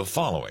The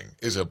following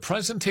is a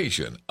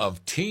presentation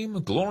of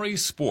Team Glory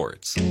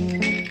Sports.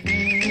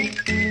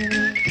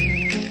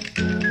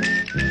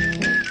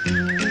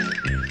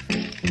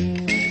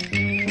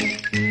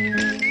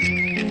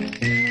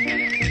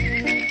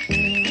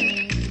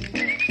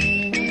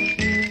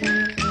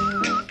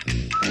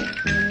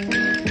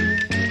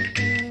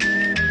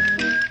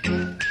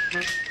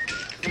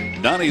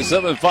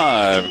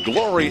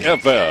 Glory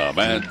FM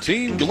and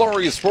Team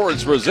Glory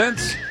Sports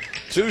presents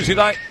Tuesday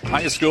night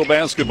high school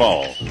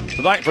basketball.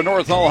 Tonight for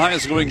North Hall High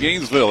School in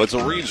Gainesville, it's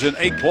a Region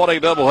 8 Quad A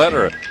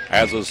doubleheader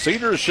as the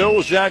Cedar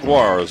Shoals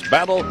Jaguars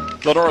battle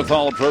the North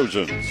Hall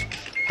Trojans.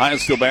 High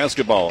school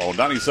basketball on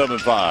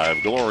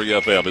 97.5 Glory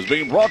FM is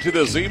being brought to you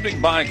this evening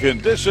by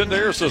Conditioned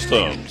Air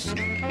Systems,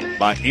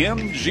 by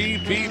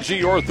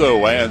MGPG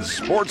Ortho and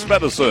Sports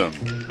Medicine,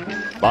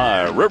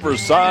 by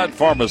Riverside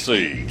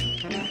Pharmacy,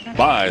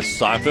 by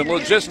Siphon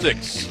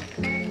Logistics,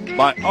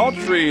 by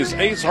Autry's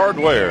Ace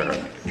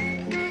Hardware,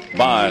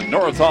 by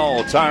North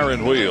Hall Tire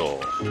and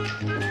Wheel,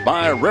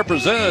 by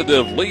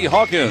Representative Lee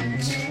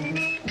Hawkins,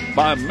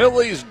 by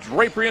Millie's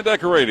Drapery and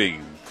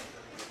Decorating,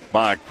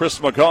 by Chris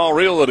McCall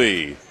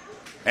Realty,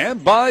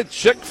 and by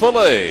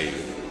Chick-fil-A.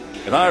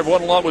 And I have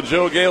one along with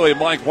Joe Gailey and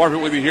Mike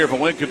Martin with you here from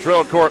Lincoln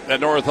Trail Court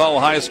at North Hall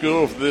High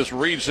School for this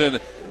Region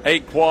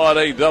 8 Quad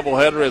A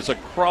doubleheader. It's a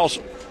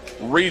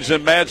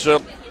cross-region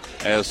matchup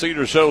as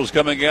Cedar Shows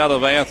coming out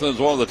of Athens,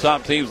 one of the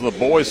top teams on the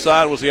boys'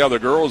 side. We'll see how the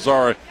girls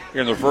are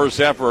here in the first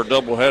half for a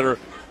doubleheader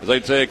as they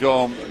take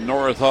on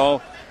North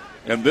Hall.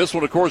 And this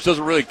one, of course,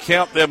 doesn't really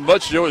count that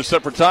much, Joe,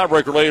 except for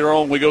tiebreaker later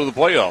on when we go to the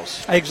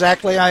playoffs.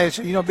 Exactly.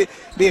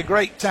 Be a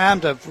great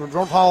time for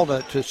North Hall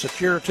to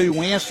secure 2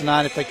 wins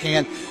tonight if they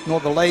can.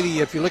 The Lady,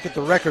 if you look at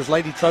the records,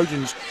 Lady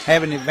Trojans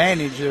have an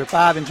advantage. They're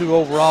 5-2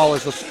 overall,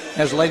 as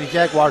the Lady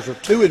Jaguars are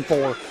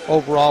 2-4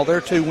 overall.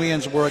 Their 2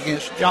 wins were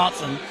against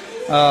Johnson.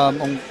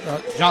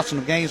 Johnson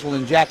of Gainesville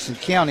and Jackson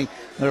County.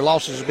 Their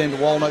losses have been to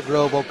Walnut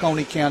Grove,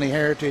 Oconee County,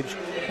 Heritage,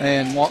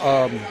 and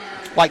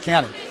White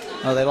County.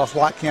 They lost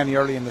White County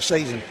early in the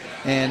season.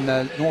 And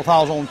North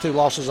Hall's only 2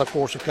 losses, of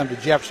course, have come to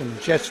Jefferson and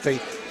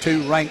Chesapeake,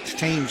 2 ranked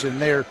teams in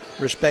their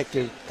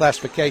respective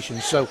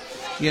classifications. So,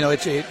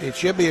 it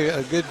should be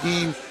a good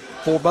game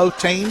for both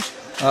teams.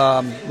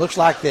 Looks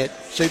like that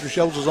Cedar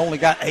Shoals has only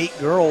got 8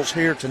 girls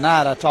here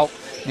tonight. I talked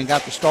and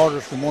got the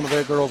starters from one of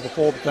their girls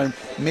before, but they're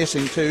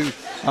missing 2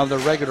 of the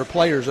regular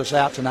players that's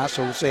out tonight,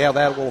 so we'll see how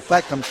that will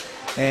affect them.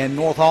 And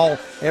North Hall,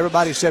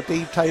 everybody except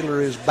Eve Taylor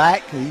is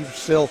back. He's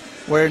still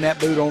wearing that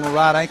boot on the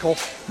right ankle,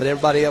 but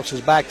everybody else is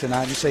back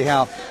tonight. You see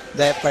how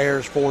that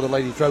fares for the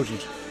Lady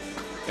Trojans.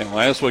 And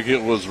last week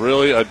it was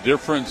really a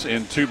difference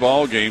in 2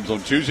 ball games.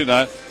 On Tuesday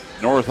night,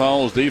 North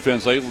Hall's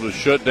defense able to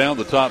shut down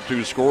the top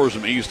 2 scorers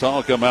from East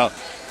Hall, come out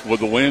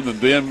with the win,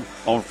 and then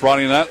on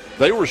Friday night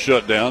they were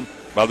shut down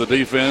by the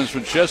defense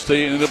from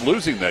Chesapeake and ended up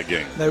losing that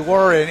game. They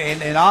were,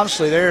 and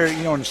honestly, they're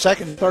in the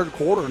second and third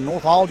quarter,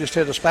 North Hall just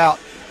hit a spout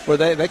where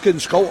they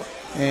couldn't score,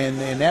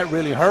 and that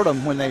really hurt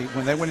them when they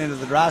went into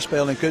the dry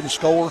spell and couldn't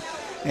score,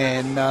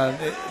 and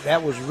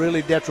that was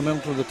really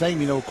detrimental to the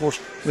team. Of course,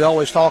 we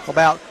always talk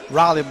about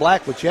Riley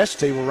Black with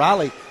Chesapeake. Well,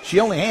 Riley, she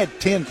only had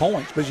 10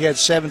 points, but she had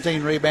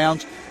 17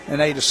 rebounds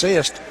and 8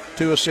 assists,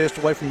 2 assists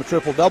away from a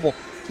triple-double.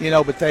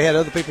 But they had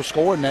other people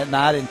scoring that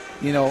night, and,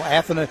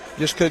 Athena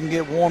just couldn't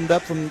get warmed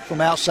up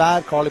from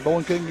outside. Carly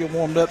Bowen couldn't get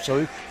warmed up, so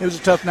it was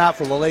a tough night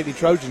for the Lady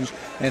Trojans.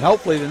 And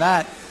hopefully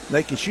tonight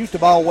they can shoot the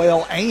ball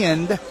well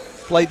and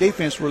play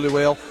defense really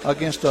well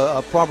against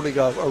probably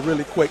a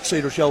really quick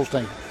Cedar Shoals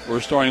team.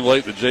 We're starting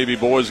late. The JV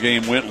boys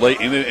game went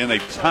late in a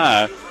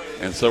tie,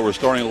 and so we're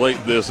starting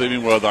late this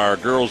evening with our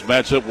girls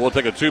matchup. We'll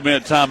take a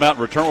 2-minute timeout and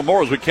return with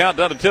more as we count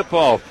down to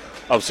tip-off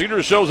of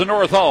Cedar Shows in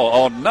North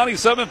Hall on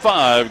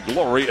 97.5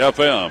 Glory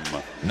FM.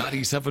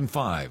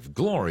 97.5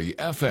 Glory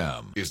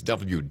FM is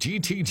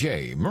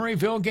WGTJ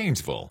Murrayville,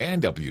 Gainesville,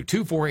 and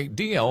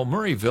W248DL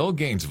Murrayville,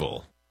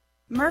 Gainesville.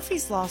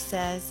 Murphy's Law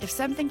says if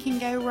something can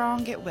go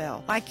wrong, it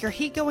will. Like your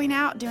heat going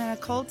out during a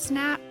cold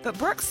snap. But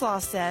Brooks Law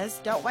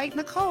says don't wait in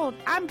the cold.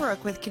 I'm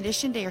Brooke with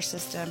Conditioned Air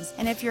Systems.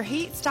 And if your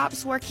heat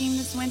stops working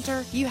this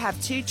winter, you have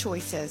 2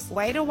 choices.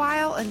 Wait a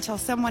while until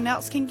someone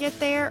else can get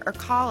there, or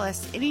call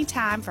us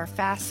anytime for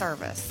fast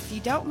service. If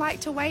you don't like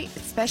to wait,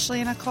 especially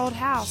in a cold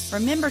house,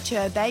 remember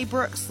to obey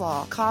Brooks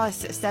Law. Call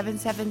us at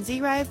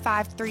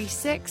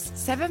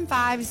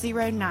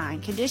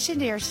 770-536-7509.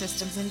 Conditioned Air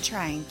Systems and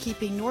Train,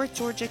 keeping North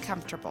Georgia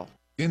comfortable.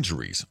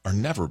 Injuries are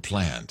never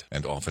planned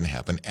and often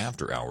happen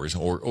after hours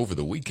or over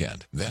the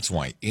weekend. That's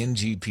why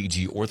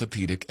NGPG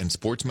Orthopedic and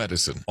Sports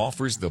Medicine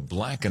offers the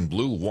Black and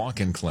Blue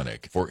Walk-In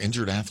Clinic for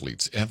injured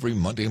athletes every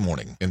Monday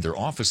morning in their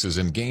offices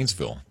in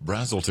Gainesville,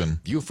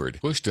 Brazelton,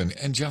 Beaufort, Bushton,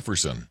 and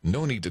Jefferson.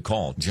 No need to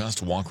call.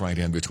 Just walk right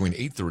in between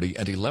 8:30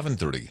 and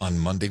 11:30 on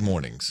Monday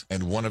mornings,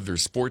 and one of their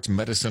sports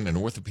medicine and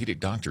orthopedic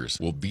doctors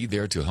will be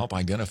there to help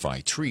identify,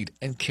 treat,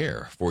 and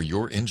care for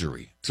your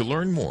injury. To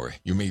learn more,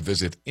 you may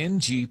visit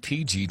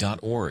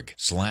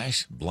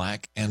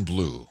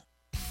ngpg.org/blackandblue.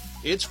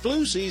 It's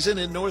flu season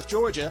in North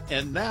Georgia,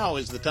 and now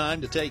is the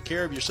time to take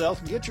care of yourself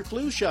and get your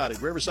flu shot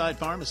at Riverside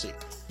Pharmacy.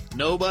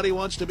 Nobody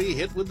wants to be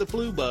hit with the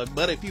flu bug,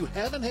 but if you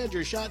haven't had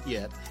your shot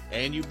yet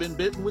and you've been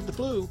bitten with the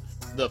flu,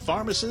 the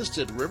pharmacists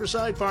at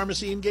Riverside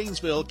Pharmacy in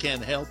Gainesville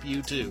can help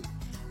you too.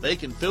 They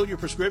can fill your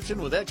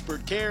prescription with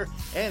expert care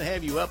and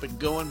have you up and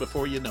going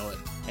before you know it.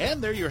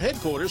 And they're your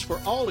headquarters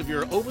for all of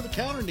your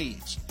over-the-counter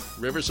needs.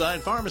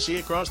 Riverside Pharmacy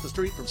across the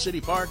street from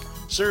City Park,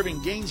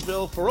 serving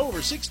Gainesville for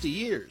over 60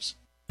 years.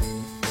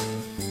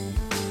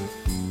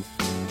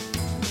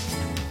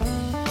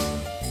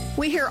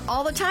 We hear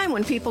all the time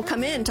when people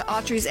come in to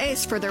Autry's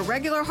Ace for their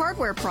regular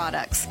hardware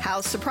products how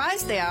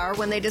surprised they are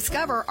when they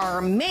discover our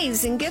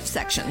amazing gift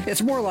section.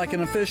 It's more like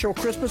an official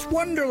Christmas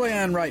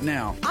wonderland right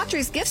now.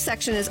 Autry's gift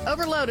section is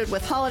overloaded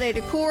with holiday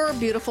decor,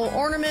 beautiful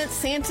ornaments,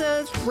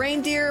 Santas,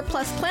 reindeer,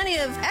 plus plenty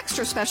of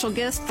extra special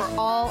gifts for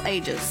all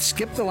ages.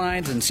 Skip the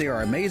lines and see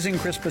our amazing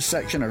Christmas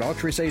section at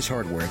Autry's Ace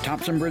Hardware,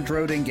 Thompson Bridge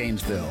Road in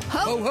Gainesville.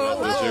 Ho, ho,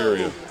 ho! This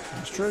area.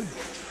 That's true.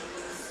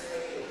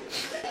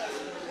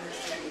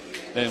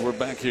 And we're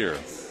back here,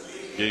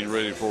 getting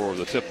ready for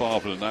the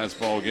tip-off of the night's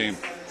ball game.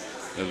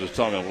 I was just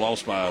talking, I've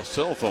lost my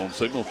cell phone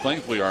signal.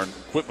 Thankfully, our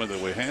equipment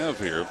that we have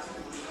here,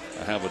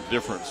 I have a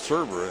different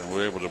server, and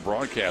we're able to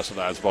broadcast the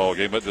night's ball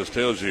game. That just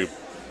tells you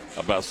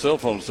about cell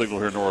phone signal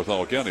here in North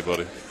Hall County,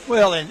 buddy.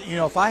 Well, and,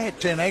 if I had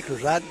 10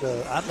 acres, I'd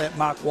let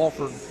Mike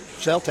Walford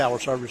Cell Tower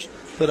Service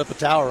put up a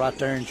tower right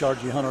there and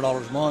charge you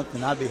 $100 a month,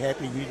 and I'd be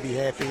happy, you'd be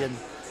happy, and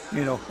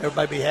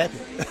everybody be happy.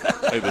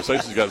 Hey, the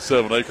station's got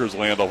 7 acres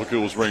of land off of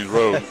Cool Springs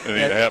Road. It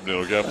ain't happening,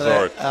 okay? I'm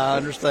sorry. I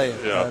understand.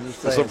 Yeah. I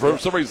understand. So for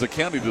some reason, the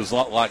county does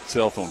not like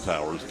cell phone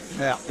towers.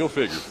 Yeah. Go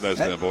figure from that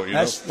standpoint.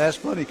 That's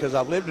funny because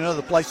I've lived in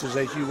other places,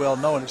 as you well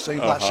know, and it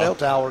seems like cell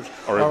towers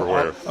are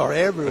everywhere. Are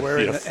everywhere.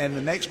 Yes. And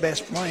the next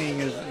best thing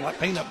is like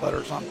peanut butter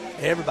or something.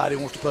 Everybody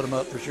wants to put them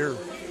up for sure.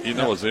 You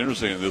know what's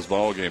interesting in this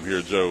ball game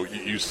here, Joe?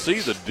 You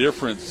see the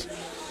difference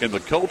in the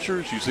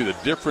cultures. You see the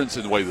difference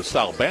in the way the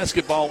style of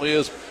basketball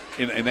is.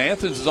 In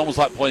Athens, it's almost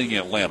like playing in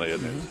Atlanta,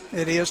 isn't it? Mm-hmm.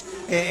 It is.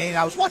 And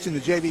I was watching the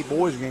JV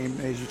boys game,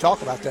 as you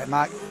talk about that,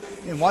 Mike,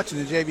 and watching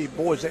the JV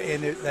boys,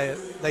 and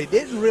they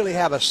didn't really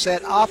have a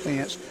set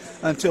offense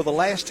until the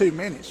last 2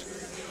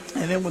 minutes.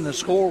 And then when the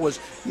score was,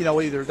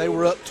 either they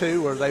were up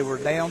 2 or they were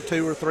down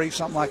 2 or 3,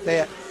 something like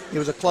that, it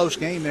was a close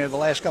game there the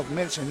last couple of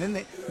minutes.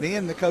 And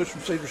then the coach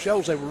from Cedar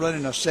Shoals, they were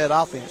running a set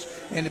offense.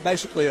 And it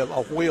basically a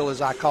wheel, as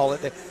I call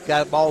it. The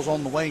guy ball's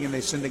on the wing, and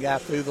they send the guy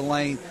through the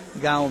lane. The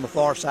guy on the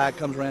far side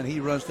comes around. He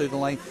runs through the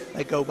lane.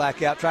 They go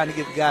back out, trying to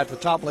get the guy at the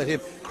top, let him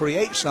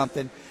create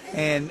something.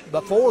 And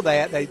before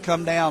that, they'd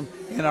come down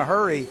in a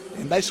hurry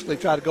and basically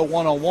try to go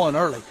one-on-one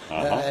early,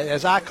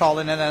 as I call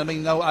it. And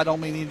I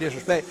don't mean any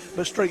disrespect,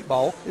 but street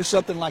ball is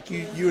something like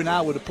you and I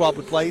would have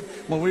probably played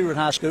when we were in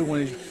high school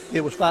when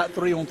it was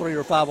 3-on-3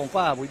 or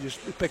 5-on-5. We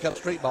just pick up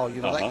street ball,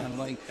 that kind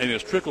of thing. And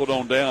it's trickled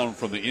on down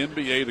from the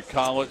NBA to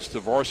college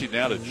to varsity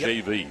now to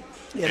JV.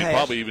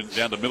 Probably even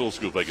down to middle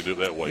school if they could do it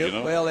that way,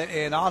 Well,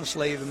 and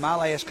honestly, in my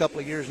last couple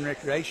of years in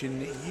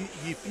recreation,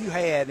 if you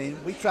had,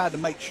 and we tried to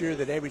make sure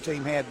that every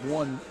team had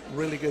one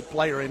really good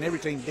player, and every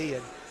team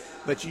did,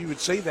 but you would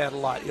see that a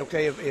lot.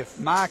 Okay, if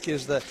Mike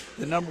is the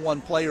number one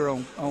player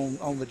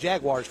on the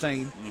Jaguars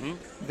team,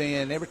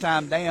 then every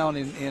time down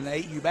in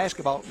 8U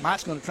basketball,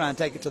 Mike's going to try and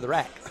take it to the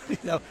rack,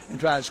 and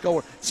try to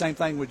score. Same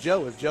thing with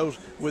Joe. If Joe's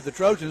with the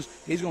Trojans,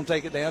 he's going to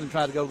take it down and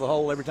try to go to the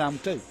hole every time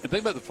too. And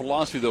think about the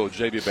philosophy, though, of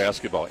JV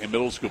basketball and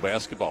middle school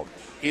basketball.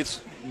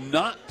 It's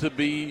not to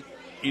be,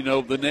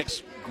 the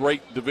next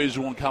great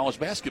Division I college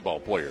basketball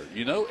player,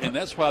 and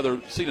that's why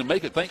they're seeing to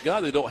make it. Thank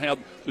God they don't have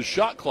the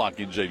shot clock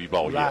in JV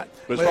ball yet,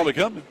 but it's probably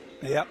coming.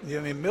 Yeah,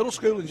 in middle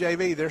school and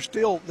JV,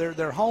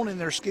 they're honing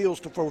their skills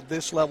for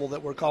this level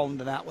that we're calling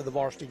tonight with the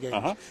varsity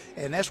games,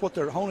 and that's what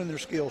they're honing their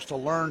skills to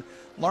learn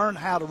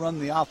how to run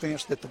the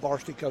offense that the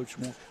varsity coach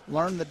wants,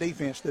 learn the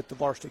defense that the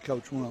varsity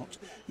coach wants.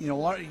 And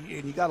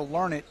you got to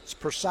learn it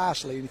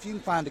precisely. And if you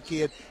can find a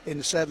kid in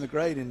the 7th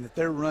grade and if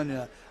they're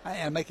running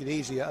and make it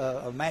easy,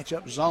 a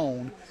matchup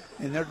zone,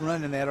 and they're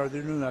running that or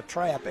they're doing a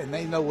trap, and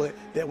they know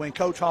that when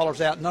coach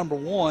hollers out number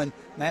 1, and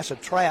that's a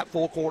trap,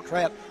 full court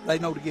trap, they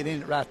know to get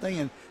in it right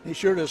then. It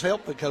sure does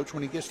help the coach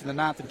when he gets to the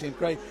 9th and 10th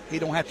grade. He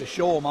don't have to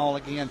show them all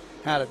again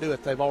how to do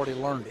it. They've already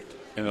learned it.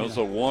 And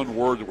also one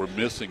word that we're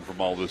missing from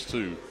all this,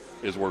 too,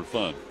 is the word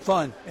fun.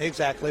 Fun,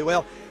 exactly.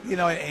 Well,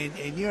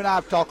 and you and I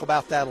have talked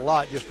about that a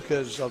lot just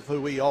because of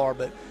who we are,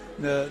 but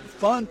the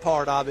fun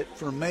part of it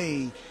for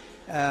me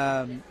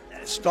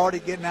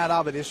started getting out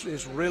of it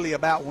is really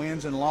about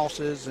wins and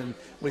losses, and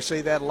we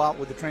see that a lot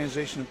with the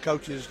transition of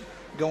coaches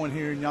going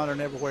here and yonder and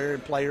everywhere,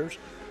 and players.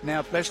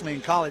 Now, especially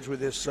in college with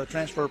this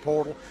transfer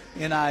portal,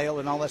 NIL,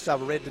 and all that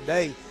stuff. I read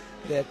today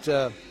that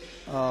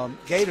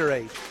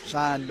Gatorade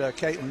signed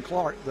Caitlin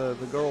Clark, the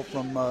girl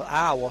from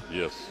Iowa,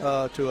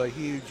 to a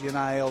huge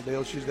NIL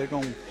deal. They're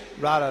going to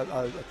write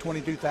a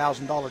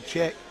 $22,000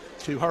 check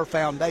to her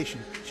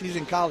foundation. She's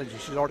in college and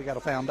she's already got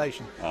a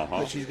foundation,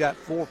 but she's got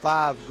 4 or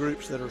 5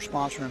 groups that are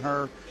sponsoring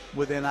her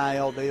with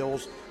NIL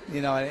deals.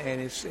 And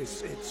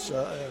it's.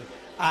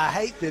 I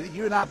hate that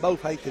you and I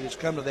both hate that it's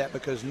come to that,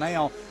 because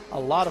now a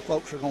lot of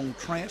folks are going to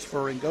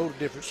transfer and go to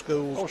different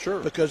schools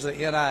because of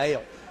the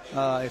NIL.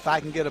 if I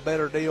can get a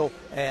better deal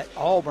at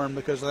Auburn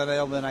because of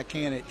that than I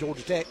can at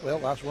Georgia Tech, well,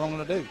 that's what I'm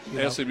going to do.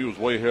 SMU was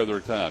way ahead of their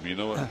time. You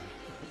know what?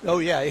 Oh,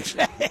 yeah,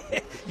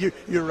 exactly.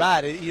 You're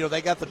right.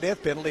 They got the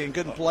death penalty and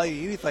couldn't play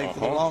anything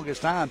for the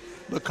longest time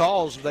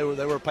because they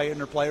were paying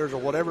their players or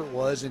whatever it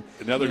was. And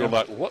now they're going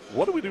like,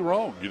 what do we do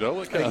wrong?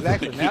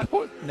 Exactly.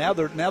 Now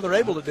they're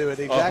able to do it.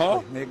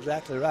 Exactly.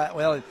 Exactly right.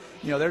 Well,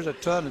 there's a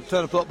ton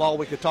of football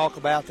we could talk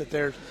about that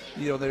there's,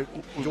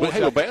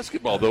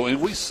 basketball, though, and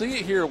we see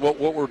it here. What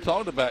we're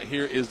talking about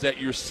here is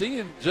that you're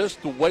seeing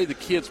just the way the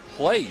kids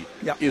play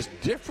is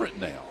different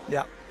now.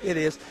 Yeah. It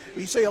is.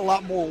 You see a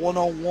lot more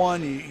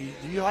one-on-one.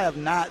 You'll have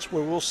nights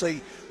where we'll see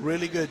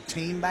really good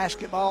team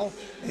basketball,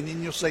 and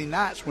then you'll see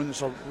nights when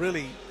it's a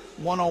really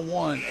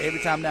one-on-one every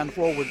time down the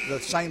floor with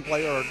the same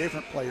player or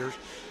different players.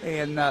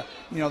 And,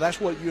 that's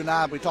what you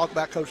and we talked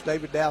about Coach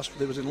David Dowse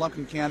that was in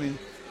Lumpkin County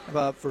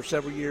for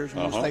several years,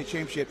 won the state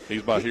championship.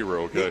 He's my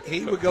hero, okay.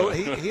 He would go.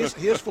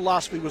 His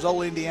philosophy was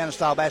old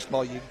Indiana-style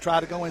basketball. You try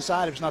to go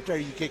inside. If it's not there,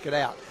 you kick it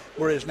out.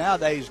 Whereas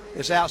nowadays,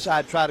 it's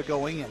outside, try to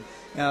go in.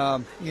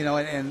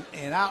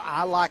 And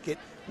I like it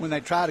when they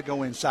try to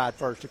go inside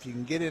first. If you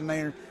can get in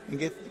there and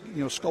get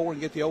score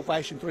and get the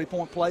old-fashioned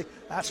three-point play,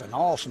 that's an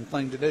awesome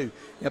thing to do.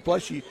 And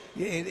plus, and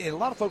a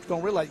lot of folks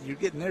don't realize you're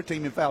getting their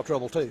team in foul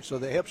trouble too. So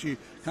that helps you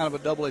kind of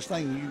a double-edged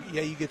thing.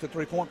 You get the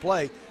three-point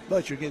play,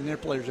 but you're getting their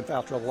players in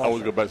foul trouble also. I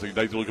always go back to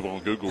Nathan, look up on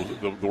Google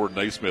the word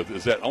Naismith.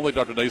 Is that only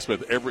Dr.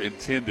 Naismith ever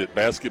intended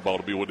basketball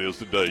to be what it is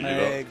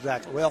today?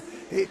 Exactly. Well,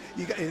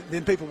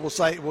 then people will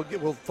say,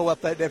 we'll throw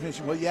up that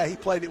definition. Well, yeah, he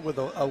played it with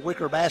a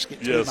wicker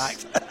basket too, Mike.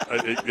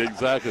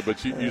 Exactly.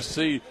 But you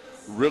see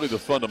really the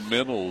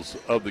fundamentals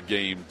of the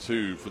game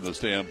too, from the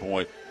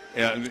standpoint.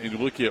 And you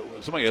look at,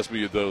 somebody asked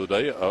me the other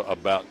day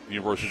about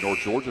University of North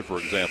Georgia, for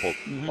example.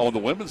 On the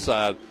women's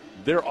side,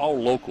 they're all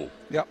local.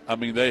 Yep. I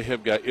mean, they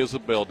have got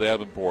Isabel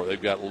Davenport,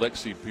 they've got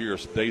Lexi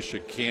Pierce,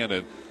 Daisha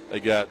Cannon, they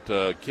got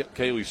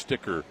Kaylee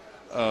Sticker,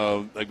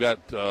 they've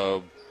got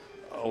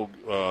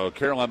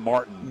Caroline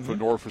Martin from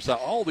North for South.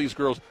 All these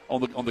girls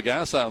on the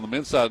guys' side, on the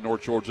men's side of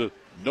North Georgia,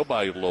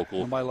 nobody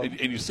local.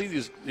 And you see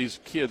these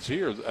kids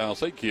here. I'll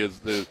say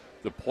kids.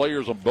 The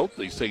players on both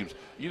these teams.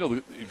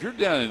 If you're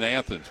down in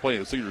Athens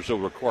playing at Cedar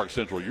or Clark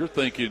Central, you're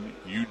thinking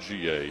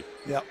UGA.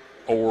 Yep.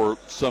 Or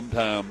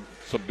sometime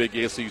some big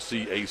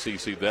SEC,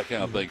 ACC, that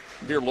kind of thing.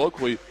 Here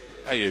locally,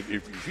 hey, if you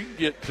can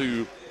get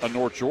to a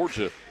North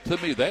Georgia, to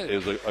me that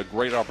is a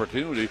great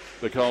opportunity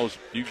because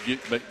you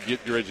get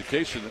your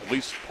education at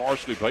least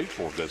partially paid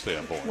for at that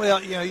standpoint.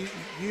 Well, you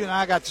and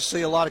I got to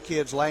see a lot of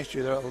kids last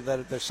year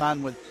that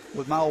signed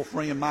with my old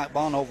friend Mike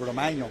Bond over at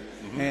Emmanuel.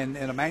 And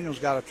Emmanuel's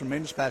got a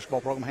tremendous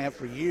basketball program, have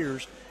for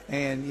years.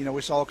 And,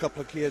 we saw a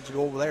couple of kids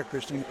go over there.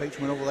 Christine Peach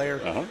went over there.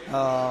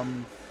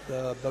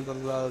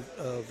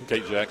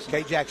 Kate Jackson.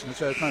 Kate Jackson,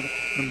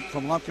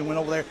 from Lumpkin went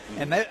over there,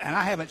 and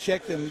I haven't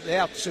checked them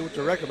out to see what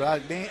their record, but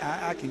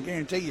I can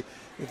guarantee you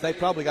they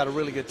probably got a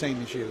really good team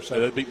this year. So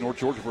they beat North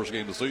Georgia first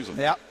game of the season.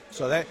 Yeah,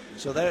 so that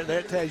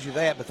tells you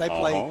that. But they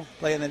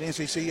play in that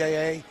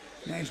NCCAA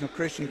National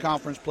Christian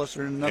Conference, plus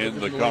they're in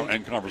another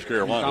and Conference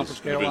Carolinas.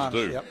 Conference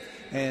Carolinas, yep.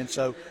 And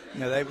so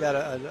they've got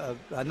a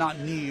not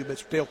new but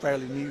still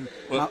fairly new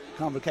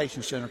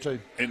convocation center too.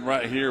 And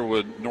right here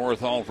with North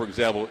Hall, for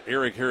example,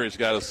 Eric Harris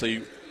got to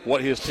see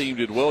what his team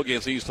did well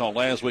against East Hall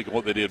last week and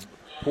what they did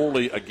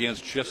poorly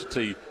against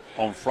Chestatee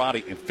on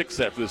Friday, and fix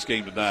that for this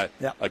game tonight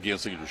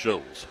against Cedar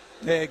Shoals.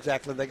 Yeah,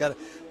 exactly. They got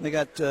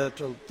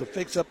to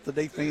fix up the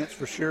defense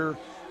for sure,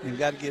 and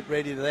got to get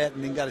ready to that,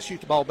 and then got to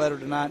shoot the ball better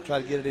tonight and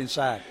try to get it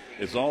inside.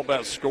 It's all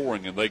about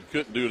scoring, and they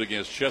couldn't do it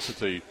against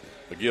Chestatee.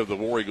 I give the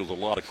War Eagles a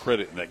lot of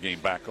credit in that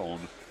game back on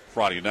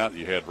Friday night that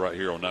you had right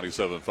here on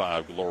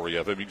 97.5 Glory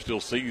FM. You can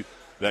still see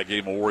that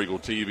game on War Eagle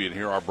TV and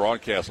hear our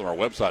broadcast on our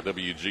website,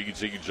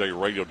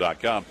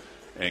 WGGJradio.com,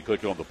 and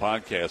click on the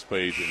podcast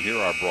page and hear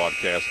our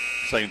broadcast.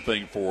 Same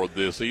thing for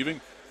this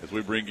evening as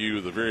we bring you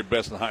the very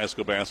best in high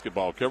school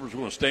basketball coverage. We're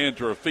going to stand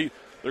to our feet.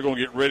 They're going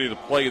to get ready to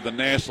play the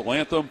national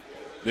anthem.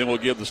 Then we'll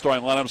give the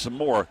starting lineup some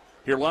more.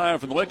 Here live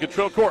from the Lincoln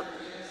Trail Court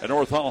at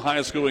North Hall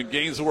High School in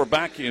Gainesville. We're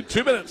back in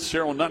 2 minutes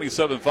here on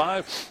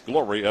 97.5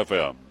 Glory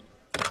FM.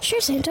 Sure,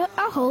 Santa.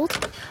 I'll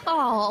hold.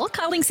 Oh,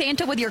 calling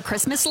Santa with your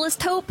Christmas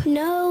list, Hope?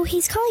 No,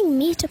 he's calling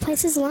me to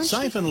place his lunch.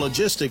 Siphon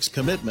Logistics'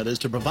 commitment is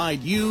to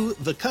provide you,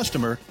 the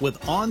customer,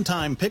 with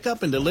on-time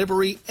pickup and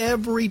delivery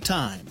every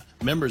time.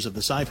 Members of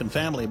the Siphon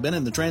family have been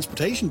in the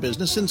transportation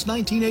business since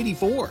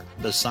 1984.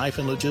 The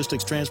Siphon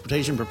Logistics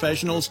transportation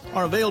professionals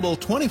are available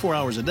 24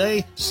 hours a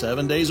day,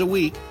 7 days a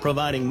week,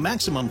 providing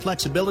maximum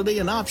flexibility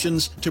and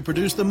options to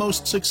produce the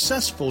most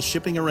successful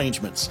shipping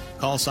arrangements.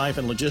 Call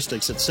Siphon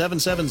Logistics at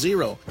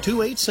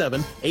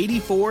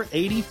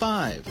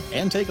 770-287-8485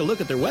 and take a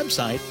look at their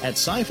website at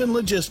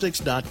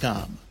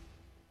siphonlogistics.com.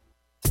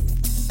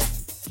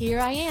 Here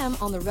I am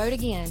on the road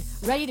again,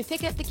 ready to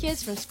pick up the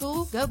kids from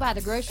school, go by the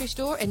grocery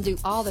store, and do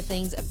all the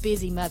things a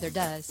busy mother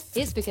does.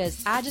 It's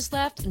because I just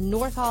left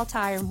North Hall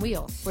Tire and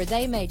Wheel, where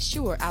they made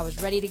sure I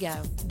was ready to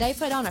go. They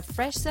put on a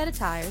fresh set of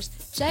tires,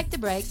 checked the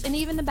brakes, and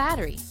even the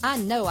battery. I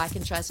know I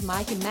can trust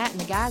Mike and Matt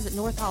and the guys at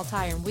North Hall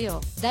Tire and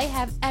Wheel. They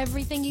have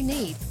everything you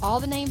need, all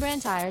the name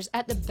brand tires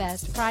at the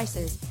best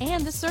prices,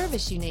 and the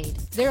service you need.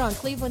 They're on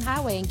Cleveland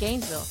Highway in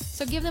Gainesville,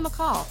 so give them a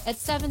call at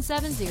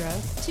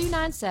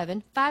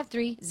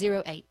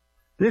 770-297-5308.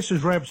 This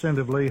is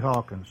Representative Lee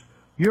Hawkins,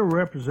 your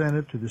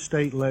representative to the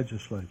state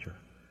legislature.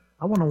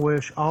 I want to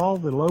wish all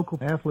the local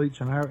athletes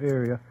in our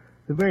area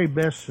the very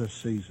best this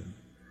season.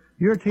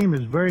 Your team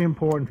is very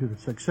important to the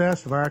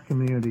success of our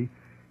community,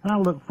 and I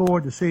look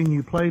forward to seeing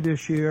you play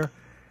this year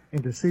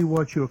and to see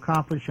what you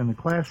accomplish in the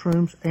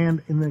classrooms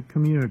and in the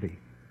community.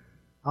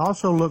 I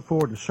also look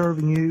forward to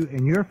serving you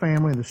and your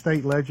family in the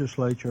state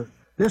legislature.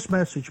 This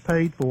message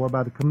paid for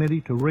by the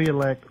committee to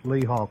re-elect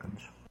Lee Hawkins.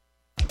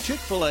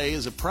 Chick-fil-A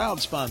is a proud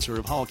sponsor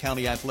of Hall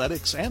County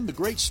Athletics and the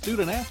great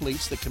student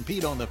athletes that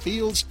compete on the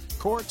fields,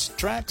 courts,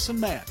 tracks,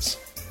 and mats.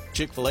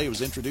 Chick-fil-A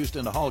was introduced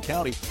into Hall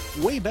County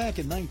way back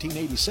in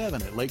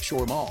 1987 at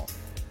Lakeshore Mall.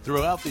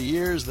 Throughout the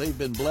years, they've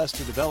been blessed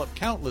to develop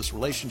countless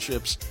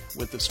relationships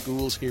with the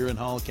schools here in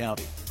Hall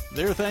County.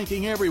 They're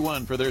thanking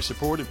everyone for their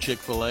support of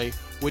Chick-fil-A,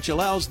 which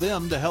allows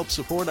them to help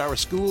support our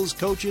schools,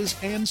 coaches,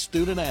 and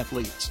student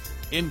athletes.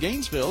 In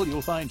Gainesville,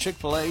 you'll find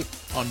Chick-fil-A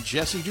on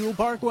Jesse Jewell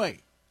Parkway.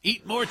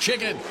 Eat more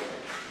chicken.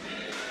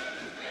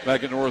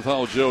 Back at North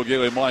Hall, Joe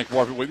Gailey, Mike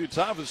Walker with you.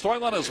 Time for the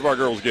starting lineups of our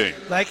girls' game.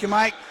 Thank you,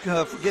 Mike.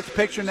 Get the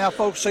picture now,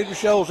 folks. Cedar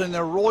Shoals in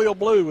their royal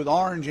blue with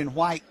orange and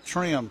white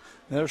trim.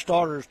 Their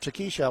starters,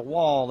 Takesha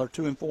Wall, they're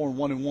 2-4 and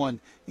 1-1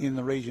 in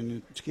the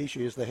region.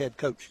 Takesha is the head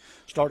coach.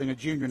 Starting a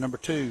junior, number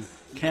 2,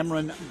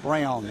 Cameron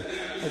Brown.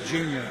 A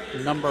junior,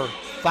 number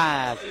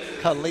 5,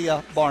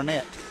 Kalia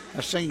Barnett.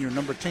 A senior,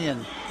 number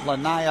 10,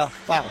 Lanaya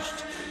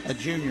Faust. A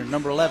junior,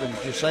 number 11,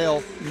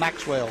 Giselle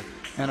Maxwell.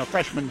 And a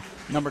freshman,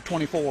 number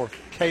 24,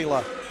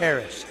 Kayla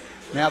Harris.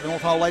 Now the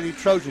North Hall Lady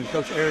Trojans,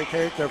 Coach Eric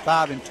Herrick, they're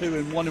 5-2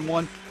 and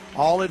 1-1,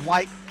 all in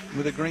white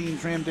with a green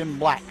trimmed in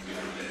black.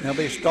 They'll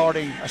be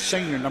starting a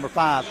senior, number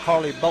 5,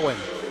 Carly Bowen.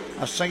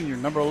 A senior,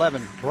 number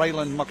 11,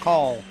 Braylon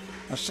McCall.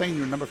 A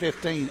senior, number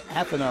 15,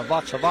 Athena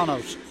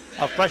Voxavanos.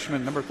 A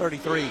freshman, number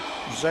 33,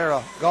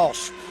 Zara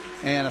Goss.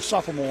 And a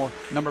sophomore,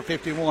 number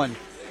 51,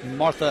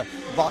 Martha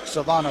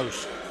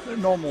Voxavanos. Their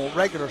normal,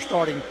 regular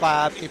starting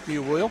 5, if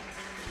you will.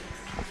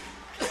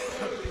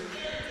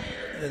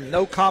 And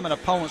no common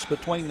opponents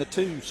between the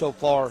two so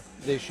far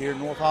this year.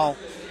 North Hall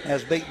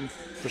has beaten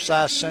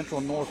Forsyth Central,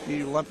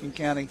 Northview, Lumpkin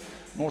County,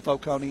 North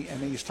Oconee,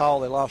 and East Hall.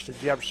 They lost to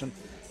Jefferson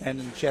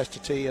and in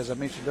Chestatee. As I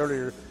mentioned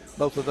earlier,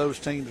 both of those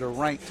teams are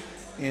ranked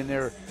in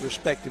their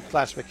respective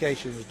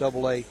classifications,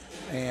 AA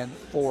and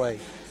 4A.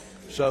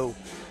 So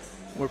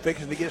we're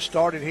fixing to get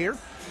started here.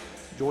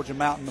 Georgia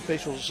Mountain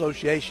Officials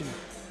Association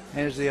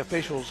has the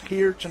officials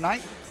here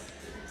tonight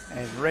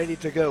and ready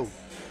to go.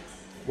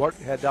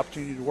 Had the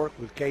opportunity to work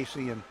with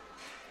Casey and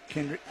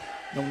Kendrick.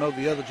 Don't know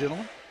the other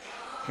gentleman,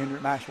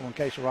 Kendrick Maxwell and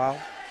Casey Ryle.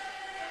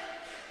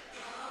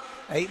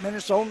 8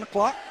 minutes on the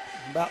clock,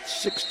 about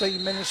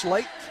 16 minutes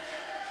late.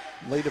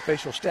 Lead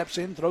official steps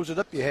in, throws it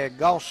up. You had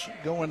Goss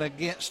going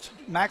against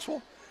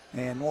Maxwell,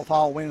 and North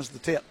Hall wins the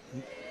tip.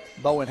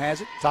 Bowen has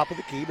it, top of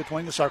the key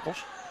between the circles.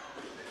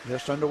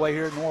 Just underway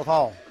here at North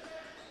Hall.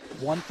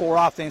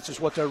 1-4 offense is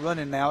what they're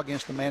running now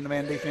against the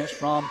man-to-man defense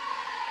from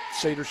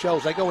Cedar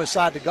Shoals. They go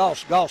inside to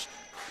Goss. Goss,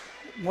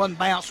 one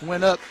bounce,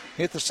 went up,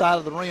 hit the side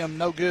of the rim,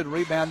 no good.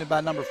 Rebounded by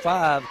number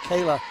 5,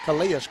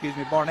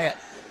 Kalia Barnett.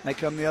 They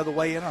come the other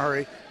way in a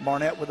hurry.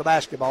 Barnett with the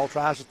basketball,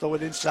 tries to throw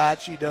it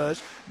inside. She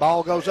does.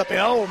 Ball goes up, and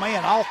oh,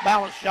 man,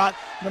 off-balance shot.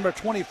 Number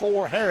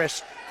 24,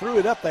 Harris, threw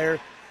it up there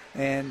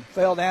and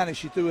fell down as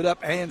she threw it up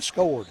and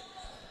scored.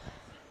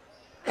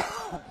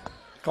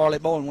 Carly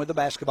Bowen with the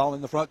basketball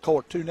in the front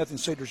court. 2-0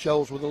 Cedar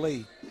Shoals with the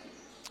lead.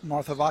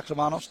 Martha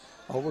Voxavanos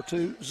over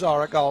to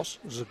Zara Goss.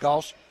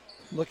 Goss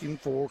looking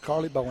for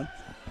Carly Bowen.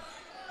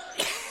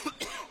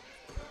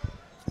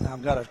 Now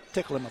I've got a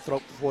tickle in my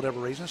throat for whatever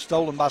reason.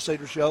 Stolen by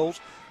Cedar Shoals.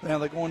 Now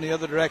they're going the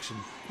other direction.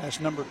 That's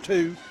number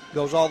 2.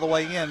 Goes all the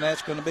way in.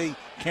 That's going to be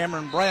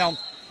Cameron Brown.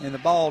 And the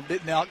ball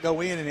did not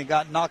go in, and it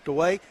got knocked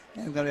away.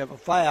 And we're going to have a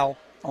foul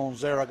on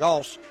Zara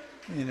Goss.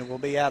 And it will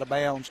be out of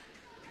bounds.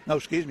 No,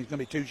 excuse me. It's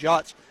going to be 2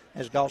 shots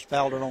as Goss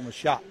fouled it on the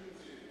shot.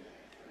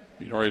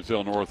 You can already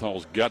tell North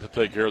Hall's got to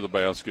take care of the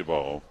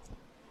basketball.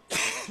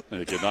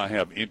 They cannot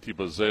have empty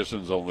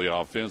possessions on the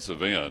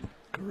offensive end.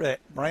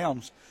 Correct.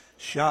 Brown's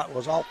shot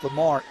was off the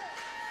mark.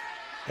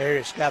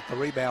 Harris got the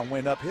rebound,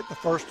 went up, hit the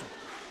first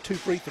 2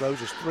 free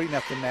throws. It's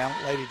 3-0 now,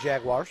 Lady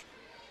Jaguars.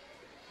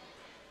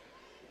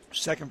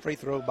 Second free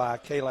throw by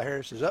Kayla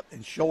Harris is up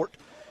and short.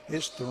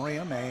 Hits the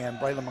rim, and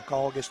Braylon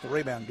McCall gets the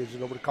rebound, gives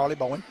it over to Carly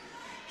Bowen.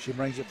 She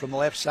brings it from the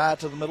left side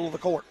to the middle of the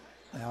court.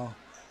 Now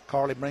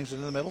Carly brings it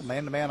in the middle,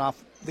 man-to-man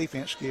off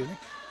defense,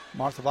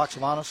 Martha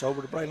Voxavanos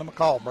over to Braylon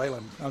McCall.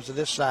 Braylon comes to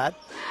this side,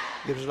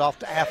 gives it off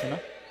to Athena.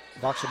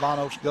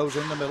 Voxavanos goes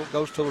in the middle,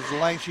 goes towards the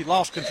lane. She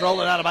lost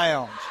control and out of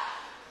bounds.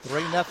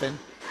 3-0.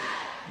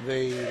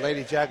 The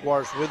Lady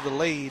Jaguars with the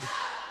lead.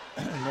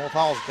 North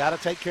Hall's got to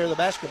take care of the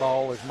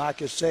basketball, as Mike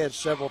has said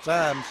several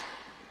times.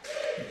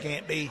 You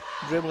can't be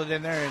dribbling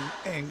in there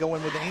and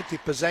going with an empty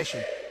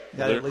possession. You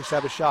got to at least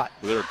have a shot.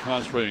 They're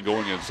concentrating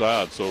going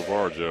inside so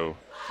far, Joe.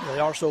 They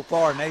are so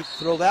far, and they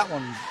throw that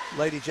one.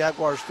 Lady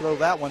Jaguars throw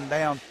that one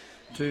down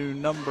to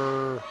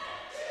number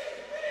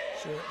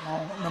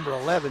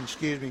 11,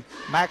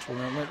 Maxwell,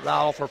 and went right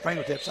off her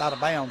fingertips out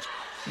of bounds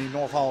in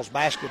North Hall's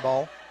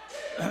basketball.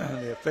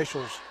 The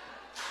officials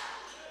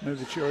move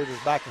the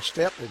cheerleaders back a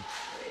step, and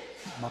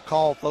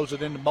McCall throws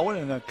it into Bowen,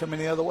 and they're coming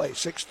the other way.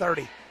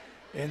 6:30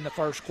 in the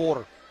first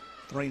quarter.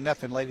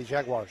 3-0 Lady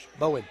Jaguars.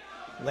 Bowen,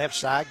 left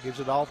side, gives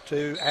it off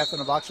to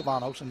Athena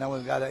Voxavanos, and now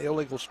we've got an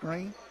illegal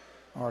screen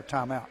or a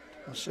timeout.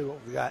 Let's see what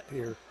we got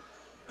here.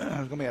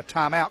 There's going to be a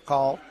timeout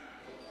called.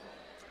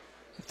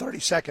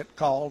 30-second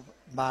called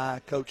by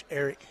Coach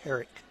Eric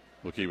Herrick.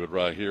 We'll keep it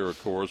right here,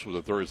 of course, with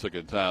a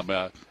 30-second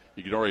timeout.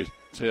 You can already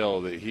tell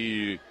that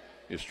he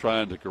is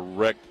trying to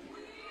correct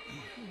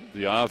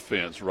the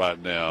offense right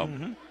now,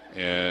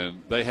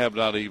 and they have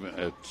not even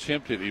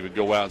attempted to even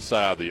go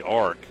outside the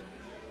arc.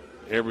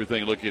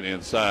 Everything looking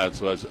inside,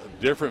 so that's a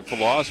different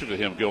philosophy to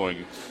him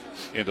going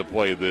into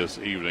play this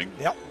evening.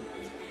 Yep.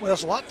 Well,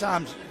 it's a lot of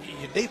times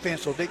your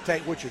defense will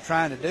dictate what you're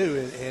trying to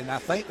do, and I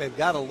think they've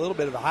got a little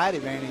bit of a height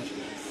advantage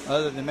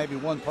other than maybe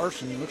one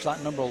person. It looks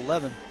like number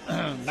 11,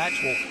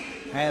 Maxwell,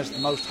 has the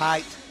most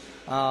height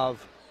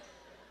of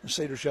the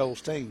Cedar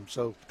Shoals team.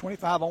 So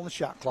 25 on the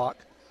shot clock.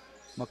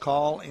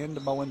 McCall into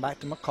Bowen, back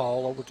to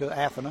McCall, over to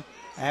Athena.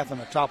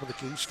 Athena, top of the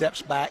key,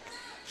 steps back,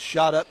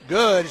 shot up,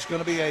 good. It's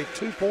going to be a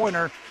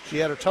two-pointer. She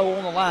had her toe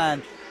on the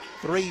line.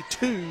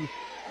 3-2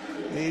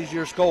 is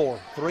your score.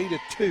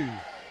 3-2.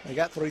 They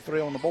got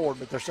 3-3 on the board,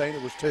 but they're saying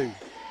it was 2.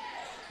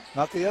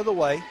 Not the other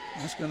way.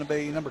 That's going to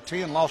be number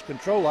 10, lost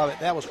control of it.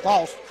 That was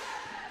false.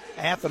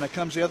 Athena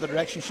comes the other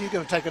direction. She's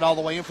going to take it all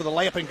the way in for the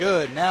layup, and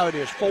good. Now it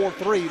is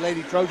 4-3,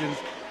 Lady Trojans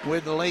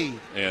with the lead.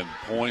 And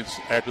points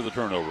after the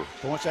turnover.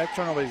 Points after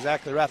turnover,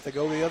 exactly right. They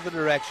go the other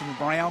direction.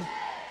 Brown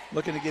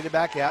looking to get it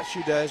back out.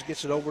 She does.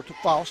 Gets it over to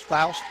Faust.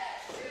 Faust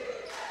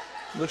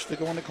looks to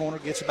go in the corner.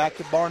 Gets it back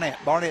to Barnett.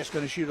 Barnett's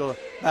going to shoot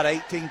about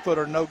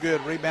 18-footer, no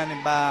good.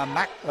 Rebounding by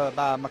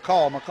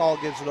McCall.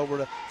 McCall gives it over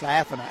to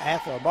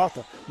Athena.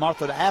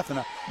 Martha to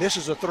Athena. This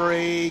is a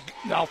three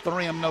off the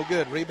rim, no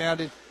good.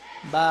 Rebounded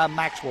by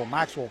Maxwell.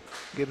 Maxwell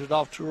gives it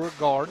off to her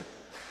guard.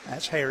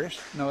 That's Harris.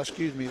 No,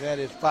 excuse me, that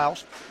is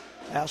Faust.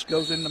 Faust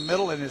goes in the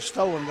middle and is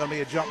stolen. Going to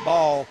be a jump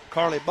ball.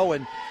 Carly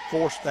Bowen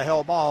forced the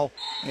hell ball,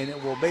 and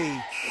it will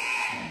be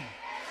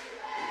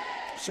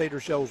Cedar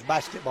Shoals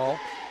basketball.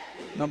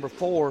 Number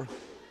 4,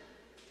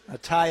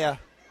 Ataya,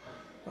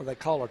 or they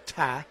call her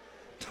Ty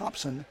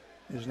Thompson,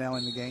 is now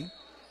in the game.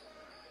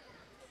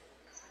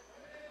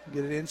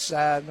 Get it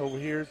inside over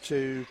here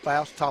to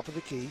Faust, top of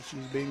the key.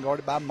 She's being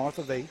guarded by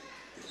Martha V.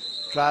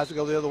 Tries to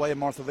go the other way, and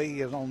Martha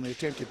V is on the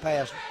attempted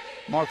pass.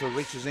 Martha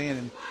reaches in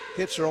and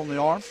hits her on the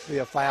arm. Be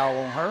a foul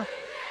on her.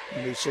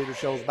 It'll be Cedar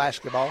Shoals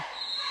basketball.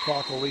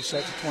 Clock will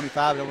reset to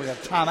 25. Then we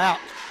have timeout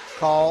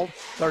called,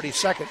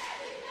 32nd,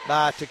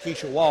 by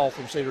Takesha Wall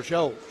from Cedar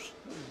Shoals.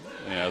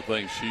 Yeah, I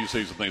think she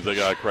sees some things they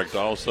got to correct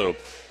also.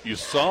 You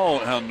saw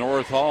how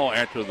North Hall,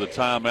 after the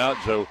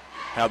timeout, Joe,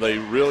 how they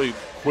really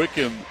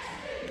quickened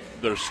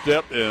their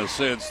step in a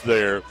sense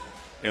there,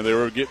 and they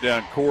were getting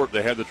down court.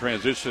 They had the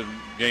transition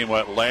game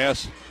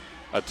last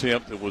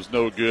attempt. It was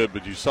no good,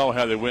 but you saw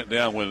how they went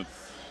down when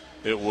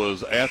it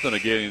was Athena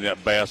getting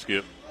that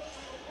basket.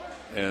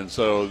 And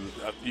so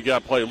you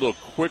got to play a little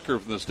quicker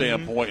from the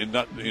standpoint and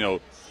not,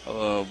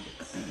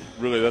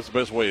 really that's the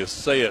best way to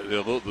say it.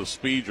 The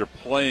speed you're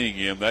playing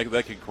in,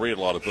 that can create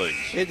a lot of things.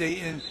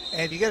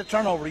 And you get a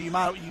turnover, you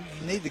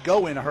need to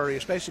go in a hurry,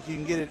 especially if you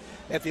can get it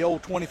at the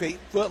old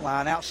 20-foot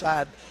line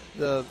outside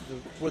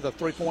where the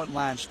three-point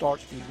line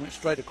starts. If you went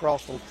straight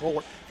across the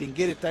floor, if you can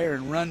get it there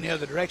and run the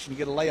other direction, you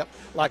get a layup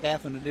like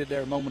Athena did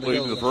there a moment ago.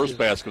 Even the first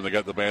basket, they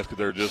got the basket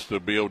there just to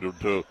be able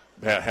to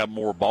have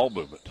more ball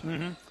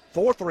movement.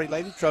 4-3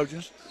 Lady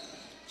Trojans.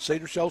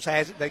 Cedar Shoals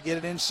has it. They get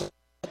it inside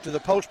to the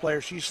post player.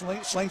 She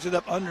slings it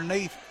up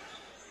underneath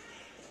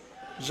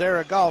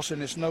Zara Goss,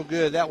 and it's no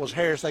good. That was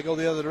Harris. They go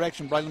the other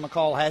direction. Braylon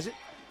McCall has it.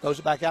 Throws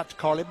it back out to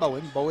Carly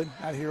Bowen. Bowen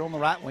out here on the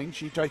right wing.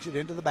 She takes it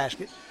into the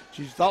basket.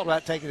 She's thought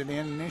about taking it in,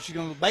 and then she's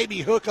going to baby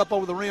hook up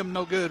over the rim.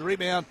 No good.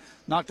 Rebound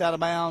knocked out of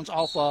bounds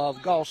off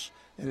of Goss,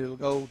 and it'll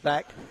go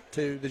back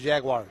to the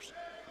Jaguars.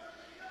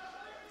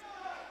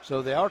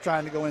 So they are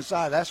trying to go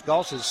inside. That's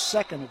Goss's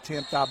second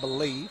attempt, I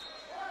believe.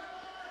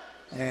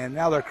 And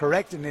now they're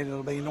correcting it.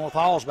 It'll be North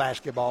Hall's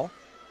basketball.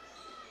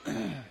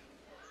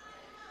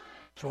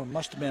 So it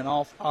must have been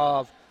off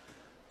of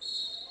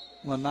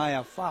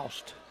Lanaya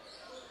Faust.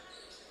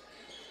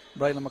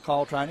 Braylon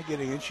McCall trying to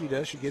get in. She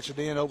does. She gets it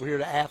in over here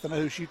to Athena,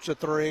 who shoots a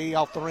three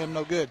off the rim.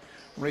 No good.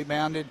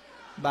 Rebounded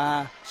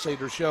by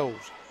Cedar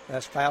Shoals.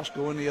 That's Faust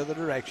going the other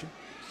direction.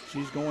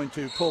 She's going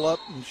to pull up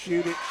and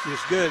shoot it.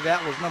 It's good.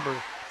 That was number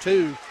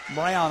 2,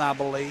 Brown, I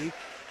believe.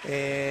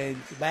 and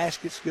the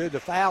basket's good. The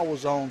foul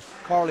was on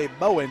Carly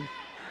Bowen,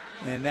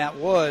 and that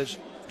was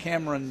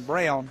Cameron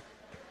Brown.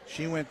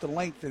 She went the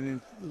length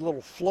and a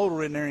little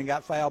floater in there and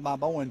got fouled by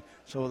Bowen.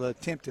 So the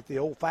attempt at the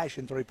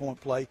old-fashioned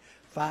three-point play,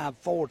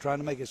 5-4, trying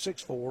to make it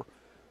 6-4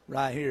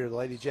 right here. The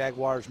Lady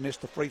Jaguars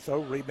missed the free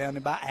throw,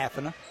 rebounded by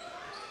Athena.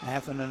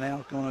 Athena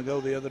now going to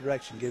go the other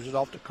direction. Gives it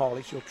off to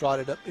Carly. She'll trot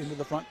it up into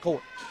the front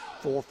court.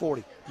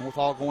 4:40. North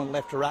Hall going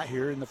left to right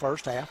here in the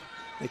first half.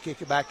 They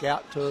kick it back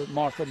out to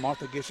Martha.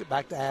 Martha gets it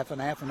back to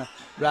Athena. Athena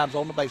drives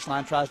on the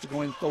baseline, tries to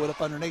go in and throw it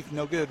up underneath.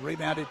 No good.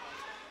 Rebounded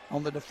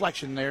on the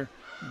deflection there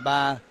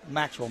by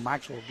Maxwell.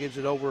 Maxwell gives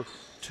it over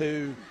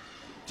to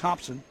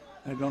Thompson.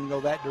 They're going to go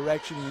that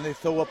direction, and they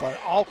throw up an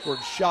awkward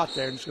shot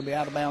there, and it's going to be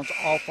out of bounds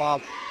off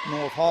of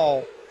North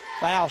Hall.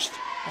 Faust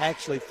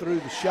actually threw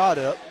the shot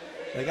up.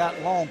 They got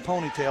long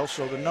ponytails,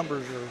 so the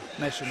numbers are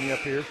messing me up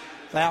here.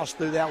 Faust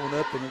threw that one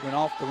up, and it went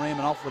off the rim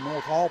and off the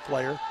North Hall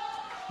player.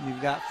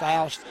 You've got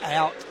Faust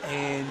out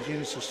and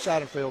Genesis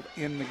Satterfield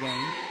in the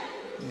game.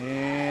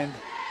 And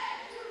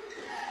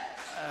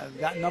I've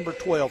got number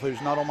 12,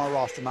 who's not on my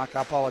roster, Mike.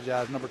 I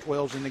apologize. Number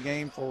 12's in the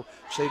game for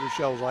Cedar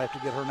Shoals. I have to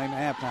get her name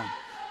at halftime.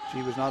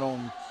 She was not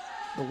on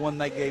the one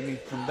they gave me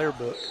from their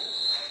book.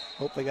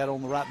 Hope they got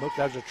on the right book.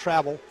 There's a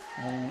travel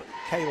on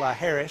Kayla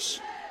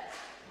Harris.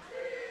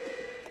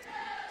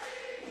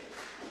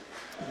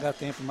 I got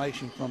the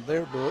information from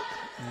their book,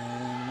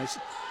 and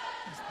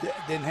they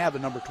didn't have the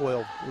number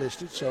 12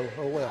 listed, so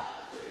oh well.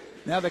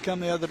 Now they come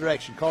the other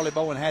direction. Carly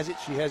Bowen has it.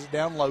 She has it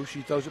down low.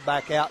 She throws it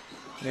back out,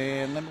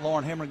 and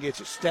Lauren Hemmer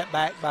gets it. Step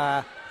back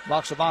by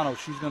Voxavano.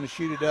 She's going to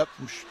shoot it up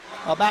from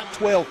about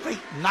 12 feet,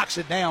 knocks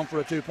it down for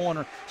a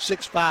two-pointer.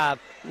 6-5,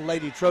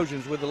 Lady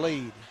Trojans with the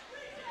lead.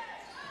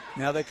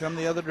 Now they come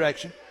the other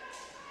direction.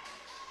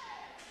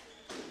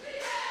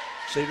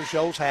 Cedar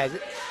Shoals has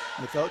it.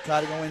 They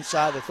try to go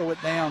inside. They throw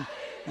it down.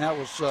 That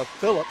was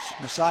Phillips.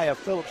 Messiah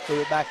Phillips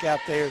threw it back out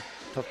there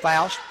to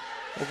Faust.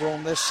 Over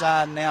on this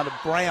side now to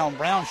Brown.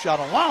 Brown shot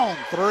a long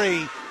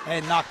three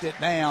and knocked it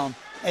down.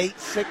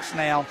 8-6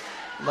 now,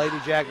 Lady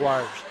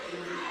Jaguars.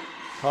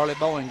 Carly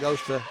Bowen goes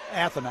to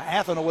Athena.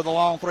 Athena with a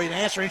long three to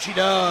answer, and she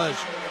does.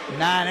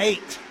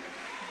 9-8.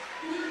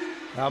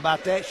 How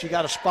about that? She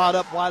got a spot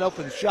up wide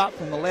open shot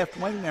from the left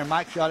wing there.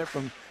 Mike shot it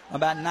from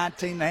about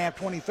 19.5,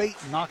 20 feet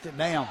and knocked it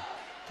down.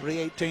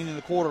 3:18 in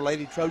the quarter.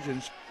 Lady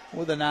Trojans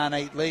with a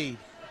 9-8 lead.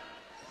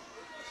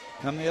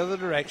 Come the other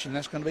direction.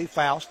 That's going to be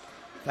Faust.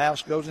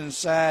 Faust goes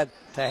inside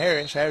to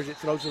Harris. Harris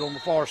throws it on the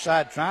far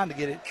side, trying to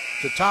get it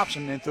to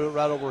Thompson, and threw it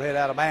right overhead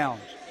out of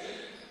bounds.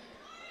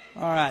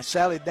 All right,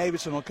 Sally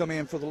Davidson will come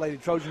in for the Lady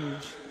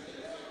Trojans.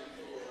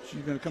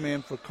 She's going to come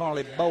in for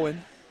Carly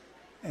Bowen.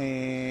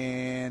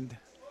 And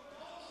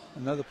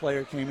another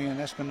player came in.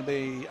 That's going to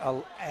be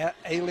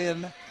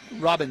Aileen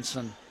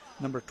Robinson.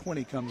 Number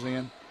 20 comes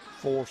in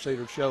for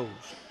Cedar Shoals.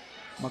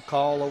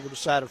 McCall over to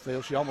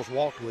Satterfield. She almost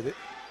walked with it.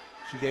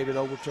 She gave it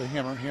over to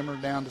Hemmer. Hemmer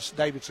down to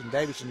Davidson.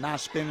 Davidson,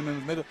 nice spinning in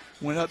the middle.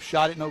 Went up,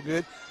 shot it, no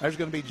good. There's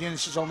going to be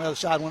Genesis on the other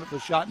side. Went up for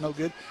the shot, no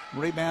good.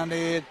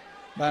 Rebounded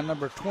by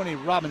number 20,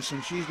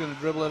 Robinson. She's going to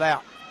dribble it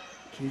out.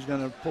 She's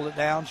going to pull it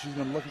down. She's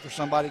going to look for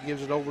somebody.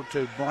 Gives it over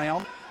to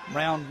Brown.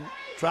 Brown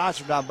tries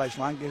to drive the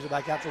baseline. Gives it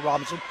back out to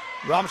Robinson.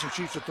 Robinson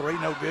shoots a three,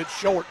 no good.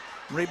 Short.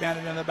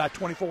 Rebounded in there by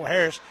 24,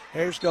 Harris.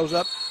 Harris goes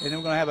up, and then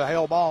we're going to have a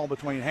hell ball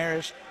between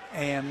Harris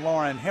and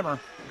Lauren Hemmer,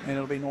 and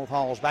it'll be North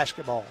Hall's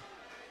basketball.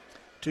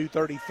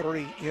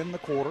 2:33 in the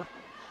quarter.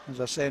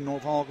 As I said,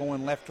 North Hall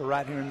going left to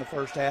right here in the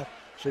first half.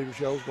 Cedar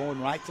Shoals going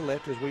right to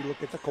left as we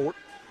look at the court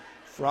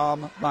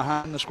from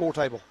behind the score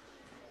table.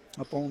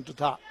 Up on the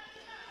top.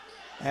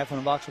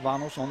 Athena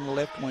Voxavanos on the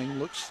left wing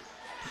looks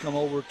to come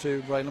over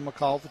to Braylon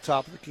McCall at the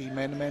top of the key.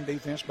 Man-to-man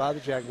defense by the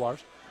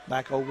Jaguars.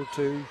 Back over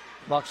to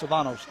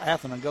Voxavanos.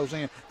 Athena goes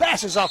in.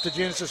 Passes off to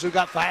Genesis, who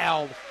got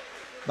fouled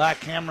by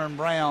Cameron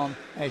Brown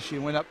as she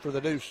went up for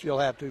the deuce. She'll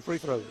have two free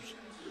throws.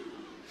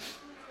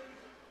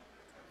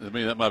 I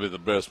mean, that might be the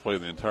best play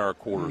of the entire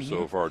quarter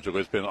so far. So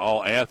it's been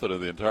all Athena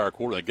the entire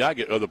quarter. They got to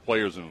get other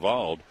players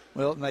involved.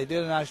 Well, and they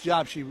did a nice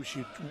job. She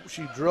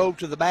drove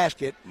to the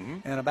basket,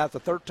 and about the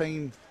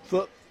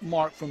 13-foot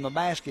mark from the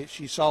basket,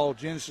 she saw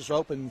Genesis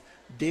open,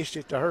 dished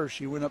it to her.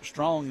 She went up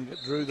strong and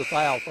drew the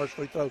foul. First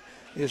free throw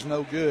is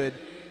no good.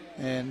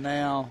 And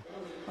now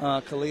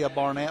Kalia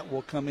Barnett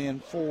will come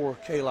in for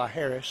Kayla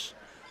Harris.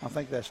 I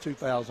think that's two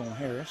fouls on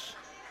Harris.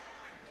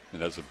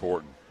 And that's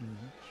important.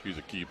 She's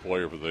a key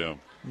player for them.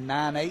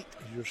 9-8 is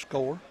your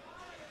score.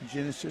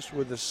 Genesis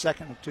with the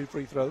second of two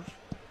free throws.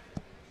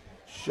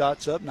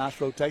 Shots up, nice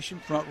rotation,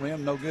 front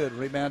rim, no good.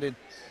 Rebounded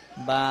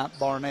by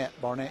Barnett.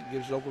 Barnett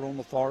gives it over on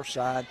the far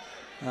side.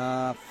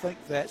 I think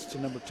that's to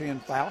number 10,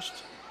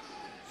 Faust.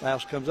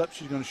 Faust comes up.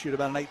 She's going to shoot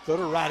about an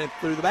 8-footer right in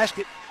through the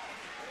basket.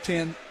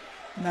 10-9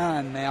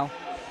 now.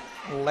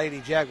 Lady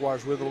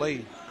Jaguars with the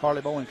lead.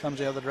 Carly Bowen comes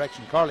the other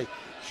direction. Carly,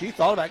 she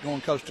thought about going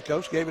coast to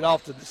coast, gave it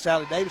off to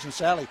Sally Davidson.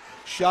 Sally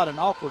shot an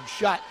awkward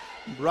shot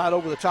right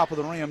over the top of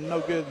the rim.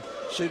 No good.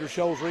 Cedar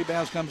Shoals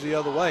rebounds, comes the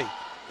other way.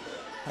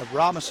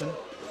 Robinson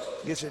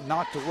Gets it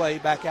knocked away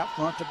back out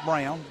front to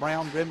Brown.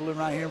 Brown dribbling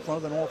right here in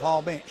front of the North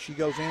Hall bench. She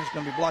goes in. It's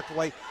going to be blocked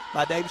away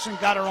by Davidson.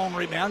 Got her own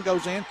rebound.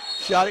 Goes in.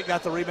 Shot it.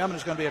 Got the rebound. And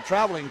it's going to be a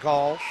traveling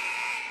call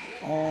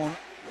on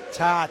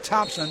Ty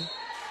Thompson.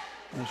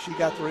 And she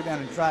got the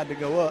rebound and tried to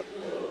go up.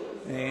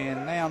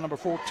 And now number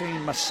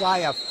 14,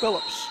 Messiah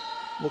Phillips,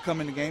 will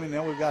come in the game. And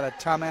then we've got a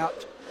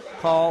timeout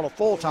call, a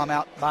full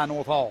timeout by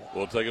North Hall.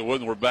 We'll take it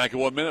with. We're back in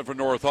 1 minute for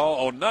North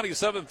Hall on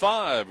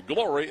 97.5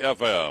 Glory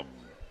FM.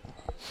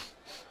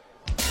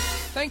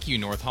 Thank you,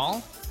 North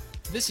Hall.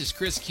 This is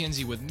Chris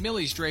Kinsey with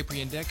Millie's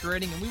Drapery and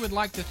Decorating, and we would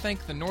like to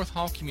thank the North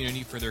Hall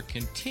community for their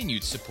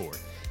continued support.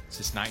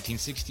 Since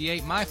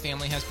 1968, my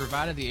family has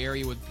provided the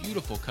area with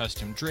beautiful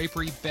custom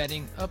drapery,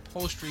 bedding,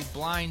 upholstery,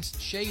 blinds,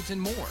 shades,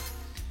 and more.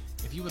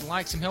 If you would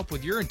like some help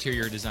with your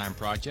interior design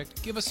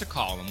project, give us a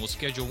call and we'll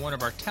schedule one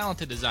of our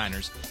talented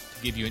designers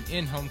to give you an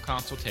in-home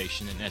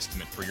consultation and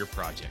estimate for your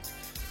project.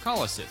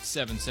 Call us at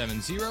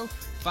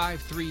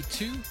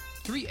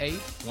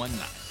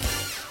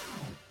 770-532-3819.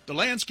 The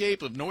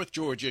landscape of North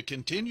Georgia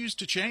continues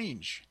to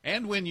change,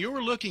 and when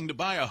you're looking to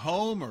buy a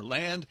home or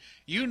land,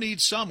 you need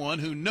someone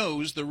who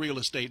knows the real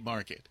estate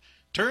market.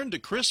 Turn to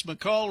Chris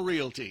McCall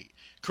Realty.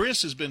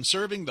 Chris has been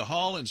serving the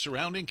Hall and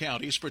surrounding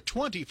counties for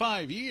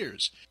 25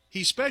 years.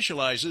 He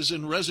specializes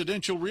in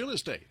residential real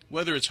estate.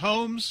 Whether it's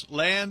homes,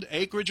 land,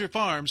 acreage, or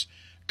farms,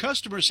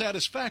 customer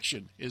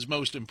satisfaction is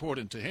most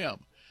important to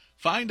him.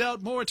 Find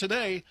out more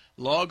today.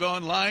 Log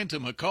online to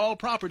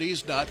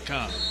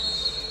McCallProperties.com.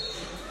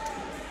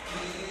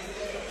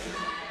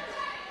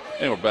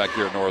 And we're back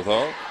here at North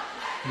Hall.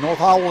 North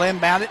Hall will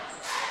inbound it.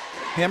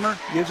 Hemmer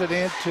gives it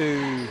in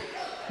to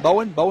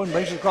Bowen. Bowen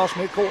brings it across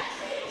midcourt.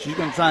 She's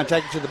going to try and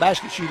take it to the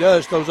basket. She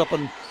does. Throws up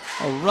a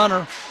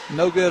runner.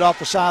 No good off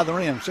the side of the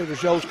rim. Cedar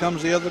Shoals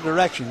comes the other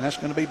direction. That's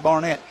going to be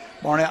Barnett.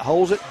 Barnett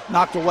holds it.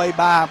 Knocked away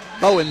by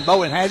Bowen.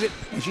 Bowen has it,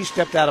 and she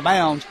stepped out of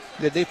bounds.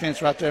 Good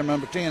defense right there,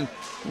 number 10,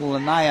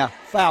 Lanaya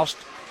Faust.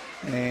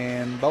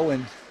 And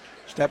Bowen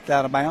stepped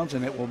out of bounds,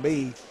 and it will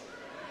be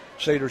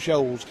Cedar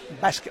Shoals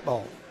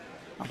basketball.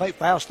 I think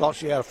Faust thought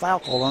she had a foul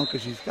call on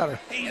because she's got her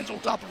hands on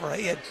top of her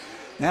head.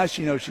 Now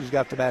she knows she's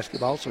got the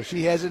basketball, so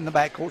she has it in the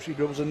backcourt. She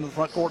dribbles into the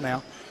front court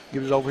now.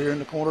 Gives it over here in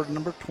the corner to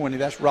number 20.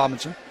 That's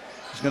Robinson.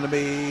 It's going to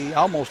be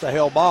almost a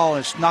held ball,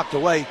 and it's knocked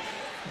away.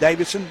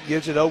 Davidson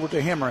gives it over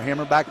to Hemmer.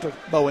 Hemmer back to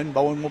Bowen.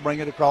 Bowen will bring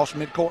it across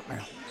midcourt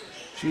now.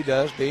 She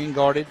does, being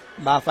guarded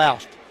by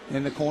Faust.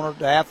 In the corner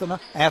to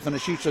Athena. Athena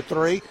shoots a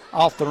three.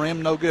 Off the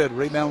rim, no good.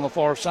 Rebound on the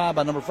far side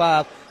by number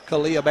 5,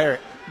 Kalia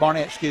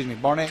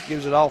Barnett. Barnett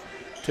gives it off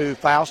to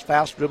Faust.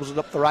 Faust dribbles it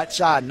up the right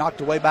side.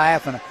 Knocked away by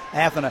Athena.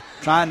 Athena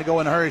trying to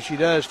go in a hurry. She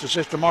does to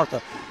Sister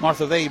Martha.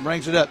 Martha V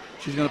brings it up.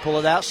 She's going to pull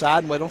it outside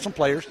and wait on some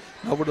players.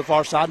 Over to the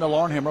far side to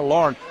Lauren Hemmer.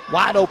 Lauren,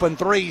 wide open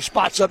three.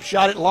 Spots up,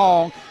 shot it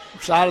long.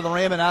 Side of the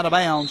rim and out of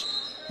bounds.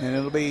 And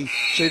it'll be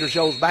Cedar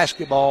Shoals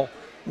basketball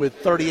with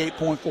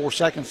 38.4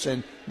 seconds,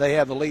 and they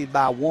have the lead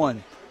by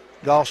 1.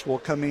 Goss will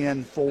come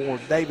in for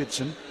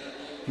Davidson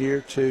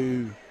here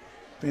to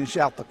finish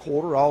out the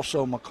quarter.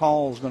 Also,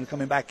 McCall is going to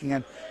come in back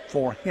in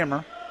for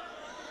Hemmer.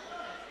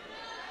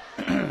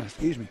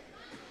 Excuse me.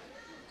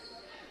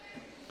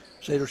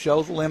 Cedar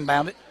Shoals will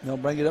inbound it. They'll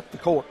bring it up the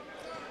court.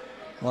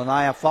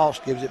 Lanaya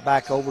Faust gives it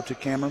back over to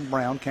Cameron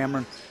Brown.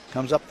 Cameron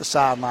comes up the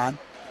sideline.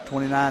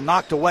 29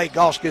 knocked away.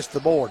 Goss gets the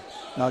board.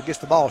 Gets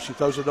the ball. She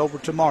throws it over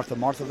to Martha.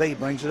 Martha V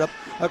brings it up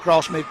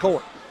across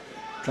midcourt.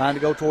 Trying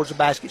to go towards the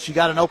basket. She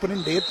got an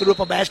opening. Did. Threw up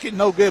a basket.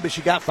 No good, but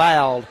she got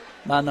fouled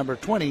by number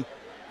 20,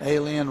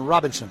 Aileen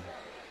Robinson.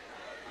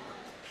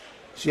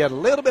 She had a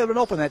little bit of an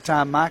open that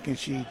time, Mike, and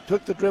she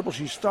took the dribble.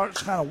 She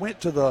kind of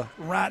went to the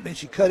right, then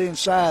she cut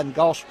inside, and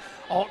Goss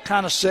all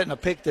kind of set in a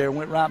pick there,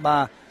 went right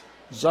by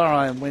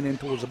Zara and went in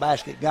towards the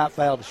basket. Got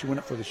fouled, and she went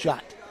up for the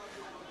shot.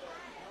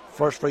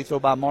 First free throw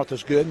by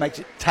Martha's good. Makes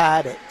it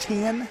tied at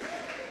 10.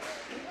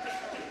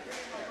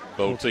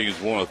 Both teams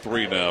 1 of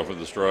 3 now from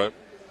the stripe.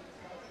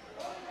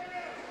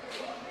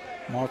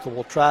 Martha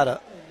will try to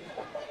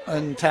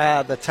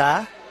untie the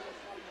tie.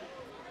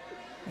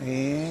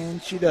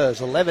 And she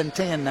does.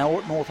 11-10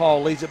 now. North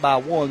Hall leads it by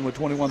 1 with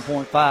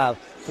 21.5.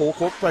 Full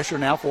court pressure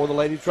now for the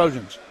Lady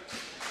Trojans.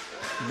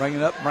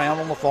 Bringing up Brown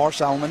on the far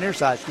side, on the near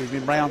side,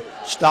 Brown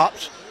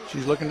stops.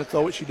 She's looking to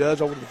throw it. She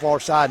does over to the far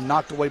side,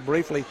 knocked away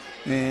briefly,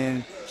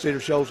 and Cedar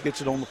Shoals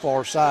gets it on the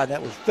far side.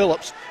 That was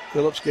Phillips.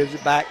 Phillips gives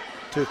it back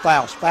to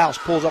Faust. Faust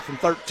pulls up from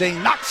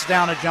 13, knocks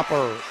down a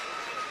jumper.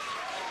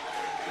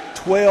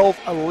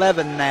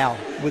 12-11 now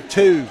with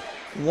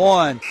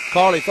 2-1.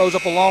 Carly throws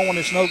up a long one.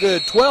 It's no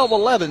good.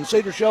 12-11,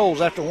 Cedar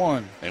Shoals after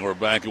 1. And we're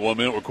back in 1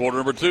 minute with quarter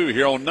number 2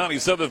 here on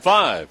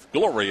 97.5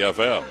 Glory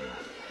FM.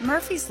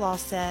 Murphy's Law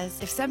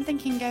says if something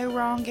can go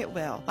wrong, it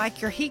will.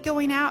 Like your heat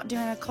going out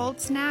during a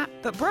cold snap.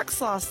 But Brooks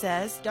Law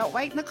says don't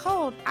wait in the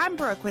cold. I'm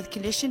Brooke with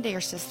Conditioned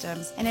Air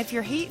Systems. And if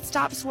your heat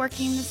stops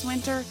working this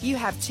winter, you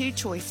have two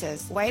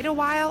choices. Wait a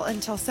while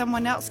until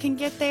someone else can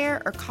get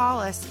there or call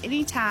us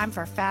anytime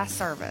for fast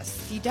service.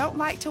 If you don't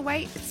like to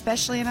wait,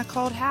 especially in a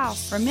cold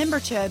house,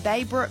 remember to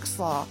obey Brooks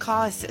Law.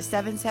 Call us at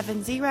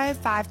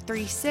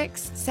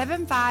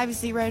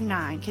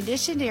 770-536-7509.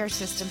 Conditioned Air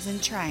Systems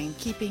and Train,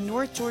 keeping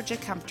North Georgia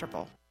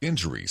comfortable.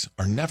 Injuries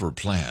are never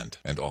planned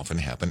and often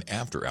happen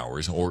after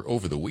hours or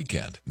over the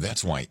weekend.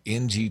 That's why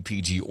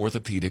NGPG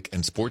Orthopedic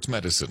and Sports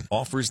Medicine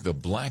offers the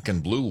Black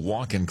and Blue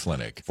Walk-In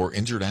Clinic for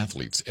injured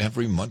athletes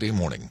every Monday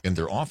morning in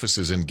their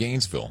offices in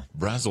Gainesville,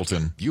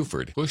 Brazelton,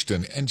 Buford,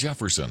 Houston, and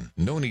Jefferson.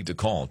 No need to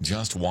call.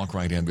 Just walk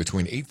right in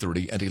between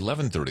 8:30 and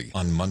 11:30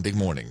 on Monday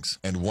mornings.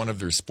 And one of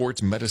their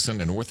sports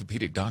medicine and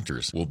orthopedic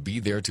doctors will be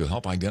there to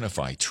help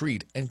identify,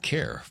 treat, and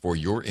care for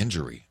your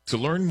injury. To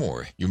learn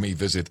more, you may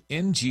visit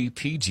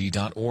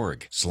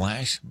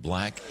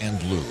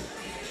ngpg.org/blackandblue.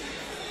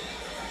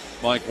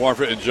 Mike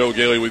Warford and Joe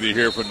Gailey with you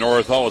here from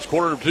North Hall. As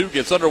quarter 2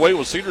 gets underway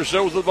with Cedar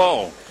Shoals the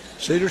ball.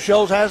 Cedar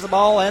Shoals has the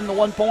ball and the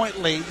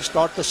 1-point lead to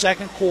start the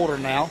second quarter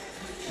now.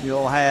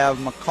 You'll have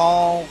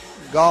McCall,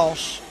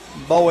 Goss,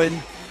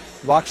 Bowen,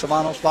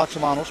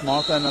 Voxavanos,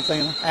 Martha, and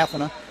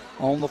Athena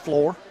on the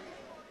floor.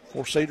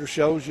 For Cedar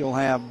Shoals, you'll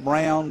have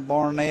Brown,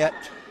 Barnett,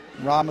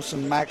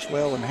 Robinson,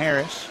 Maxwell, and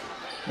Harris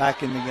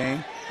back in the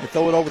game. They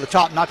throw it over the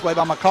top, knocked away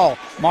by McCall.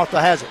 Martha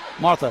has it.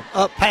 Martha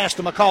up past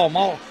to McCall.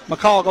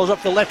 McCall goes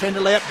up to the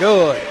left-handed layup.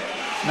 Good.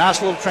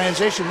 Nice little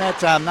transition that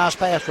time. Nice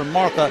pass from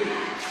Martha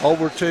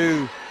over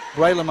to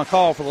Braylon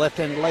McCall for the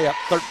left-handed layup,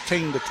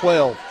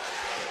 13-12.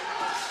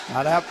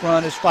 Right out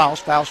front is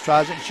Faust. Faust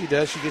tries it, and she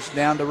does. She gets it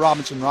down to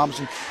Robinson.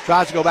 Robinson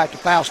tries to go back to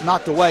Faust,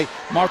 knocked away.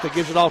 Martha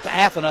gives it off to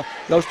Athena.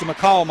 Goes to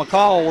McCall.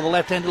 McCall with a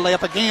left-handed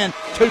layup again,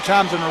 2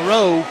 times in a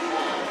row.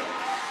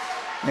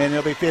 And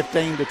it'll be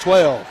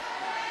 15-12.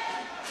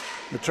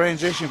 The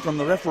transition from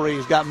the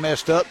referees got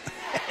messed up.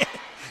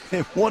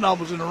 And one of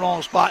them was in the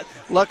wrong spot.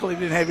 Luckily,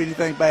 didn't have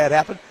anything bad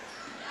happen.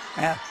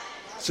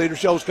 Cedar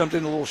Shoals comes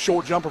in a little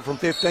short jumper from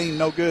 15.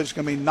 No good. It's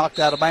going to be knocked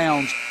out of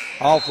bounds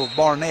off of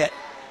Barnett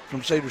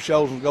from Cedar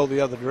Shoals and go the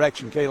other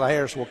direction. Kayla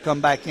Harris will come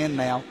back in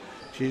now.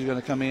 She's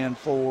going to come in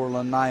for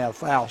Lanaya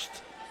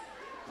Faust.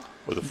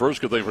 Well, the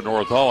first good thing for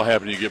North Hall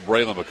happened, you get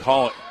Braylon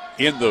McCall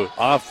in the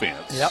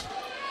offense. Yep.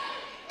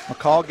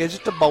 McCall gives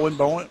it to Bowen.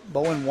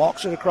 Bowen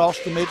walks it across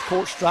the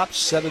midcourt stripe.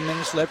 7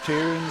 minutes left here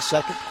in the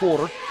second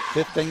quarter.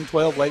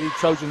 15-12 Lady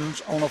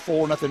Trojans on a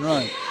 4-0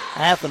 run.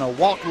 Athena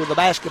walked with the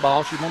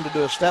basketball. She wanted to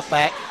do a step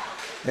back,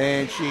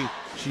 and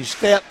she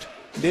stepped,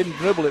 didn't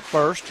dribble it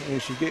first,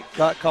 and she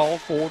got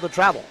called for the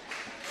travel.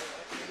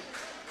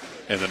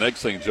 And the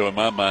next thing, Joe, in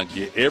my mind,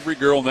 get every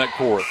girl in that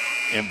court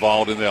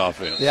involved in the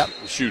offense. Yep.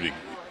 Shooting.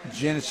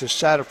 Genesis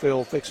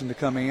Satterfield fixing to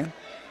come in,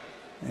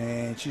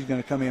 and she's going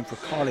to come in for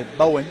Carly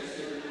Bowen.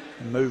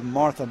 And move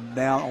Martha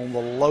down on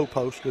the low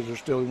post because they're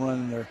still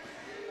running their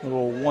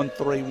little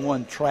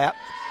 1-3-1 trap.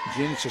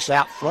 Genesis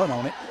out front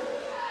on it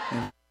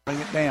and bring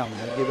it down.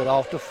 They give it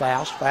off to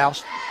Faust.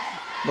 Faust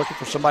looking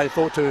for somebody to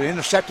throw it to.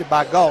 Intercepted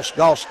by Goss.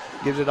 Goss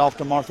gives it off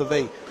to Martha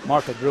V.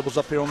 Martha dribbles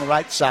up here on the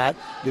right side.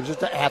 Gives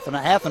it to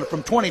Athena. Athena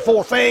from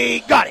 24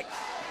 feet. Got it.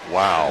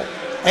 Wow.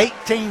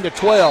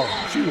 18-12.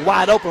 She was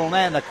wide open on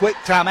that, and a quick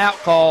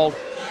timeout called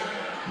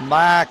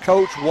by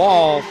Coach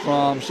Wall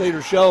from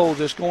Cedar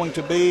Shoals. It's going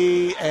to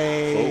be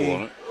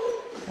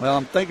well,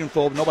 I'm thinking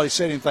full, but nobody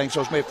said anything, so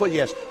it's made full.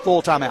 Yes,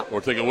 full timeout.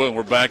 We're thinking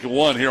we're back at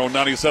 1 here on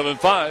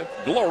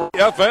 97.5 Glory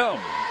FM.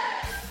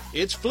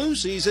 It's flu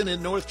season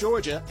in North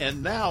Georgia,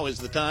 and now is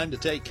the time to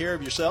take care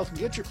of yourself and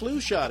get your flu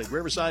shot at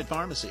Riverside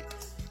Pharmacy.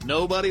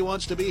 Nobody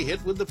wants to be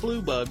hit with the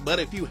flu bug, but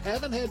if you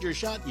haven't had your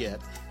shot yet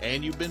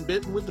and you've been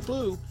bitten with the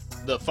flu,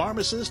 the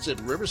pharmacists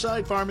at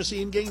Riverside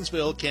Pharmacy in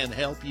Gainesville can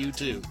help you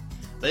too.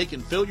 They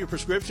can fill your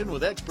prescription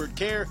with expert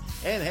care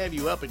and have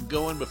you up and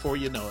going before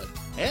you know it.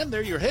 And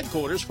they're your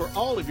headquarters for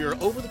all of your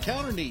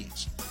over-the-counter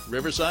needs.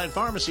 Riverside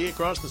Pharmacy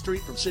across the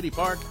street from City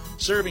Park,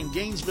 serving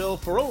Gainesville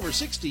for over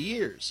 60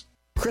 years.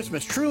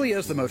 Christmas truly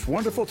is the most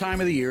wonderful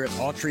time of the year at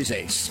Autry's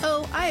Ace.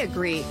 Oh, I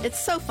agree.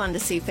 It's so fun to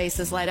see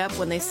faces light up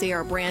when they see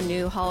our brand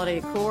new holiday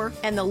decor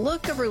and the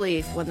look of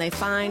relief when they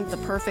find the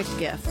perfect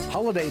gift.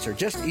 Holidays are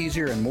just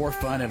easier and more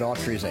fun at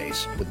Autry's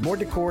Ace, with more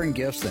decor and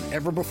gifts than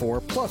ever before.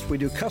 Plus, we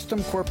do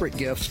custom corporate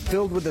gifts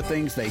filled with the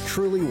things they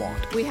truly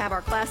want. We have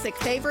our classic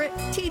favorite,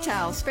 tea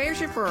towels, Fair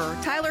Chauffeur,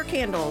 Tyler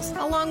candles,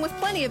 along with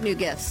plenty of new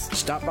gifts.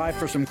 Stop by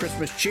for some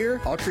Christmas cheer.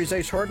 Autry's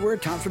Ace Hardware,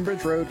 Thompson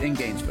Bridge Road in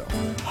Gainesville.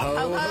 Ho,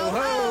 ho, ho,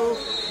 ho!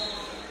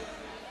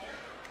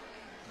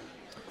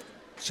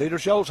 Cedar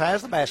Shoals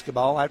has the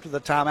basketball after the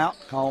timeout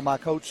called by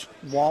Coach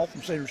Wall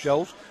from Cedar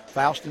Shoals.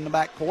 Faust in the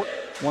backcourt.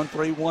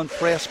 1-3-1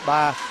 press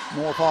by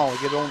North Hall.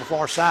 They get it on the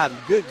far side.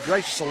 Good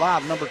gracious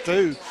alive, number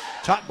 2.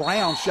 Todd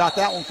Brown shot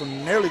that one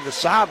from nearly the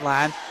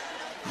sideline.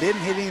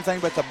 Didn't hit anything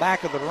but the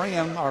back of the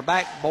rim, or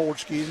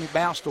backboard,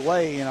 bounced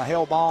away, and a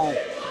hell ball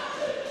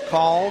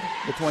called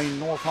between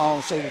North Hall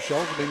and Cedar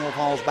Shoals. It'll be North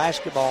Hall's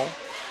basketball.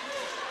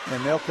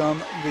 and they'll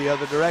come the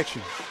other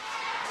direction.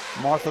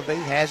 Martha V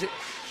has it.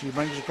 She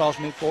brings it across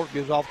midcourt,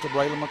 gives off to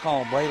Braylon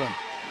McCall. Braylon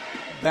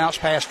bounce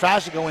pass,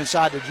 tries to go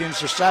inside to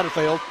Genesis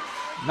Satterfield.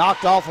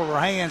 Knocked off of her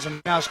hands,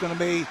 and now it's going to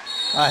be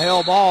a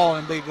hell ball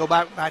and go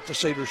back to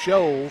Cedar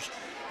Shoals.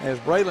 As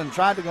Braylon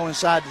tried to go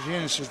inside to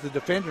Genesis, the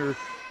defender,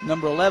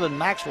 number 11,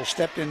 Maxwell,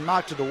 stepped in and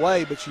knocked it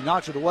away, but she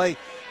knocked it away,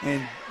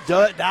 and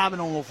diving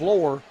on the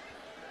floor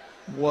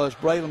was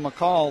Braylon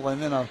McCall,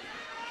 and then a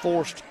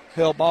forced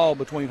hell ball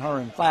between her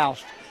and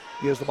Faust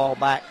gives the ball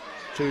back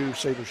to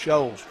Cedar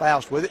Shoals.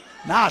 Faust with it.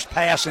 Nice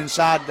pass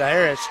inside to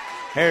Harris.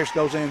 Harris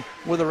goes in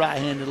with a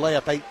right-handed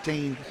layup,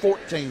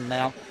 18-14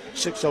 now.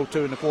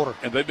 6:02 in the quarter.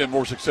 And they've been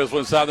more successful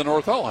inside than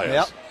North Hall has.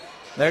 Yep.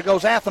 There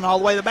goes Athens all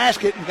the way to the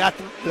basket and got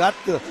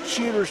the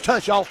shooter's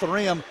touch off the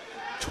rim,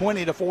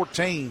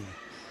 20-14.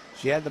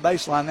 She had the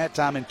baseline that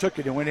time and took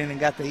it and went in and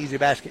got the easy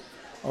basket.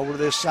 Over to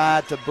this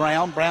side to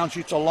Brown. Brown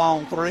shoots a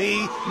long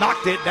three,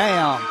 knocked it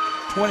down,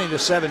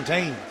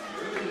 20-17.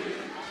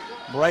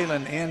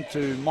 Braylon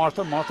into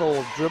Martha. Martha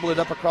will dribble it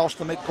up across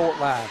the midcourt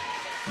line.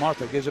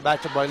 Martha gives it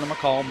back to Braylon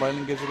McCall.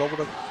 Braylon gives it over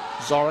to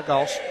Zara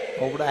Goss,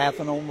 over to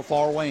Athens on the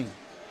far wing.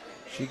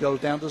 She goes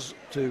down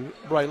to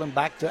Braylon,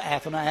 back to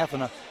Athena.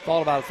 Athena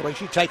thought about a three.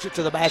 She takes it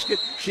to the basket.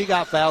 She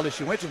got fouled as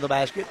she went to the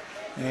basket,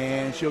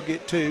 and she'll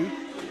get 2.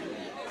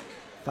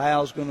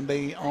 Foul's going to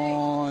be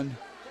on,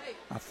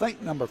 I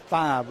think, number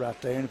 5 right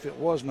there. And if it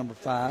was number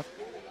 5,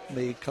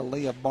 the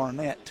Kalia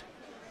Barnett.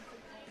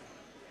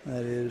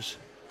 That is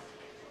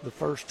the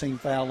first team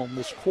foul on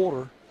this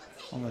quarter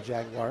on the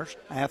Jaguars.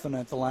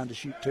 Athena at the line to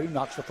shoot 2.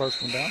 Knocks the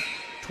first one down,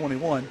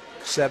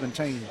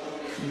 21-17.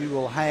 You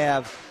will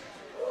have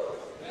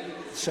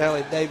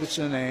Sally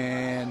Davidson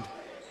and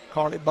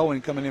Carly Bowen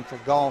coming in for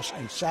Goss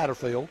and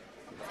Satterfield.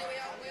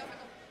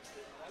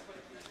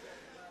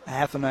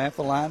 Athena at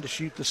the line to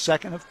shoot the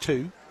second of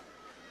 2.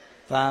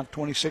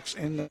 5:26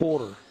 in the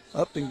quarter.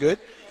 Up and good.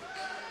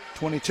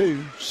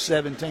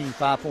 22-17,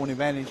 5-point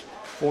advantage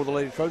for the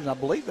Lady Trojans. I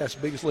believe that's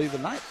the biggest lead of the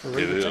night for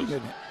either team, isn't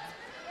it?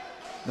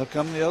 They'll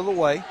come the other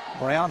way.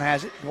 Brown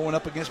has it going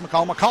up against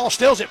McCall. McCall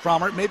steals it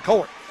from her at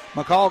midcourt.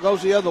 McCall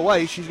goes the other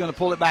way. She's going to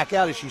pull it back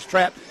out as she's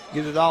trapped.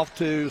 Gives it off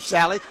to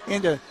Sally.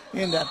 And they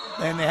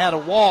had a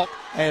walk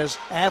as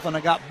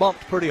Athena got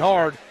bumped pretty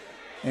hard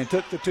and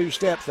took the 2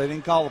 steps. They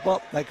didn't call the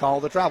bump. They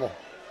called the travel.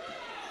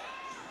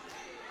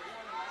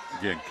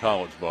 Again,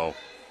 college ball.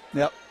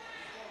 Yep.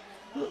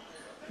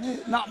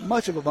 Not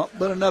much of a bump,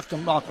 but enough to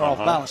knock her off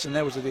balance, and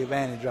that was the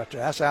advantage right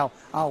there. That's how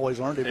I always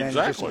learned, advantage,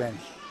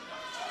 disadvantage.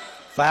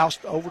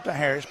 Faust over to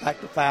Harris, back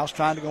to Faust,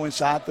 trying to go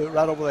inside, threw it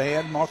right over the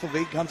head. Martha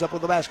V comes up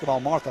with the basketball.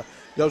 Martha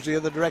goes the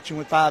other direction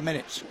with 5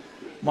 minutes.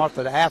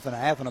 Martha to Athena.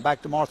 Athena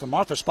back to Martha.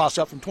 Martha spots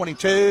up from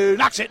 22,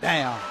 knocks it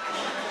down.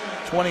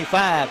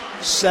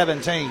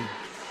 25-17.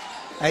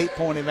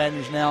 8-point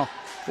advantage now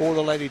for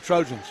the Lady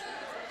Trojans.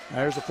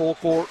 There's the full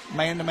court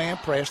man-to-man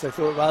press. They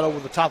throw it right over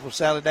the top of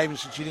Sally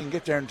Davidson. She didn't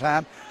get there in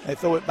time. They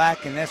throw it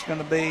back, and that's going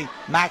to be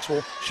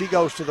Maxwell. She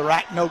goes to the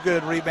rack. No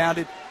good.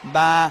 Rebounded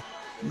by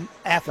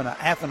Athena.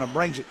 Athena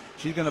brings it.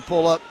 She's going to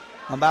pull up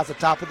about the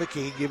top of the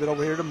key. Give it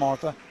over here to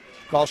Martha.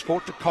 Cross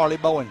court to Carly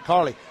Bowen.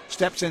 Carly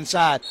steps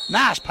inside.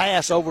 Nice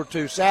pass over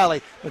to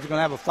Sally, but they're going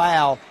to have a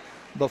foul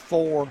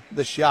before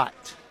the shot.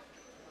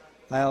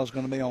 Foul is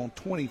going to be on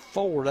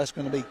 24. That's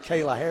going to be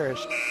Kayla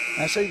Harris.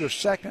 That's either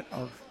second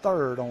or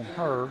third on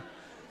her.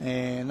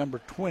 And number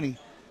 20,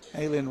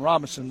 Aileen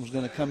Robinson, was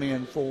going to come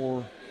in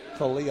for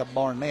Kalia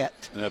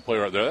Barnett. And that play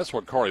right there, that's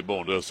what Carly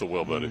Bowen does so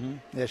well, buddy.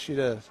 Mm-hmm. Yes, she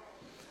does.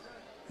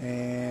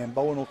 And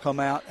Bowen will come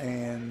out,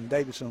 and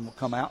Davidson will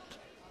come out.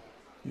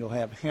 You'll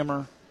have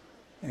Hemmer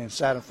and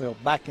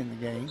Satterfield back in the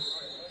game.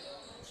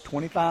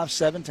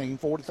 25-17,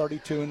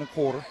 40-32 in the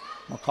quarter.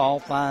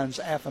 McCall finds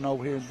Athena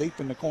over here deep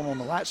in the corner on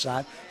the right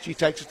side. She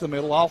takes it to the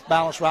middle, off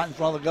balance right in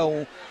front of the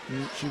goal.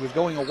 And she was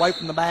going away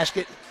from the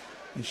basket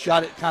and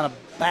shot it kind of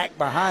back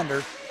behind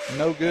her.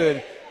 No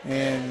good.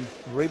 And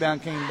the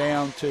rebound came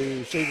down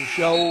to Cedar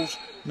Shoals,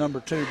 number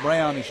 2,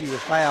 Brown, and she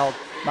was fouled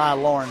by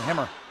Lauren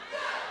Hemmer.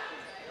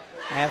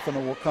 Athena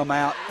will come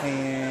out,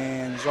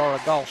 and Zara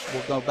Goss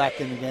will go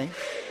back in the game.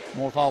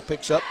 North Hall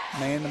picks up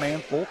man-to-man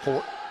full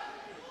court.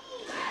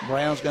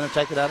 Brown's going to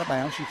take it out of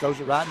bounds. She throws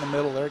it right in the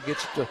middle there,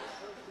 gets it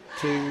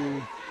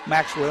to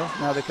Maxwell.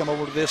 Now they come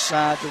over to this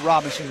side to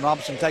Robinson.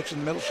 Robinson takes it in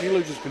the middle. She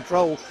loses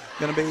control.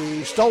 Going to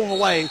be stolen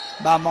away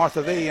by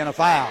Martha V and a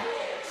foul.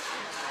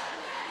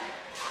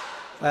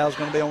 Foul's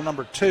going to be on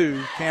number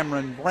 2,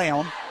 Cameron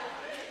Brown,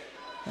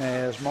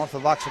 as Martha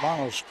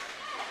Voxavanos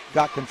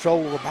got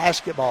control of the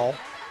basketball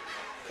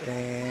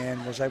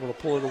and was able to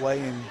pull it away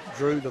and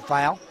drew the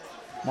foul.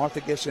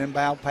 Martha gets an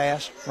inbound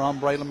pass from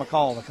Braylon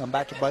McCall. They come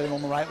back to Braylon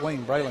on the right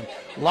wing. Braylon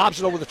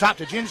lobs it over the top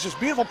to Genesis.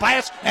 Beautiful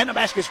pass, and the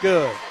basket's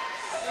good.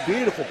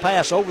 Beautiful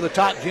pass over the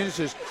top.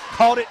 Genesis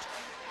caught it,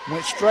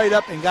 went straight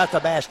up and got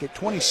the basket.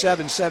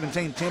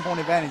 27-17, 10-point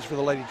advantage for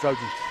the Lady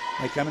Trojans.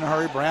 They come in a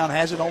hurry. Brown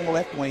has it on the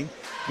left wing.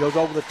 Goes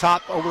over the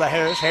top, over to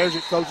Harris. Harris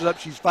throws it up.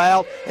 She's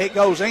fouled. It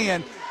goes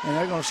in, and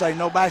they're going to say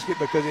no basket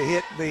because it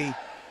hit the.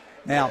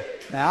 Now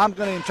I'm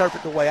going to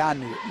interpret the way I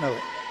know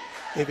it.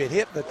 If it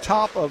hit the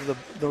top of the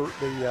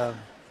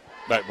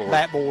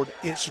backboard,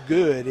 it's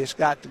good. It's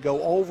got to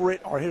go over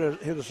it or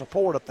hit a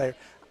support up there.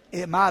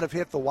 It might have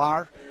hit the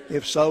wire.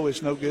 If so,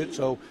 it's no good.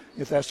 So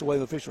if that's the way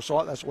the official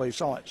saw it, that's the way he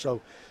saw it.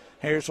 So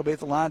Harris will be at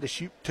the line to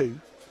shoot 2.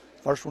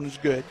 First one is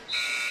good.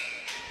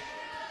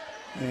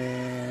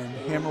 And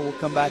Hemmer will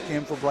come back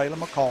in for Braylon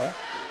McCall.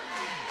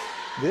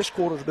 This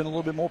quarter's been a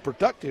little bit more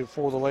productive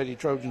for the Lady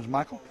Trojans,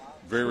 Michael.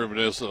 Very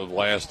reminiscent of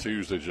last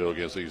Tuesday, Joe,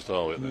 against East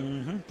Hall, isn't it?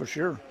 Mm-hmm, for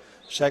sure.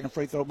 Second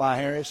free throw by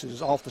Harris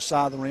is off the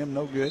side of the rim,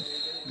 no good.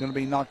 Going to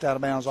be knocked out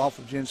of bounds off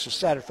of Genesis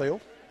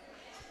Satterfield.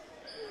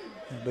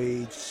 It'll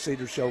be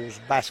Cedar Shoals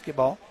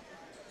basketball.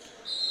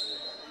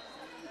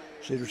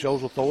 Cedar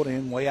Shoals will throw it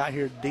in way out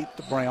here deep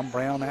to Brown.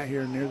 Brown out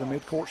here near the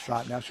midcourt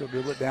stripe. Now she'll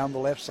dribble it down the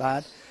left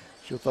side.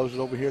 She'll throw it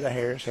over here to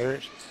Harris.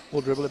 Harris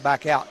will dribble it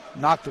back out.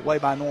 Knocked away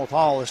by North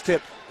Hall. It's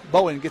tipped.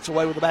 Bowen gets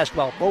away with the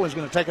basketball. Bowen's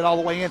going to take it all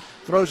the way in.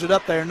 Throws it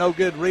up there. No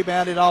good.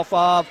 Rebounded off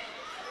of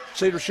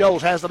Cedar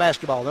Shoals. Has the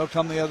basketball. They'll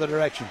come the other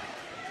direction.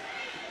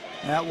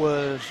 That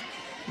was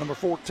number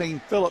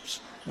 14, Phillips.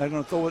 They're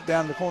going to throw it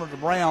down the corner to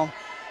Brown.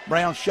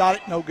 Brown shot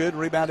it. No good.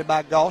 Rebounded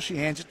by Goss. She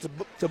hands it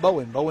to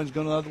Bowen. Bowen's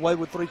going the other way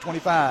with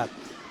 3:25.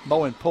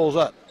 Bowen pulls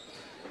up.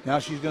 Now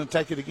she's going to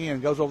take it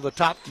again. Goes over the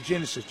top to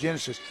Genesis.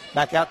 Genesis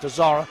back out to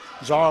Zara.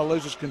 Zara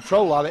loses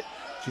control of it.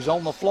 She's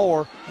on the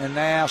floor, and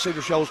now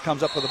Cedar Shoals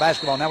comes up with the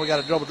basketball. Now we got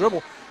a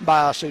dribble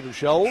by Cedar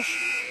Shoals.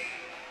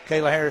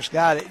 Kayla Harris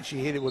got it, and she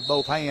hit it with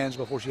both hands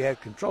before she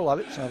had control of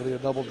it. So that'll be a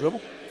double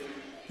dribble.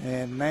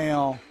 And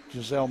now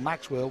Giselle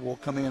Maxwell will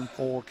come in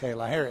for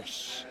Kayla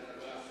Harris.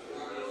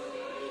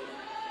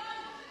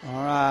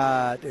 All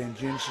right, and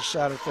Genesis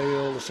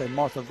Satterfield, let's say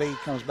Martha V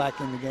comes back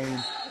in the game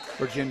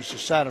for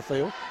Genesis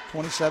Satterfield.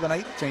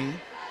 27-18.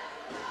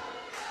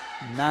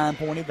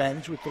 9-point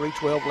advantage with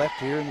 3:12 left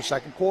here in the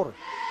second quarter.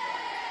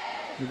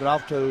 Move it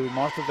off to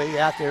Martha V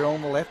out there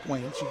on the left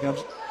wing. She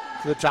comes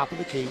to the top of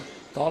the key.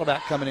 Thought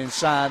about coming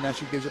inside. Now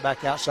she gives it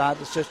back outside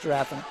to Sister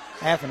Athena.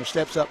 Athena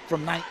steps up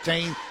from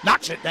 19,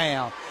 knocks it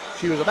down.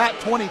 She was about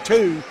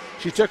 22.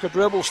 She took a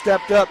dribble,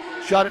 stepped up,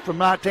 shot it from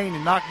 19,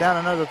 and knocked down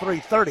another 3,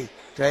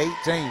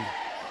 30-18.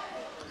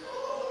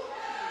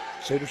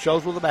 Cedar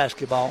Shoals with the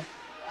basketball.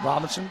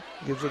 Robinson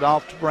gives it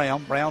off to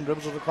Brown. Brown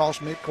dribbles it across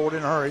midcourt in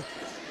a hurry.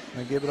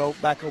 And give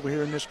it back over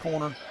here in this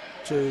corner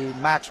to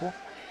Maxwell.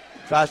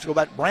 Tries to go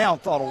back. Brown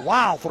thought a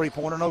wild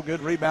three-pointer. No good.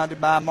 Rebounded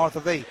by Martha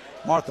V.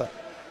 Martha,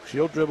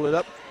 she'll dribble it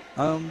up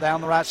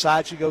down the right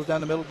side. She goes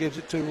down the middle, gives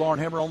it to Lauren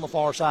Hemmer on the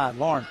far side.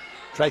 Lauren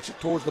takes it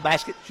towards the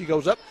basket. She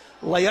goes up.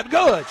 Layup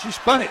good. She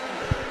spun it.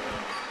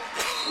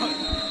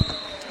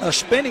 A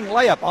spinning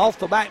layup off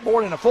the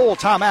backboard and a full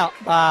timeout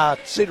by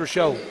Cedar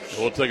Shoals.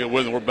 We'll take it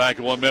with them. We're back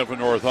in 1 minute for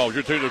North Hall.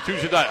 You're tuned to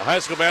Tuesday night high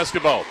school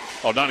basketball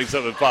on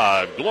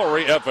 97.5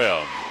 Glory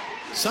FM.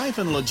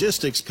 Siphon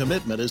Logistics'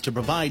 commitment is to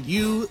provide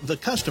you, the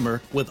customer,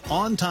 with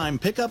on-time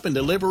pickup and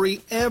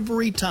delivery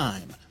every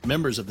time.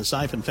 Members of the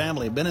Siphon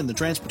family have been in the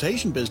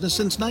transportation business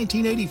since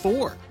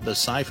 1984. The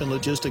Siphon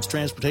Logistics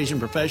transportation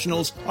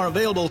professionals are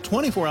available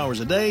 24 hours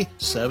a day,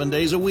 7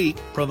 days a week,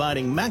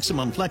 providing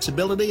maximum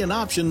flexibility and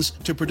options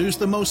to produce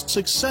the most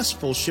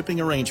successful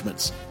shipping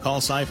arrangements.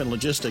 Call Siphon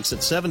Logistics at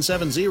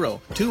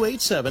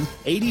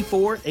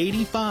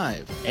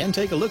 770-287-8485 and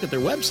take a look at their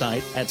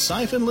website at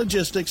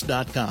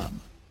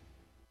siphonlogistics.com.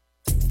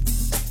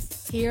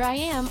 Here I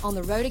am on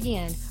the road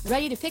again,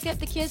 ready to pick up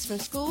the kids from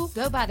school,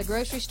 go by the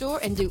grocery store,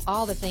 and do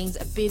all the things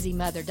a busy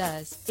mother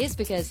does. It's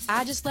because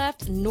I just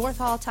left North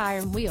Hall Tire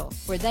and Wheel,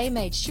 where they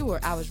made sure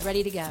I was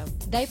ready to go.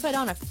 They put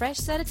on a fresh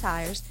set of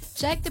tires,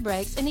 checked the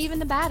brakes, and even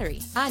the battery.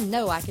 I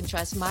know I can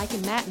trust Mike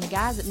and Matt and the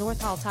guys at North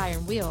Hall Tire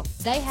and Wheel.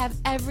 They have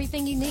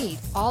everything you need,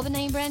 all the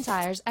name brand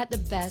tires at the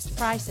best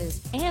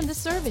prices, and the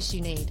service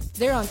you need.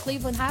 They're on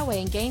Cleveland Highway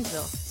in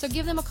Gainesville, so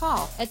give them a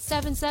call at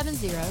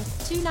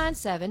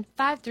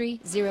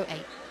 770-297-5308.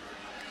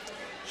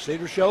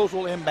 Cedar Shoals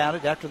will inbound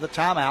it after the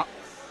timeout.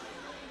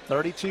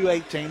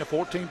 32-18, a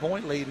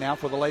 14-point lead now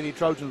for the Lady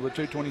Trojans with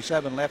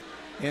 2:27 left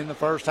in the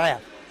first half.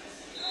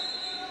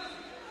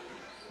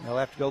 They'll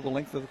have to go the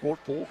length of the court.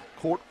 Full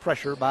court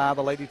pressure by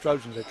the Lady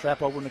Trojans. They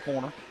trap over in the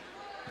corner.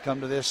 They come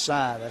to this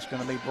side. That's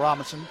going to be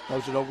Robinson.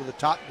 Throws it over the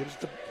top. Gives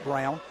it to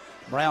Brown.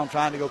 Brown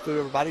trying to go through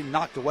everybody.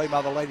 Knocked away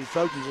by the Lady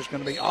Trojans. It's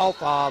going to be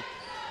off of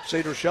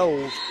Cedar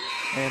Shoals.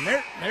 And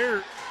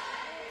they're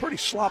pretty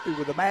sloppy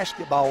with the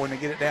basketball when they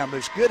get it down. But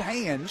it's good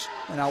hands,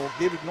 and I will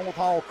give North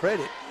Hall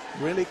credit.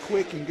 Really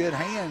quick and good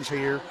hands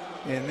here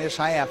in this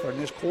half or in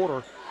this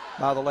quarter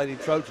by the Lady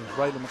Trojans.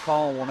 Braylon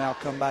McCall will now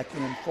come back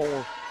in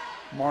for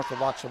Martha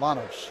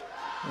Voxavanos.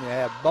 We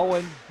have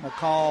Bowen,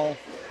 McCall,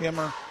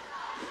 Hemmer,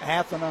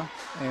 Athena,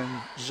 and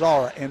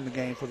Zara in the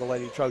game for the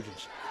Lady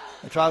Trojans.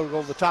 They try to go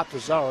over the top to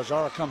Zara.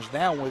 Zara comes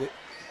down with it.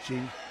 She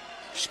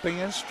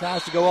spins,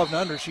 tries to go up and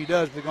under. She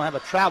does, but they're going to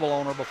have a travel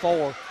on her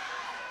before.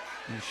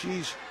 And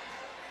she's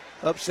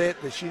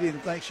upset that she didn't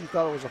think, she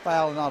thought it was a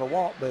foul and not a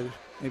walk, but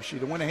if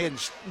she'd have went ahead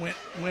and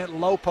went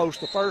low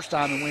post the first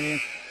time and went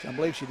in, I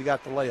believe she'd have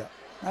got the layup.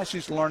 Now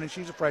she's learning.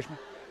 She's a freshman.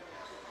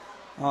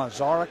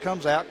 Zara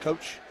comes out.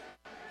 Coach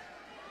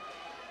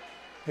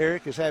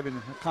Herrick is having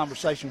a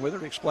conversation with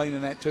her,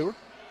 explaining that to her.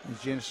 And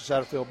Genesis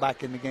Satterfield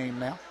back in the game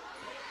now.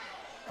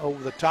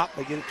 Over the top,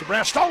 they get it to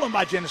Brown. Stolen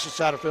by Genesis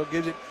Satterfield.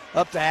 Gives it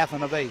up to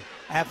Athena V.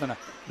 Athena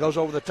goes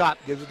over the top,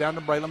 gives it down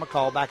to Braylon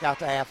McCall. Back out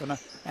to Athena.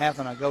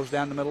 Athena goes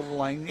down the middle of the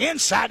lane.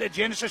 Inside to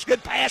Genesis.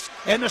 Good pass.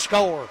 And the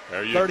score.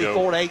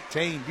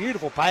 34-18.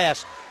 Beautiful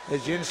pass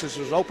as Genesis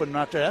was open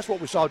right there. That's what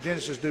we saw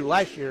Genesis do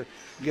last year.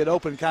 Get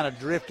open, kind of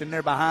drift in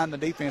there behind the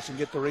defense and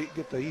get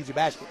the easy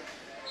basket.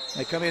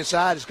 They come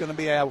inside. It's going to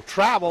be a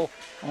travel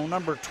on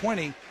number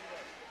 20,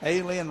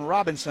 Aileen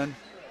Robinson,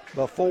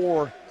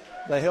 before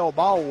the held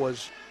ball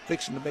was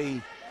fixing to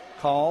be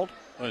called.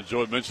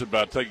 Joey mentioned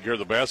about taking care of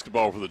the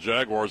basketball for the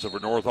Jaguars over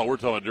North Hall. We're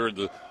talking during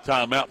the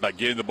timeout about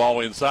getting the ball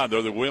inside.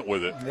 There they went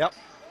with it. Yep.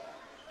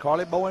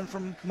 Carly Bowen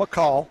from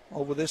McCall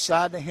over this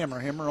side to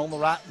Hemmer. Hemmer on the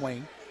right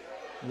wing.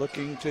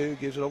 Looking to,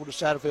 gives it over to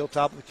Satterfield,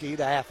 top of the key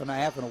to Athena.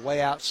 Athena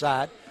way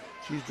outside.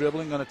 She's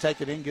dribbling, going to take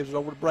it in, gives it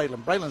over to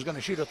Braylon. Braylon's going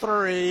to shoot a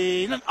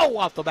three. And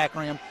off the back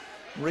rim.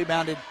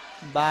 Rebounded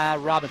by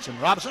Robinson.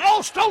 Robinson,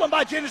 stolen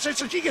by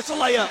Genesis, and she gets the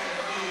layup.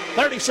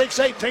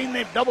 36-18,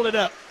 they've doubled it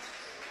up.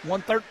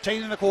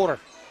 1:13 in the quarter.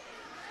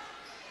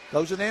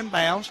 Goes it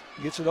inbounds,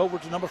 gets it over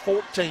to number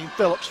 14,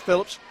 Phillips.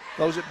 Phillips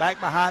throws it back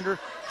behind her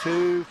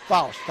to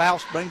Faust.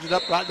 Faust brings it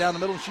up right down the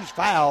middle, and she's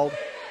fouled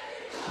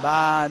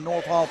by a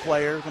North Hall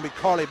player. It's going to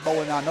be Carly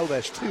Bowen. I know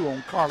that's 2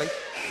 on Carly.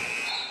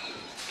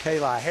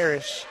 Kayla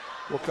Harris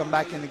will come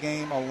back in the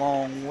game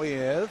along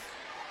with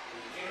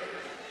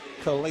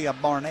Kalia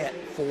Barnett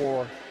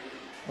for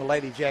the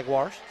Lady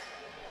Jaguars.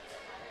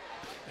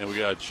 And we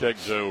got to check,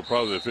 Joe,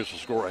 probably the official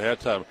score at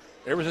halftime.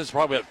 Ever since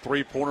probably that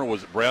three-pointer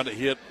was Brown that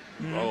hit,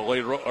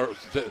 later,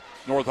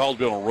 North Hall's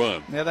been on a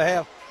run. Yeah, they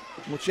have.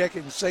 We'll check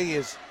it and see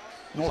as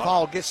North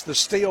Hall gets the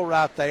steal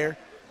right there.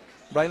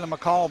 Braylon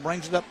McCall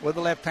brings it up with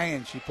the left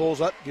hand. She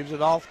pulls up, gives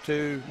it off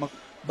to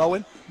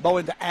Bowen.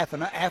 Bowen to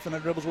Athena. Athena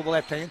dribbles with the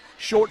left hand.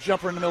 Short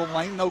jumper in the middle of the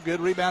lane. No good.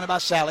 Rebounded by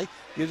Sally.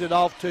 Gives it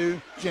off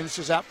to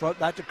Genesis out front.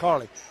 Back to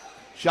Carly.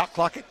 Shot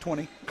clock at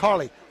 20.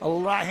 Carly, a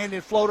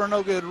right-handed floater.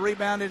 No good.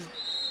 Rebounded.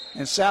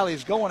 And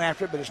Sally's going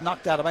after it, but it's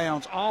knocked out of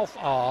bounds off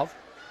of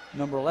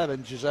number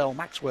 11, Giselle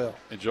Maxwell.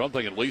 And, Joe, I'm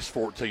thinking at least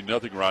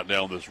 14-0 right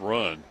now on this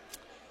run.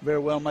 Very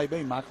well may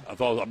be, Michael. I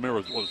remember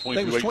it was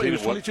 22-18. It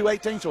was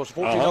 22-18, so it's a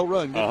 14-0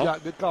 run.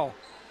 Good call.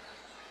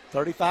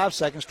 35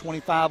 seconds,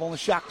 25 on the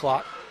shot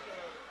clock.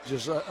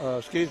 Just,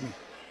 excuse me.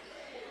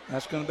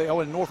 That's going to be,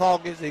 and North Hall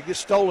gets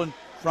stolen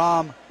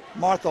from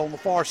Martha on the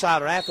far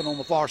side, or Athens on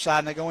the far side,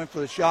 and they go in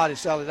for the shot, and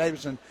Sally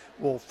Davidson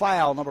will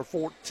foul number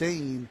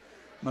 14,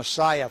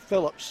 Messiah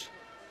Phillips.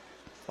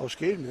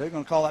 Excuse me, they're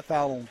going to call that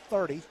foul on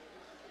 30.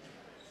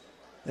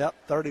 Yep,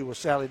 30 was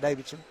Sally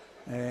Davidson,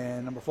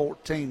 and number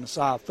 14,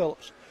 Messiah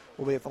Phillips,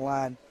 will be at the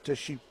line to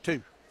shoot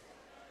 2.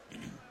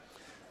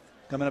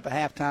 Coming up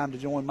at halftime to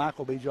join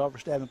Michael B.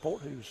 Jarvis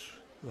Davenport, who's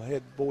the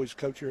head boys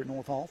coach here at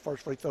North Hall.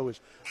 First free throw is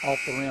off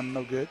the rim,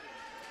 no good.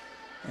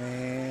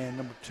 And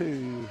number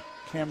 2,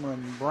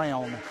 Cameron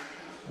Brown,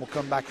 will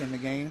come back in the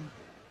game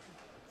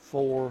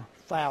for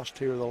Faust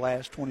here the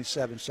last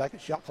 27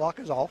 seconds. Shot clock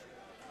is off.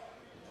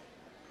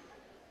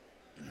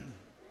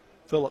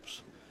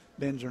 Phillips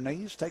bends her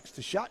knees, takes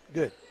the shot,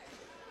 good.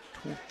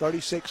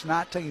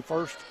 36-19,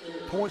 first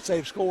points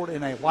they've scored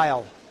in a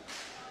while.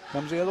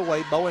 Comes the other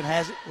way. Bowen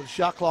has it with the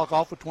shot clock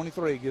off with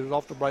 23. Gives it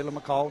off to Braylon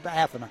McCall to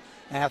Athena.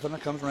 Athena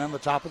comes around the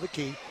top of the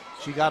key.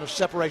 She got a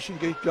separation,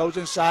 goes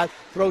inside,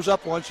 throws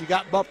up one. She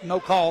got bumped, no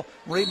call.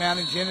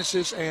 Rebounding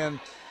Genesis, and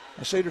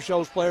a Cedar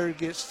Shoals player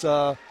gets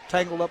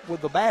tangled up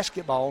with the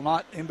basketball,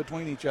 not in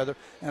between each other,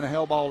 and a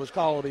hell ball is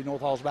called. It'll be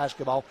North Hall's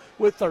basketball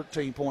with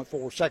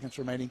 13.4 seconds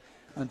remaining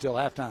until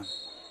halftime.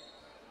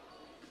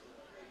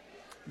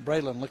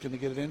 Braylon looking to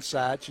get it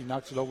inside. She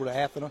knocks it over to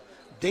Athena.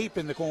 Deep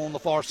in the corner on the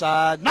far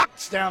side.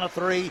 Knocks down a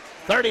 3.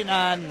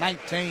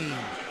 39-19.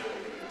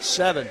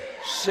 7,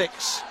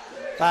 6,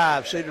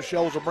 5. Cedar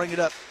Shoals will bring it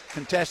up.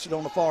 Contested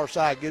on the far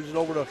side. Gives it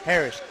over to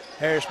Harris.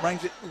 Harris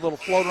brings it. A little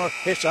floater.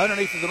 Hits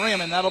underneath of the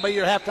rim, and that'll be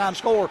your halftime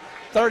score.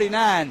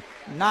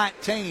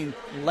 39-19.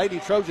 Lady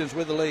Trojans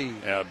with the lead.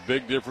 Yeah,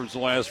 big difference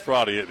last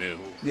Friday, isn't it?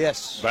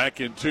 Yes.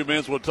 Back in 2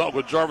 minutes, we'll talk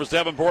with Jarvis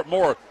Davenport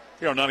more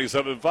here on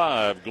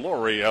 97.5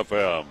 Glory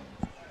FM.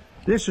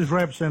 This is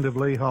Representative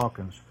Lee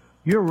Hawkins,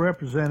 your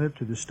representative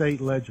to the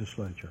state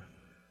legislature.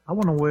 I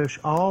want to wish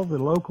all the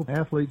local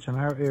athletes in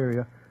our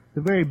area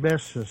the very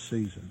best this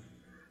season.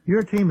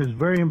 Your team is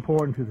very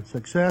important to the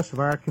success of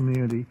our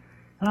community,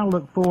 and I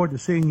look forward to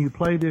seeing you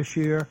play this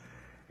year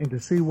and to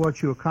see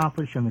what you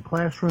accomplish in the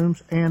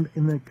classrooms and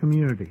in the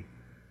community.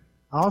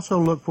 I also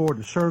look forward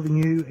to serving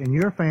you and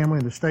your family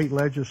in the state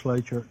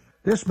legislature.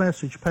 This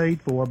message paid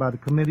for by the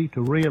committee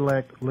to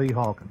re-elect Lee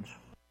Hawkins.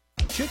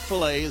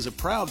 Chick-fil-A is a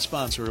proud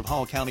sponsor of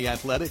Hall County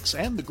athletics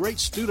and the great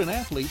student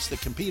athletes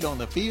that compete on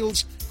the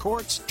fields,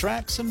 courts,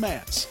 tracks, and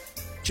mats.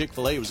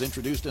 Chick-fil-A was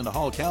introduced into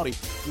Hall County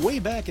way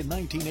back in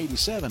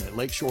 1987 at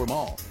Lakeshore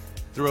Mall.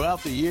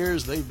 Throughout the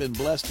years, they've been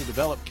blessed to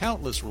develop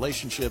countless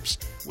relationships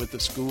with the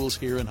schools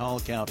here in Hall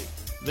County.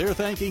 They're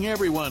thanking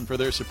everyone for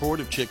their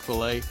support of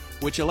Chick-fil-A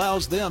which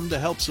allows them to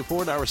help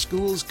support our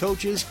schools,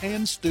 coaches,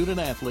 and student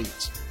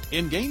athletes.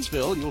 In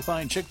Gainesville, you'll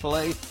find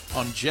Chick-fil-A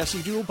on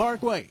Jesse Jewell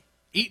Parkway.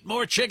 Eat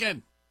more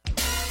chicken.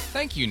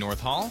 Thank you, North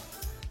Hall.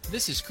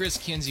 This is Chris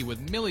Kinsey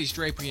with Millie's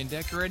Drapery and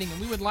Decorating,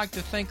 and we would like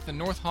to thank the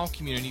North Hall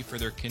community for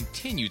their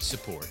continued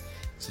support.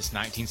 Since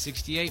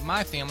 1968,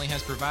 my family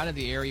has provided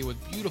the area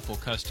with beautiful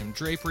custom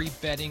drapery,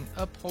 bedding,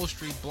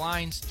 upholstery,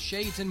 blinds,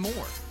 shades, and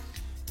more.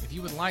 If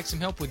you would like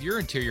some help with your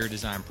interior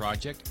design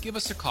project, give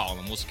us a call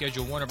and we'll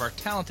schedule one of our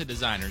talented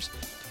designers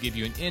to give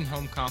you an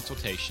in-home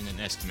consultation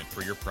and estimate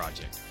for your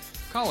project.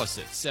 Call us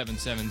at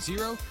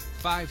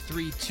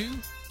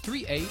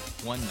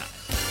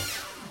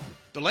 770-532-3819.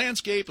 The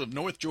landscape of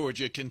North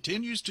Georgia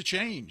continues to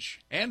change,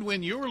 and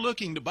when you're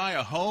looking to buy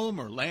a home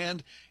or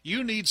land,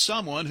 you need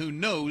someone who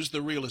knows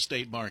the real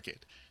estate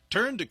market.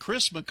 Turn to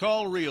Chris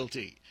McCall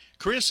Realty.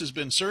 Chris has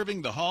been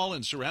serving the Hall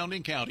and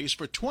surrounding counties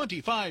for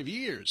 25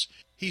 years.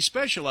 He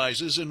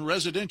specializes in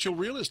residential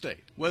real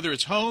estate. Whether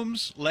it's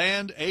homes,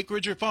 land,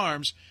 acreage, or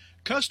farms,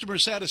 customer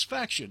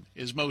satisfaction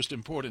is most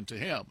important to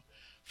him.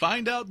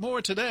 Find out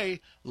more today.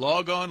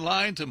 Log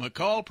online to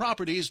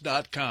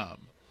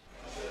McCallProperties.com.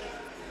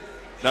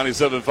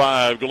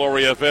 97.5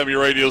 Glory FM,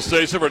 your radio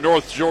station for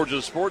North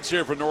Georgia Sports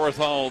here for North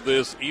Hall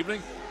this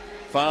evening.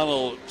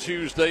 Final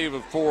Tuesday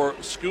before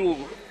school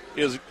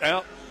is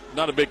out.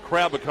 Not a big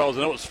crowd because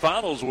I know it's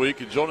finals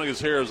week. And joining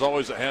us here as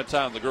always at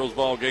halftime in the girls'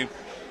 ball game,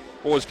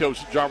 boys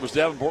coach Jarvis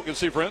Davenport. Good to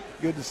see you, friend.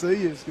 Good to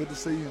see you. It's good to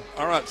see you.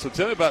 All right, so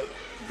tell me about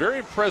very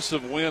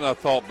impressive win, I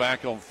thought,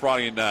 back on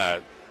Friday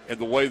night and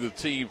the way the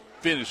team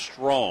finished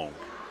strong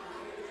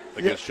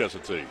against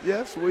Chesapeake.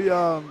 Yes, we're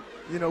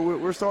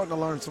starting to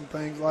learn some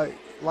things.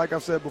 Like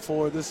I've said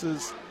before, this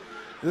is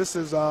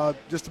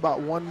just about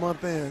 1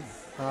 month in.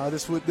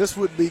 This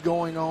would be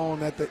going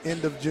on at the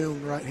end of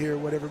June right here,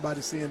 what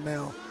everybody's seeing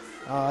now.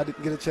 I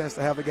didn't get a chance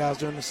to have the guys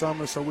during the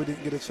summer, so we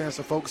didn't get a chance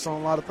to focus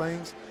on a lot of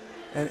things.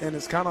 And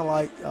it's kind of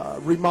like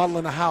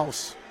remodeling a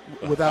house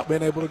without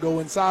being able to go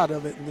inside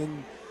of it.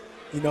 And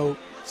then,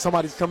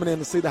 somebody's coming in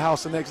to see the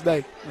house the next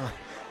day.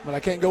 But I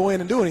can't go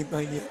in and do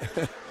anything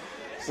yet.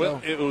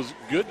 Well, it was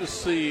good to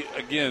see,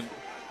 again,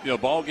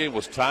 ball game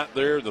was tight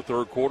there in the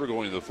third quarter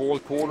going into the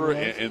fourth quarter.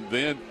 And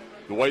then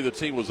the way the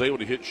team was able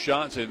to hit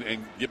shots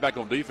and get back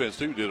on defense,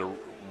 too, did a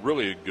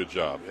really good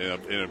job in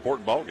an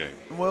important ball game.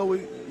 Well,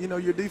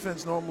 your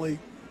defense normally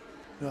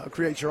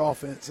creates your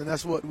offense, and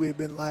that's what we've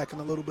been lacking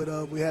a little bit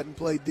of. We hadn't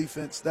played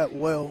defense that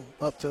well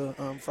up to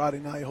Friday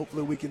night.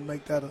 Hopefully we can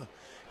make that a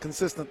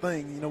consistent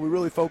thing. We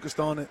really focused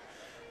on it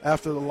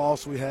after the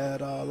loss we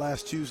had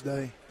last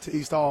Tuesday to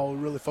East Hall. We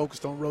really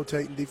focused on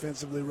rotating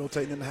defensively,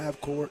 rotating in the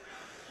half court,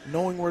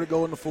 knowing where to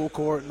go in the full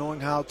court, knowing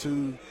how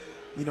to,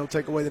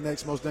 take away the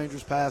next most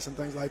dangerous pass and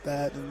things like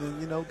that.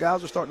 And then,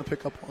 guys are starting to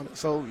pick up on it.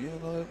 So,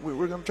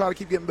 we're going to try to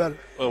keep getting better.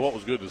 Well, what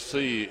was good to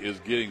see is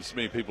getting so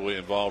many people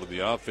involved in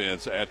the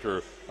offense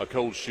after a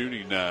cold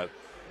shooting night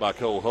by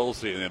Cole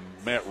Hulsey, and then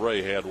Matt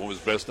Ray had one of his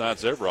best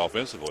nights ever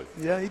offensively.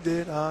 Yeah, he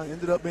did.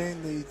 Ended up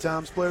being the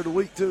Times Player of the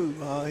Week, too.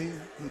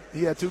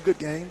 He had 2 good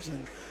games,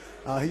 and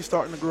he's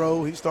starting to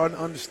grow. He's starting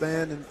to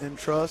understand and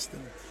trust,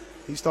 and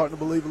he's starting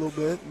to believe a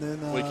little bit. And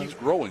then well, he's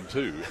growing,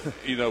 too.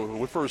 When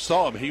we first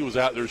saw him, he was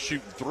out there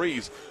shooting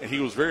threes, and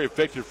he was very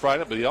effective Friday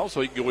night, but he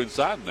can go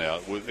inside now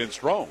and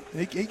strong.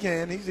 He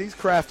can. He's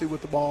crafty with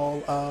the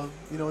ball.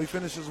 He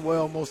finishes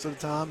well most of the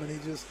time, and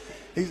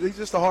he's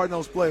just a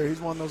hard-nosed player.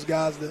 He's one of those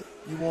guys that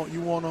you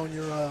want on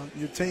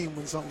your team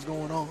when something's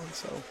going on.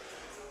 So,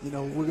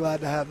 we're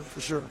glad to have him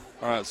for sure.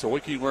 All right, so we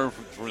can learn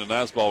from the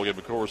nice ball game.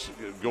 Of course,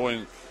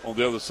 going on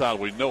the other side,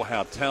 we know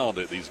how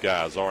talented these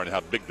guys are and how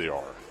big they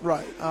are.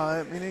 Right.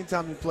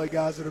 Anytime you play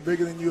guys that are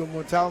bigger than you and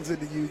more talented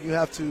than you, you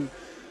have to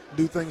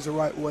do things the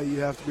right way. You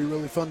have to be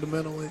really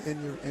fundamental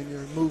in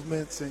your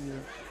movements and your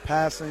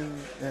passing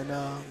and,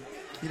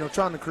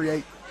 trying to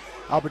create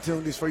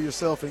opportunities for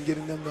yourself and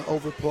getting them to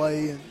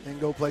overplay and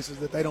go places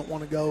that they don't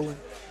want to go and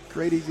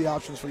create easy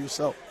options for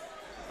yourself.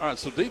 All right,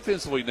 so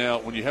defensively now,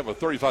 when you have a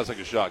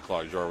 35-second shot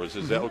clock, Jarvis,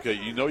 is that okay?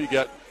 You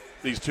got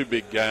these 2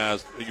 big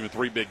guys, even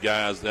 3 big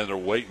guys, then they're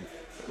waiting.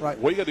 Right.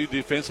 What you got to do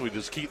defensively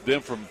just keep them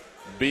from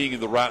being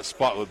in the right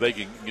spot where they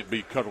can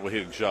be comfortable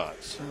hitting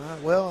shots.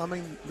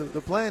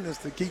 The plan is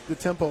to keep the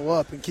tempo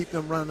up and keep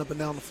them running up and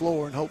down the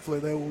floor, and hopefully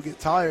they will get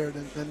tired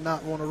and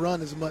not want to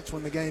run as much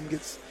when the game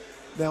gets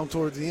down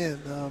towards the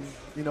end.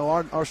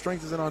 Our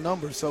strength is in our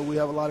numbers, so we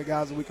have a lot of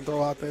guys that we can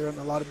throw out there and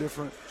a lot of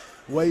different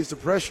ways to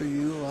pressure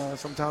you.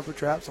 Sometimes we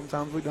trap,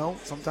 sometimes we don't.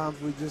 Sometimes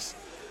we just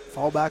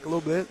fall back a little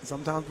bit, and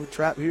sometimes we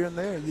trap here and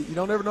there. You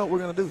don't ever know what we're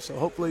going to do. So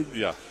hopefully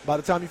by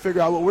the time you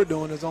figure out what we're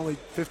doing, there's only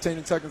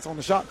 15 seconds on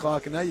the shot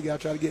clock, and now you got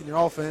to try to get in your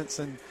offense.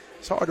 And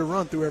it's hard to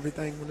run through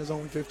everything when there's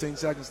only 15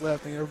 seconds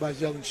left and everybody's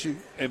yelling shoot.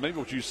 And maybe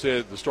what you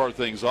said to start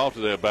things off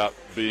today about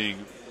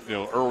being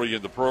early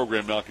in the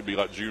program, not going to be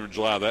like June or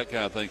July, that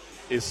kind of thing,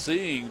 is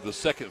seeing the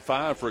second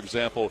 5, for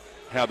example,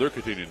 how they're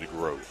continuing to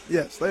grow.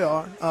 Yes, they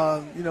are.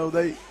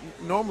 They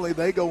normally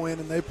go in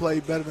and they play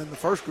better than the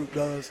first group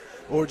does,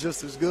 or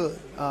just as good.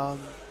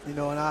 And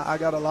I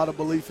got a lot of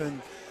belief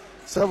in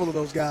several of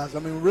those guys. I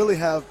mean, we really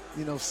have,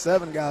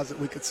 7 guys that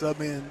we could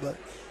sub in, but,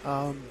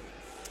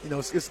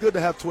 it's good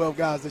to have 12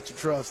 guys that you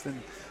trust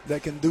and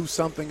that can do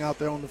something out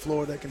there on the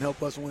floor that can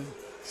help us win.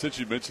 Since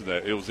you mentioned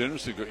that, it was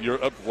interesting.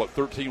 You're up,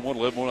 13-1,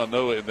 11-1, I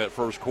know, in that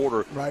first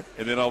quarter. Right.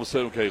 And then all of a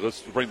sudden, okay,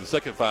 let's bring the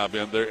second 5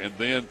 in there, and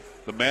then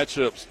the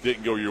matchups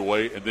didn't go your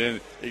way, and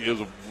then it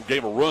was a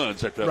game of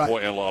runs at that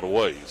point in a lot of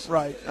ways.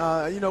 Right.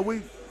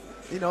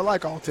 We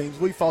like all teams,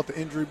 we fought the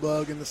injury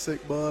bug and the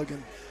sick bug,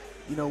 and,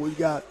 we've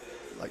got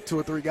like 2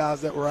 or 3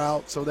 guys that were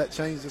out, so that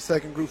changed the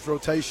second group's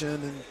rotation.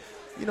 And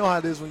you know how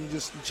it is when you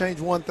just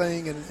change one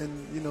thing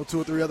and 2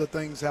 or 3 other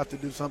things have to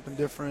do something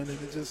different, and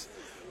it just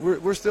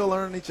we're still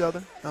learning each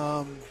other.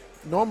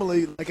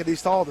 Normally, like at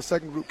East Hall, the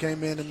second group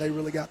came in and they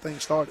really got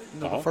things started.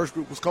 The first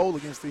group was cold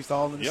against East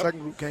Hall, and the second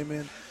group came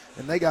in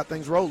and they got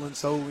things rolling.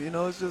 So,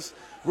 it's just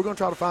we're going to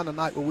try to find a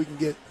night where we can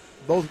get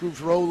both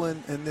groups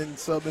rolling and then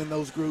sub in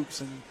those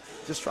groups and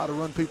just try to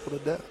run people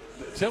to death.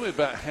 Tell me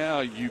about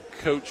how you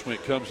coach when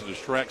it comes to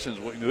distractions.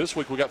 This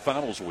week we got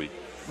finals week.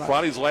 Right.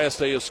 Friday's last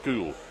day of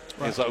school.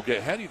 Right. It's like, okay,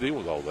 how do you deal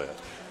with all that?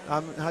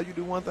 How you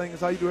do one thing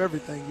is how you do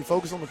everything. You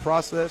focus on the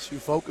process. You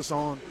focus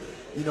on,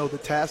 the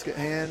task at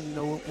hand.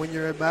 When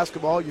you're at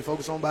basketball, you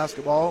focus on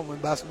basketball. When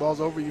basketball's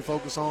over, you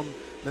focus on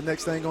the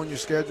next thing on your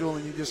schedule,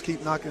 and you just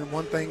keep knocking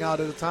one thing out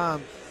at a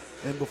time.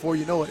 And before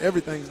you know it,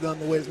 everything's done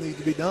the way it needs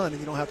to be done, and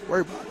you don't have to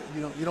worry about it.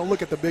 You don't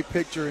look at the big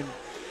picture and,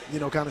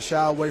 kind of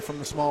shy away from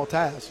the small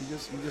tasks. You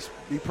just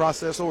be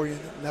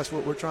process-oriented, and that's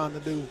what we're trying to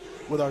do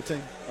with our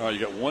team. All right, you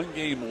got one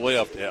game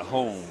left at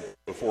home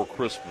before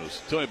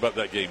Christmas. Tell me about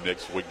that game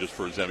next week, just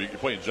for example. You're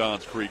playing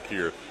Johns Creek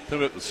here. Tell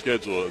me about the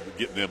schedule of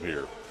getting them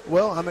here.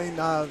 Well, I mean,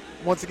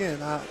 once again,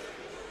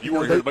 you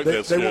were here to make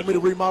that schedule. They want me to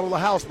remodel the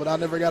house, but I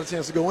never got a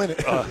chance to go in it.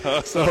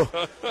 So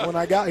when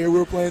I got here, we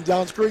were playing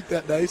Johns Creek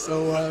that day,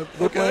 so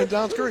we're playing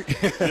Johns Creek.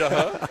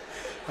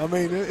 I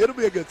mean, it'll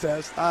be a good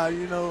test. I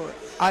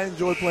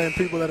enjoy playing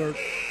people that are,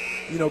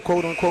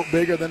 quote unquote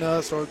bigger than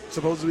us or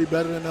supposed to be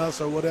better than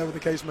us or whatever the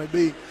case may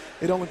be.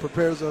 It only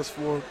prepares us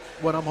for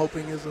what I'm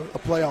hoping is a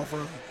playoff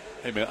run.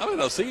 Hey, man, I may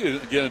not see you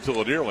again until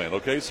Deerland,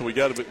 okay? So we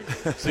got to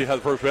see how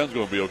the first round's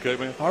going to be, okay,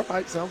 man? All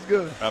right, sounds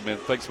good. I mean,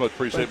 thanks so much.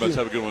 Appreciate it. Let's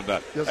have a good one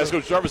tonight. Yes, Let's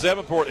go to Jarvis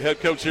Davenport, head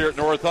coach here at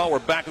North Hall. We're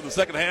back in the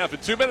second half in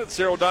 2 minutes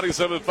here on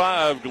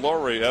 97.5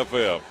 Glory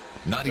FM.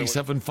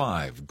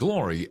 97.5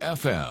 Glory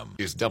FM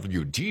is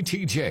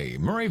WGTJ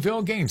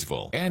Murrayville,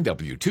 Gainesville, and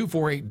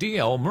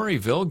W248DL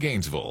Murrayville,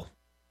 Gainesville.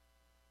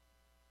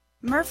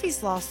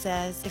 Murphy's Law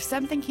says if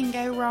something can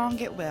go wrong,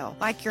 it will.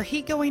 Like your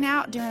heat going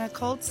out during a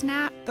cold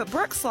snap. But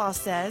Brooks Law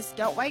says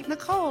don't wait in the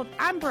cold.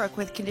 I'm Brooke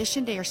with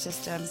Conditioned Air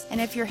Systems.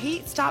 And if your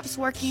heat stops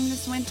working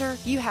this winter,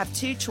 you have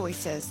 2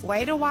 choices.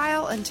 Wait a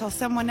while until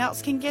someone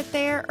else can get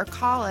there or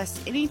call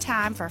us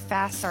anytime for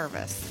fast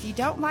service. If you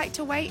don't like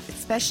to wait,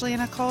 especially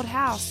in a cold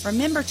house,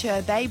 remember to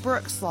obey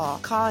Brooks Law.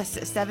 Call us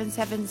at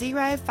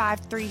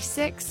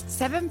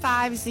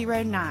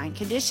 770-536-7509.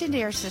 Conditioned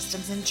Air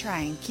Systems and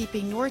Train,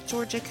 keeping North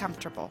Georgia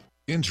comfortable.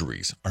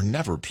 Injuries are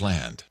never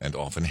planned and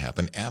often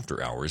happen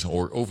after hours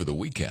or over the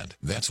weekend.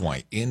 That's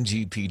why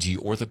NGPG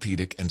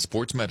Orthopedic and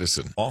Sports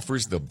Medicine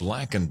offers the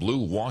Black and Blue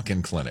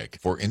Walk-In Clinic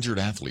for injured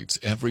athletes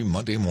every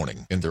Monday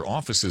morning in their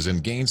offices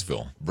in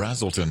Gainesville,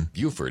 Brazelton,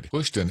 Beaufort,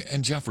 Bushton,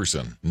 and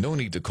Jefferson. No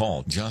need to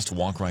call. Just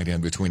walk right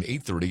in between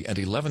 8:30 and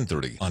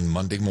 11:30 on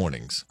Monday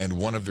mornings. And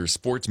one of their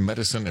sports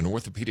medicine and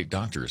orthopedic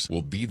doctors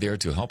will be there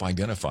to help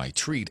identify,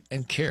 treat,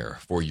 and care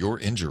for your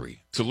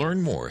injury. To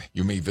learn more,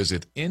 you may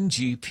visit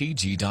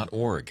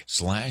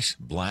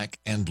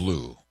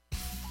ngpg.org/blackandblue.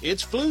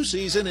 It's flu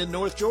season in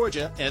North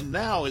Georgia, and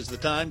now is the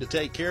time to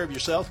take care of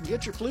yourself and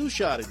get your flu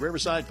shot at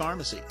Riverside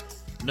Pharmacy.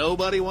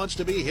 Nobody wants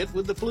to be hit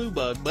with the flu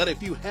bug, but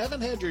if you haven't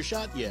had your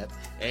shot yet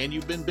and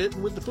you've been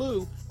bitten with the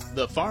flu,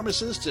 the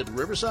pharmacists at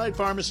Riverside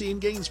Pharmacy in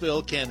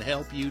Gainesville can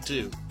help you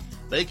too.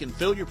 They can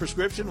fill your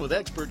prescription with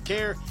expert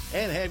care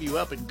and have you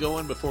up and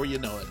going before you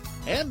know it.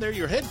 And they're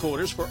your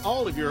headquarters for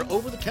all of your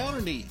over-the-counter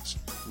needs.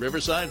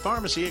 Riverside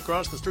Pharmacy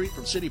across the street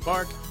from City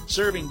Park,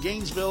 serving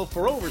Gainesville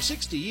for over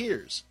 60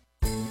 years.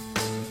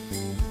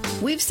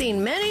 We've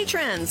seen many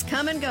trends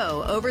come and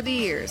go over the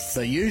years.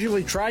 The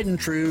usually tried and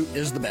true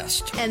is the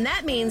best. And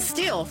that means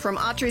Steel from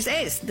Autry's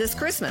Ace this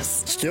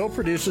Christmas. Steel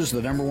produces the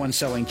 #1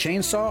 selling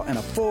chainsaw and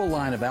a full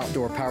line of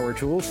outdoor power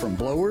tools from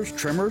blowers,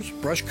 trimmers,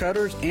 brush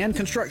cutters, and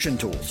construction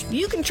tools.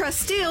 You can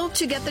trust Steel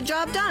to get the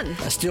job done.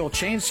 A Steel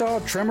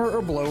chainsaw, trimmer,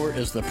 or blower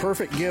is the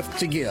perfect gift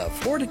to give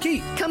or to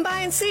keep. Come by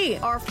and see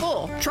our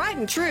full, tried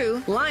and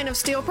true line of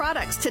Steel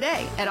products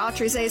today at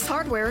Autry's Ace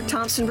Hardware,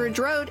 Thompson Bridge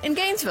Road in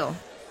Gainesville.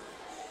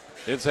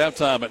 It's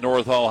halftime at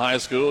North Hall High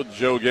School.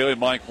 Joe Gailey,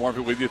 Mike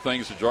Murphy with you.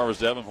 Thanks to Jarvis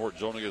Davenport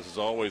joining us as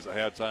always at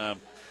halftime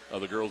of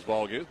the girls'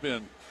 ball game. It's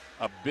been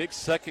a big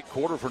second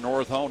quarter for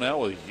North Hall now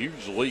with a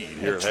huge lead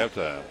here at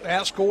halftime.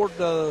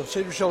 Outscored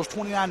Cedar Shoals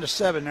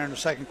 29-7 there in the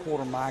second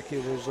quarter, Mike.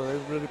 It was they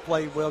really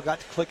played well, got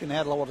to clicking. They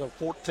had a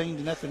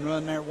 14-0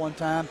 run there at one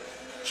time.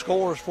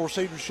 Scores for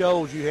Cedar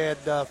Shoals, you had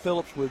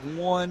Phillips with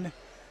 1,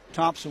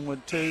 Thompson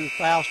with 2,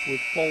 Faust with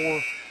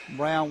 4,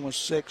 Brown with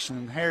 6,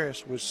 and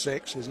Harris with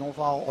 6. As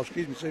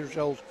Cedar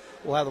Shoals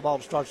will have the ball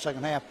to start the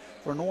second half.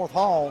 For North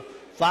Hall,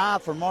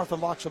 5 for Martha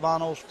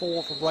Voxavanos,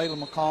 4 for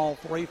Braylon McCall,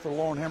 3 for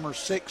Lauren Hemmer,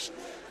 6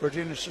 for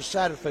Genesis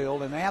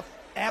Satterfield. And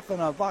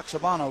Athena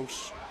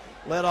Voxavanos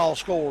led all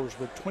scorers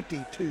with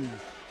 22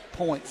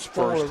 points.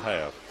 First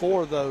half.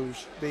 4 of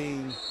those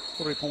being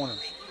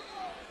 3-pointers.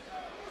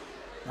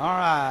 All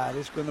right,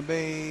 it's going to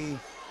be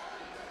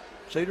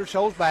Cedar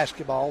Shoals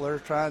basketball. They're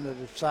trying to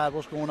decide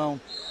what's going on.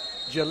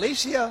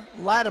 Jalecia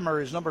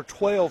Latimer is number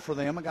 12 for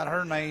them. I got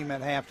her name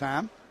at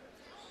halftime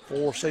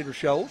for Cedar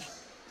Shoals.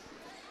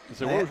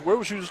 So where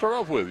was you to start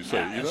off with? You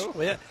say, you know?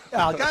 Well,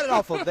 I got it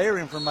off of their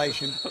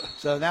information.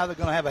 So now they're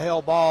going to have a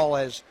hell ball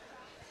as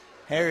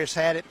Harris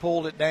had it,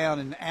 pulled it down,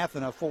 and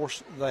Athena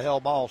forced the hell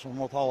ball. So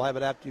North Hall will have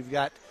it after you've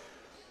got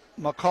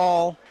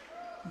McCall,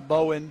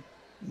 Bowen,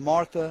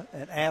 Martha,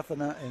 and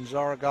Athena, and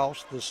Zara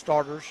Goss, the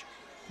starters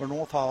for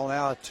North Hall.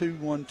 Now a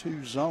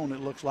 2-1-2 zone,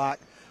 it looks like,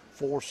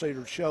 for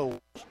Cedar Shoals.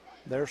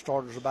 Their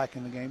starters are back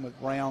in the game with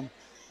Brown,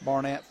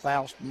 Barnett,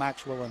 Faust,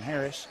 Maxwell, and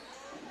Harris.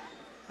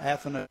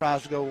 Athena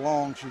tries to go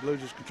long. She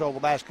loses control of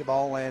the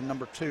basketball, and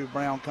number 2,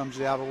 Brown, comes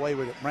the other way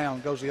with it.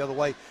 Brown goes the other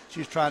way.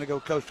 She's trying to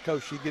go coast to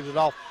coast. She gives it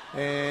off,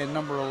 and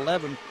number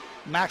 11,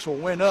 Maxwell,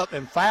 went up,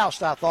 and Faust,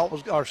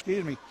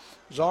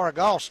 Zara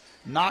Goss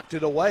knocked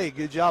it away.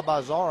 Good job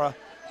by Zara,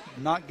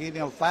 not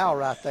getting a foul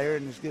right there,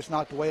 and it gets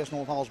knocked away. It's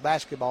North Hall's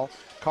basketball.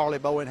 Carly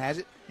Bowen has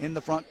it in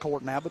the front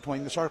court now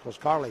between the circles.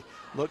 Carly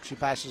looks, she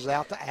passes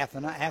out to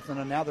Athena.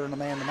 Athena, now they're in the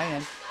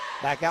man-to-man.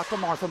 Back out to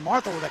Martha.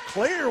 Martha with a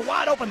clear,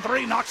 wide-open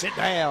 3, knocks it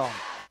down.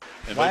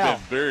 And they've been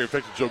very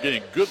effective, Joe,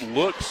 getting good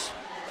looks.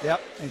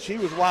 Yep, and she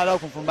was wide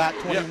open from about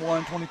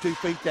 21, 22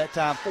 feet that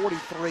time,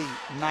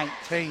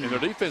 43-19. And their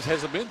defense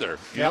hasn't been there.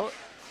 You know?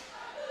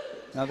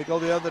 Now they go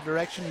the other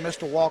direction.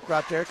 Mr. Walk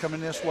right there coming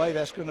this way.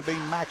 That's going to be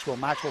Maxwell.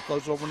 Maxwell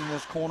throws over in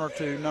this corner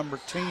to number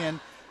 10,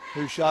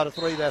 who shot a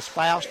 3. That's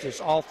Faust.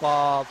 It's off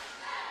of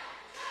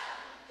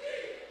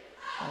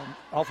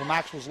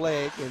Maxwell's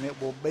leg, and it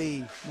will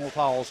be North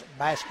Hall's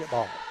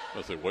basketball.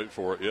 Let's say, wait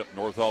for it. Yep,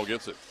 North Hall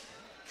gets it.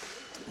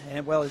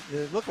 And, well,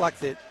 it looked like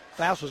that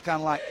Faust was kind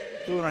of like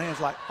throwing her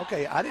hands like,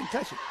 okay, I didn't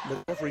touch it,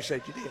 but the referee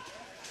said you did.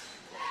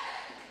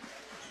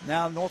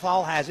 Now North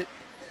Hall has it.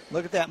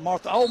 Look at that,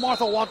 Martha. Oh,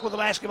 Martha walked with the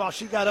basketball.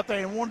 She got up there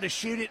and wanted to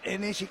shoot it,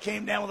 and then she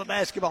came down with the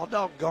basketball.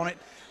 Doggone it.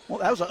 Well,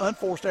 that was an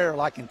unforced error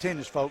like in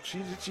tennis, folks.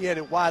 She had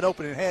it wide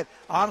open and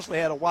honestly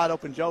had a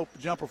wide-open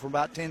jumper from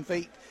about 10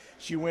 feet.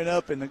 She went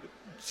up, and the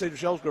Cedar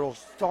Shoals girl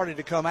started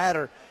to come at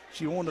her.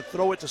 She wanted to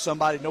throw it to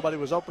somebody. Nobody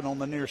was open on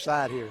the near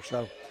side here.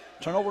 So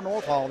turnover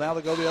North Hall. Now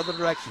they go the other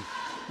direction.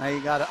 Now you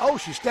got it. Oh,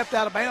 she stepped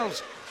out of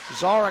bounds.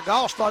 Zara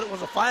Goss thought it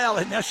was a foul,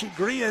 and now she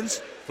grins.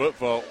 Foot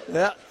fault.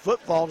 Yeah, foot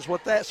fault is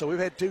what that. So we've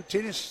had 2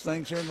 tennis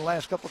things here in the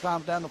last couple of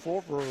times down the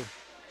floor for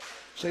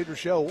Cedar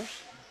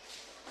Shoals.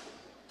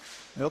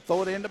 They'll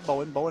throw it into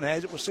Bowen. Bowen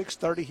has it with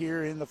 6:30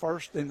 here in the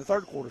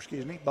third quarter.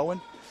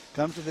 Bowen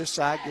comes to this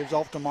side, gives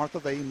off to Martha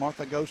V.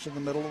 Martha goes to the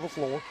middle of the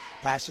floor,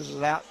 passes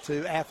it out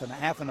to Athena.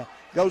 Athena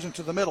goes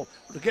into the middle,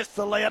 gets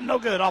the layup, no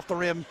good, off the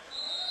rim.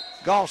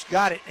 Goss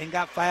got it and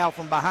got fouled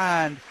from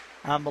behind,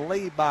 I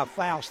believe, by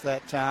Faust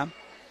that time.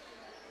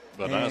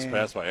 But nice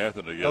pass by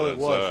Athena to get inside.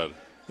 Was.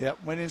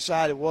 Yep, went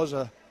inside. It was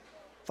a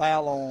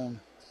foul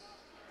on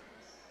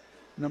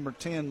number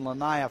 10,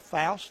 Lanaya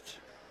Faust,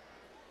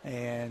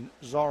 and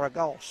Zara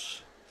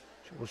Goss.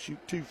 She will shoot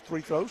 2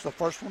 free throws. The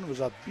first one was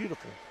a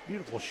beautiful,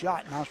 beautiful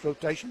shot. Nice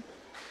rotation.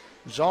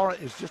 Zara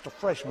is just a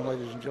freshman,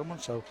 ladies and gentlemen,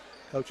 so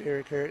Coach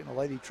Eric Harriet and the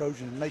Lady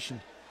Trojan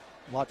Nation,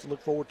 a lot to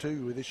look forward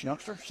to with this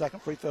youngster.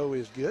 Second free throw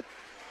is good.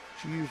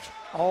 She used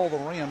all the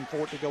rim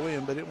for it to go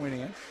in, but it went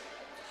in.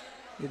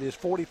 It is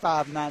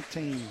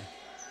 45-19.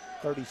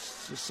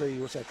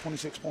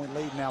 26-point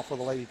lead now for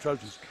the Lady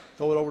Trojans.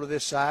 Throw it over to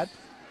this side.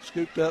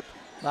 Scooped up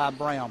by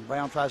Brown.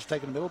 Brown tries to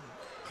take it in the middle.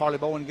 Carly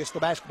Bowen gets the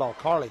basketball.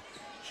 Carly,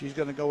 she's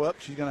going to go up.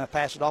 She's going to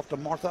pass it off to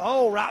Martha.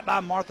 Oh, right by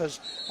Martha's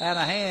out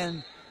of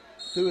hand.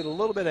 Threw it a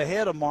little bit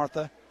ahead of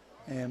Martha.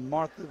 And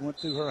Martha went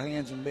through her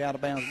hands and be out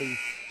of bounds. Be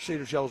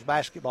Cedar Shoals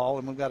basketball.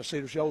 And we've got a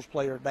Cedar Shoals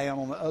player down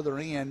on the other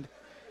end.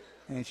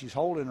 And she's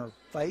holding her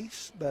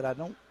face, but I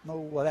don't know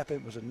what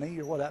happened. It was a knee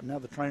or what happened. Now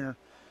the trainer,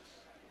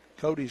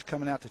 Cody's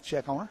coming out to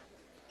check on her.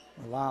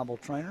 Reliable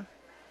trainer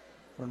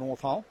for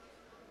North Hall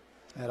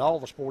at all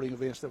the sporting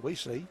events that we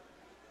see.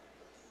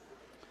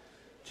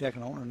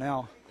 Checking on her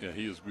now. Yeah,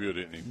 he is good,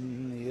 isn't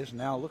he? He is.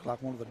 Now look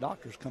like one of the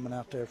doctors coming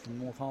out there from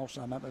North Hall.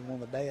 So I might be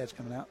one of the dads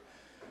coming out.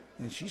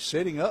 And she's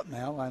sitting up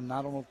now, and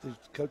I don't know if the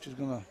coach is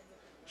going to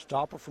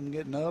stop her from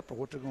getting up or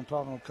what they're going to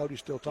talk about. Cody's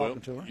still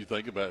talking to her. You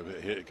think about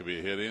it could be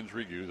a head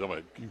injury, you talking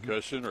about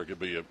concussion, or it could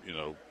be a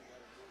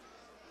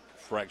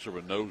fracture of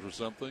a nose or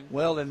something.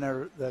 Well, and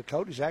the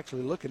Cody's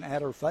actually looking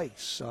at her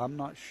face, so I'm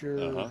not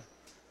sure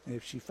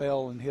if she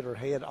fell and hit her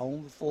head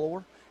on the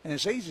floor. And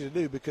it's easy to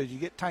do because you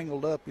get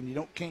tangled up and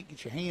you can't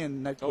get your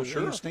hand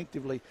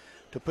instinctively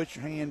to put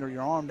your hand or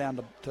your arm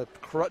down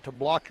to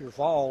block your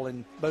fall,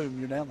 and boom,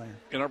 you're down there.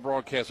 In our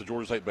broadcast of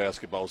Georgia State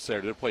basketball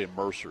Saturday, they're playing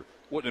Mercer.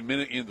 wasn't a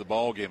minute into the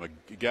ball game,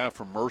 a guy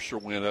from Mercer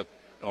went up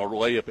or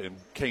layup and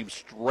came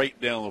straight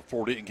down the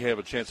floor, didn't have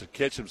a chance to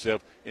catch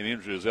himself and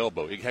injured his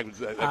elbow. It happened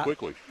that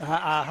quickly.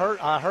 I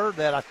heard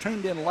that. I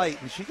tuned in late,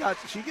 and she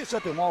gets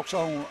up and walks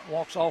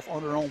off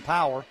on her own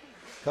power.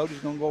 Cody's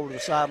going to go over to the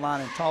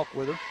sideline and talk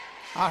with her.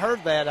 I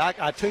heard that.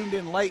 I tuned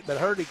in late, but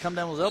heard he come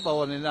down with his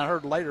elbow, and then I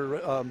heard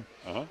later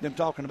them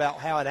talking about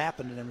how it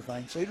happened and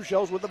everything. Cedar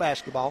Shoals with the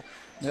basketball.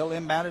 They'll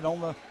inbound it on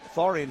the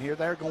far end here.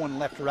 They're going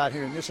left to right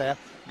here in this half.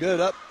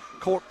 Good up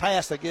court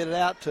pass. They get it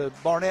out to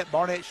Barnett.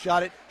 Barnett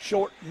shot it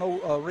short.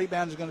 No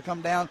rebound is going to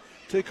come down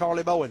to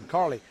Carly Bowen.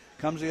 Carly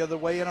comes the other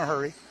way in a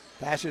hurry.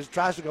 Passes,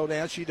 tries to go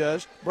down. She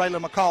does.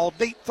 Braylon McCall,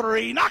 deep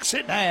three, knocks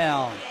it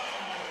down.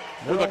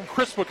 With a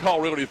Chris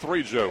McCall really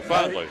three, Joe,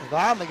 finally.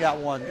 Finally got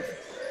one.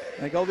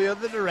 They go the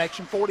other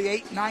direction,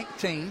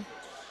 48-19.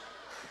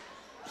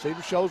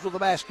 Cedar Shoals with the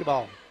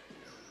basketball.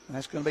 And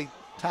that's going to be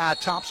Ty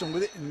Thompson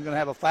with it, and going to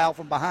have a foul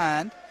from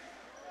behind.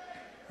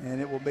 And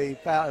it will be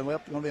foul. Well,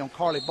 it's going to be on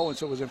Carly Bowen,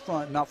 so it was in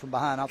front, not from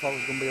behind. I thought it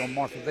was going to be on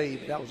Martha V,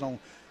 but that was on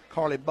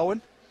Carly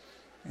Bowen.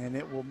 And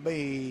it will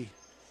be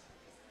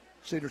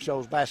Cedar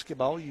Shoals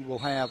basketball. You will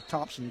have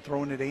Thompson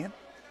throwing it in.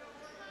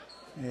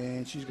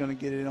 And she's going to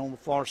get it on the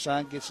far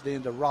side, gets it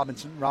into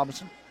Robinson.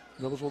 Robinson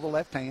dribbles with the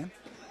left hand.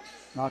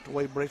 Knocked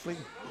away briefly,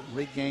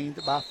 regained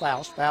by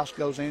Faust. Faust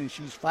goes in, and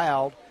she's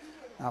fouled,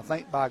 I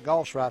think, by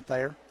Goss right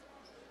there.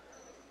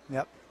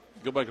 Yep.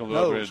 Go back on the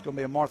other other end. end. It's going to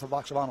be a Martha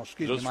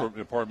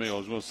Voxavano. Pardon me, I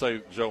was going to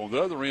say, Joe, on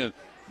the other end,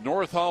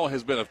 North Hall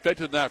has been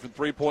effective tonight from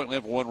three-point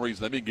land for one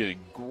reason. They've been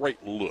getting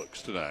great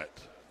looks tonight.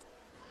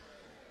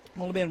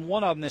 Only been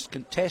one of them that's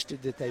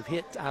contested that they've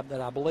hit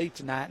that I believe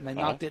tonight, and they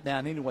knocked it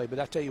down anyway. But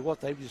I tell you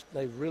what, they've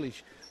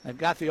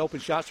got the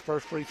open shots. The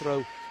first free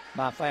throw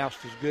by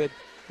Faust is good.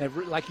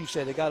 Like you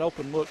said, they got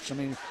open looks. I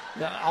mean,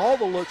 all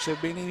the looks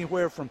have been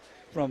anywhere from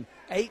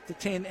 8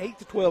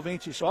 to 12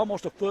 inches, so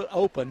almost a foot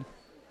open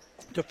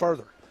to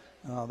further.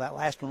 That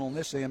last one on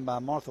this end by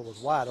Martha was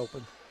wide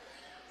open.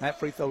 That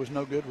free throw is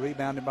no good.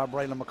 Rebounded by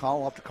Braylon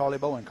McCall off to Carly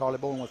Bowen. Carly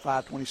Bowen with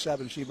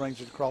 5:27. She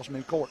brings it across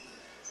midcourt.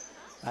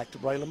 Back to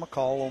Braylon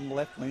McCall on the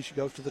left wing. She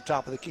goes to the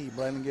top of the key.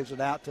 Braylon gives it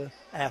out to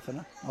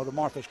Athena. Oh, to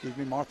Martha, excuse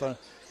me. Martha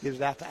gives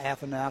it out to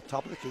Athena out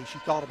top of the key. She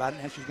thought about it,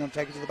 and she's going to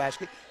take it to the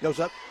basket. Goes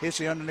up, hits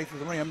the underneath of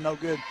the rim. No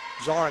good.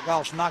 Zara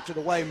Goss knocks it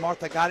away.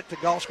 Martha got it to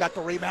Goss. Got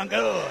the rebound.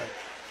 Good.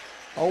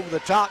 Over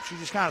the top. She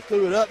just kind of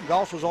threw it up, and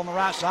Goss was on the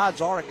right side.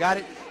 Zara got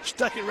it,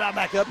 stuck it right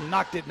back up, and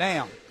knocked it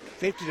down.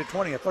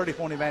 50-20, a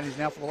 30-point advantage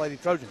now for the Lady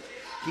Trojans.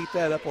 Keep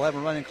that up. We'll have a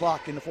running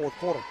clock in the fourth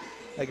quarter.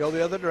 They go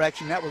the other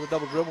direction. That was a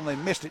double dribble, and they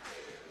missed it.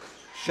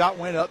 Shot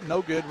went up,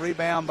 no good.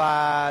 Rebound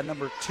by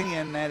number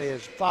 10, that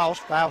is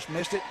Faust. Faust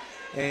missed it,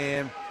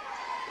 and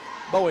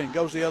Bowen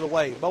goes the other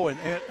way. Bowen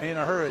in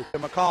a hurry.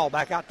 McCall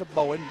back out to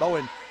Bowen.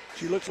 Bowen,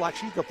 she looks like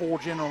she's the floor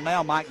general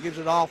now. Mike gives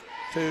it off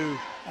to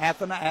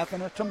Athena.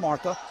 Athena to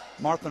Martha.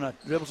 Martha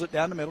dribbles it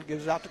down the middle,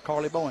 gives it out to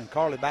Carly Bowen.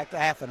 Carly back to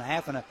Athena.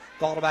 Athena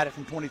thought about it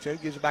from 22,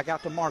 gives it back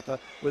out to Martha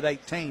with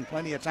 18.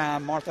 Plenty of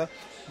time. Martha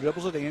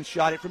dribbles it in,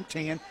 shot it from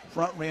 10.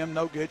 Front rim,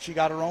 no good. She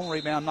got her own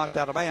rebound, knocked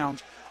out of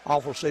bounds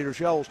off of Cedar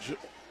Shoals.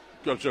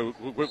 Joe,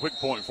 quick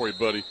point for you,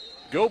 buddy.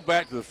 Go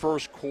back to the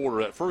first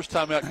quarter. That first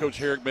time out Coach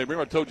Herrick made,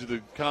 remember I told you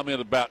the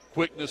comment about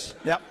quickness?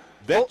 Yep.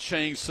 That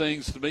changed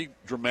things to me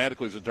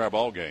dramatically as the entire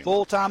ball game.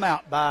 Full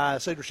timeout by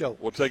Cedar Shoals.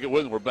 We'll take it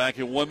with them. We're back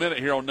in 1 minute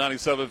here on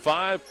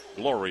 97.5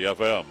 Glory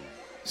FM.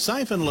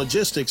 Siphon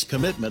Logistics'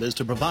 commitment is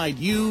to provide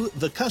you,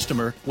 the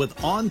customer,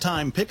 with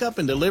on-time pickup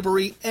and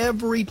delivery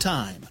every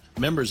time.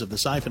 Members of the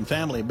Siphon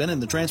family have been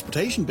in the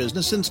transportation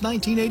business since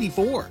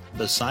 1984.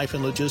 The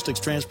Siphon Logistics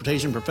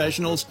transportation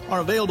professionals are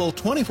available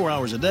 24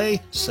 hours a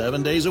day,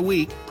 7 days a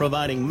week,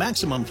 providing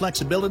maximum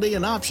flexibility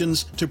and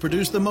options to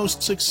produce the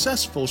most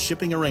successful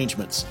shipping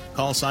arrangements.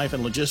 Call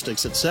Siphon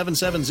Logistics at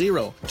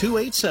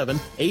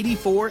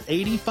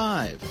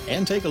 770-287-8485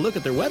 and take a look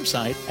at their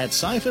website at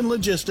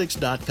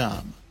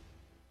siphonlogistics.com.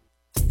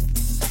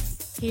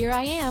 Here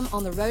I am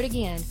on the road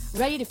again,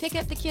 ready to pick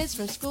up the kids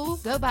from school,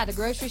 go by the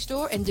grocery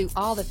store, and do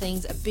all the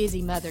things a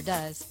busy mother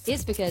does.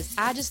 It's because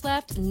I just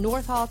left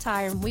North Hall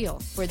Tire and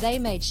Wheel, where they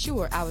made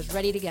sure I was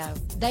ready to go.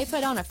 They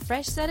put on a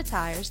fresh set of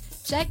tires,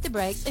 checked the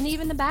brakes, and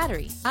even the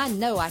battery. I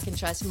know I can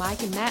trust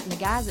Mike and Matt and the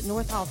guys at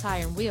North Hall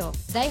Tire and Wheel.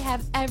 They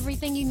have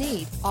everything you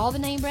need, all the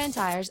name brand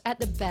tires at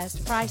the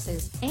best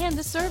prices, and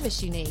the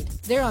service you need.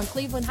 They're on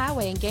Cleveland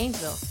Highway in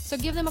Gainesville, so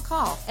give them a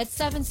call at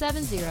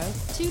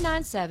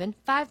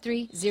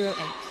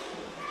 770-297-5308.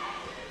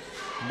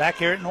 Back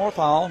here at North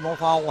Hall. North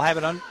Hall will have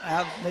it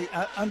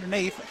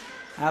underneath,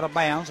 out of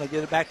bounds. They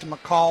get it back to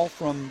McCall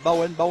from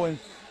Bowen.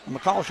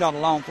 McCall shot a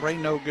long three,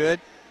 no good.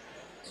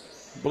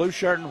 Blue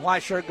shirt and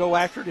white shirt go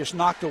after it. It's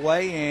knocked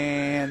away,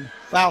 and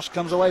Faust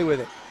comes away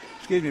with it.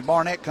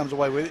 Barnett comes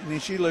away with it, and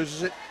then she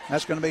loses it.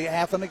 That's going to be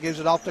Athena,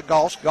 gives it off to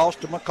Goss. Goss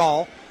to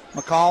McCall.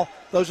 McCall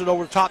throws it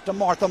over the top to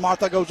Martha.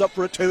 Martha goes up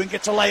for a two and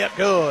gets a layup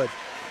good.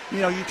 You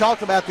know, you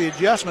talked about the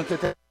adjustment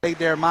that they made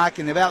there, Mike,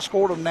 and they've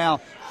outscored them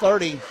now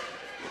 30-8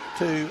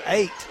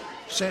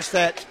 since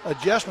that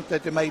adjustment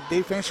that they made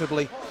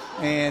defensively.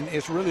 and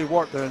it's really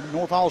worked. The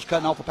North Hall's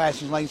cutting off the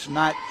passing lanes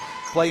tonight,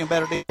 playing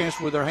better defense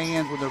with their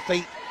hands, with their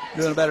feet,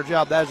 doing a better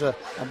job. That's a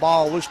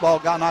loose ball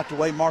got knocked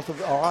away.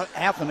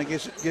 Athena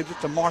gives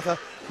it to Martha.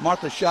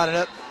 Martha shot it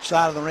up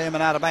side of the rim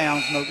and out of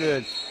bounds, no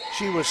good.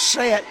 She was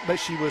set, but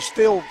she was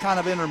still kind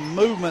of in her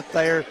movement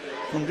there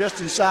from just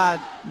inside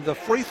the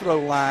free throw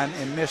line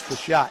and missed the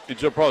shot. And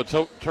Joe,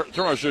 probably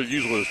term I should have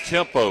used was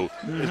tempo.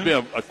 Mm-hmm. It's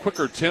been a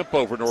quicker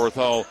tempo for North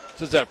Hall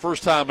since that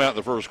first time out in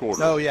the first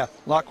quarter. Oh, yeah,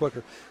 a lot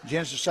quicker.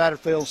 Genesis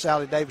Satterfield,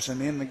 Sally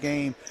Davidson in the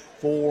game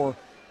for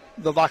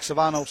the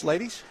Vaxavanos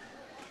ladies.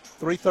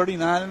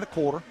 3:39 in the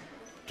quarter.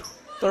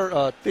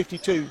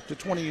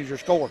 52-20 is your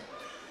score.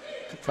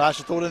 Tries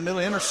to throw it in the middle,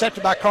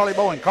 intercepted by Carly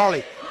Bowen.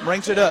 Carly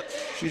brings it up.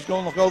 She's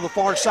going to go the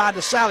far side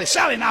to Sally.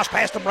 Sally, nice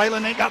pass to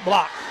Braylon. It got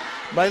blocked.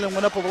 Braylon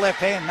went up with the left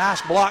hand.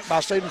 Nice block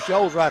by Cedar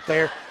Shoals right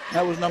there.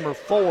 That was number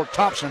 4,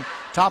 Thompson.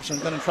 Thompson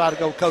going to try to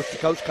go coast to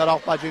coast, cut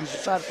off by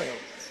Genesis Satterfield.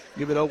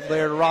 Give it over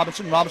there to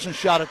Robinson. Robinson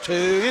shot a 2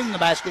 in the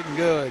basket and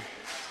good.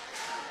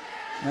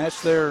 And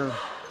that's their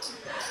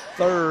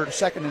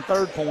second and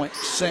third point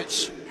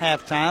since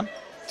halftime.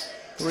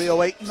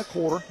 3:08 in the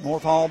quarter.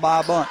 North Hall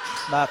by a bunch,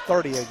 by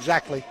 30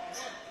 exactly.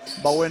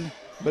 Bowen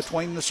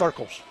between the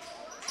circles.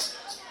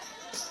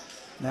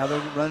 Now they're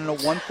running a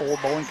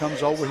 1-4. Bowen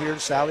comes over here to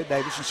Sally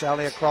Davidson.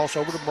 Sally across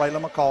over to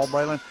Braylon McCall.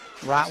 Braylon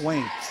right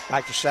wing.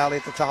 Back to Sally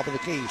at the top of the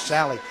key.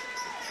 Sally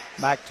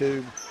back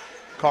to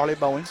Carly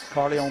Bowen.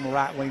 Carly on the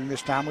right wing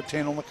this time with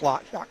 10 on the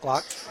clock, shot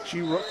clock.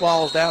 She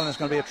falls down and it's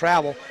going to be a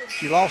travel.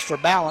 She lost her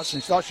balance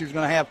and thought she was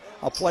going to have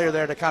a player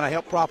there to kind of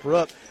help prop her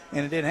up,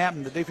 and it didn't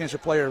happen. The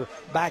defensive player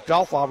backed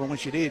off of her. When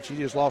she did, she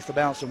just lost her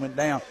balance and went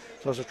down.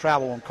 So it's a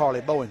travel on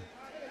Carly Bowen.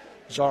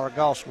 Lauren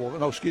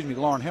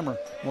Hemmer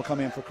will come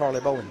in for Carly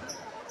Bowen.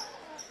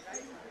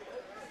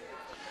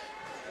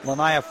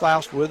 Lanaya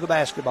Faust with the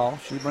basketball.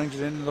 She brings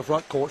it into the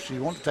front court. She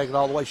wants to take it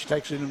all the way. She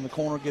takes it in the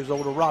corner, gives it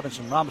over to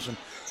Robinson. Robinson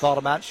thought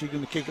about it. She's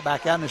going to kick it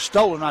back out, and it's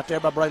stolen right there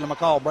by Braylon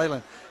McCall.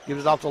 Braylon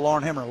gives it off to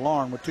Lauren Hemmer.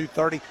 Lauren with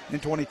 2:30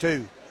 and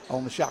 22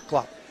 on the shot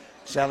clock.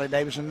 Sally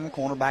Davidson in the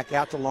corner, back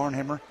out to Lauren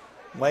Hemmer.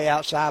 Way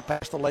outside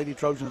past the Lady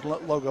Trojans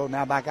logo,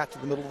 now back out to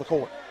the middle of the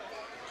court.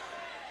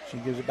 She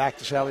gives it back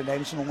to Sally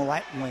Davidson on the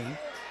right wing.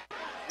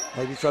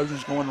 Lady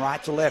Trojans going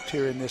right to left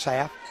here in this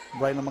half.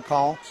 Braylon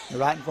McCall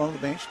right in front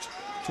of the bench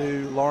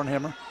to Lauren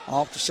Hemmer.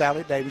 Off to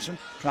Sally Davidson,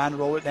 trying to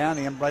roll it down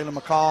in. Braylon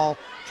McCall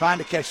trying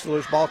to catch the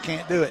loose ball,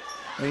 can't do it.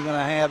 They're going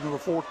to have number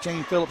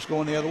 14, Phillips,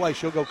 going the other way.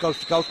 She'll go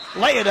coast to coast,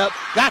 lay it up,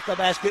 got the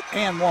basket,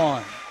 and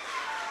won.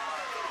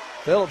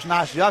 Phillips,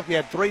 nice job. He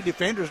had 3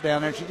 defenders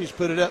down there. She just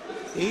put it up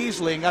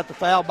easily and got the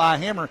foul by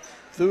Hemmer.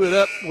 Threw it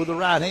up with the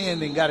right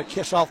hand and got a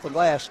kiss off the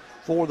glass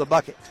for the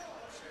bucket.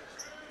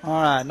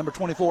 All right, number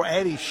 24,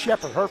 Addie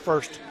Shepard, her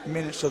first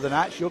minutes of the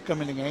night. She'll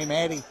come in the game.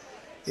 Addie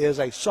is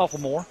a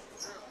sophomore.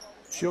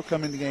 She'll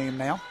come in the game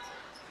now.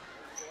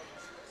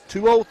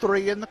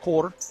 2:03 in the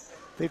quarter,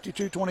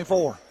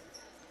 52-24.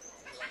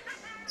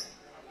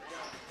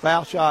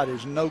 Foul shot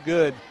is no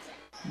good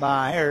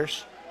by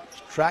Harris.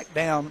 Tracked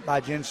down by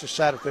Genesis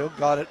Satterfield.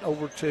 Got it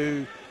over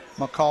to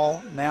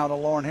McCall. Now to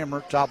Lauren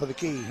Hemmer, top of the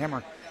key.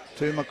 Hemmer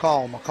to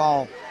McCall.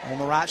 McCall on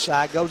the right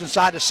side. Goes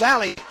inside to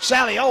Sally.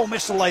 Sally,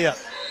 missed the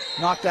layup.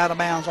 Knocked out of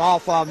bounds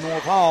off of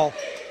North Hall.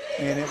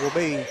 And it will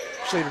be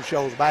Cedar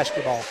Shoals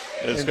basketball.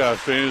 This guy's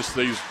finished.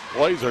 These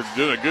plays are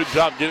doing a good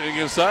job getting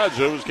inside.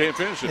 Joe just can't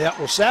finish it. Yeah,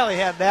 well, Sally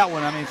had that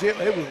one. I mean,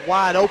 it was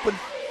wide open.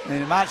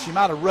 And she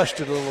might have rushed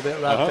it a little bit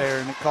right there.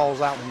 And it calls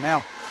that one.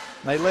 Now,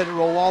 they let it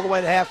roll all the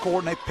way to half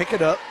court. And they pick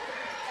it up.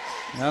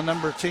 Now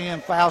number 10,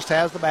 Faust,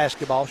 has the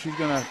basketball. She's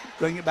going to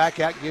bring it back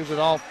out, gives it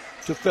off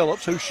to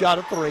Phillips, who shot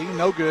a 3.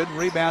 No good.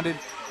 Rebounded.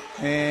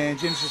 And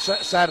Genesis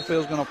Satterfield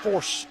is going to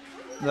force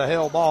the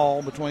hell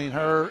ball between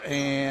her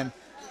and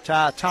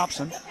Ty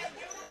Thompson.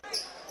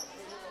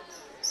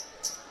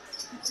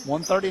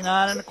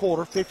 1:39 in the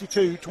quarter,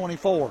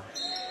 52-24.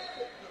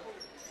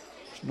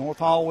 North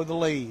Hall with the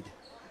lead.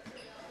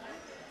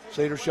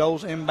 Cedar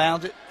Shoals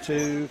inbounds it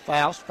to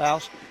Faust.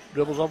 Faust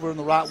dribbles over in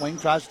the right wing,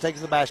 tries to take it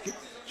to the basket.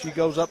 She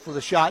goes up for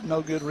the shot,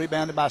 no good.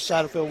 Rebounded by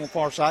Satterfield on the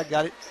far side.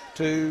 Got it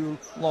to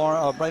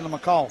Braylon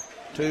McCall,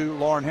 to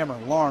Lauren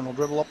Hemmer. Lauren will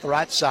dribble up the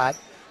right side.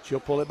 She'll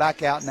pull it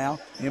back out now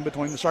in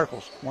between the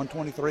circles.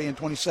 1:23 and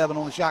 27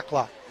 on the shot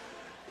clock.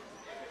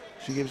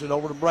 She gives it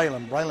over to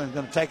Braylon. Braylon's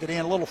going to take it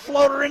in. A little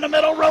floater in the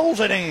middle,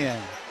 rolls it in.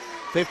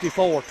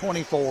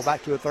 54-24,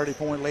 back to a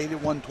 30-point lead at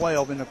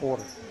 1:12 in the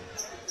quarter.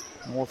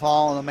 North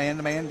Hall in a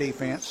man-to-man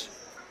defense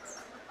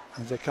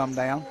as they come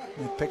down.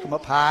 They pick them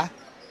up high.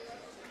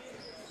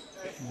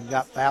 And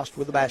got Faust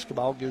with the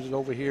basketball. Gives it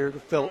over here to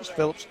Phillips.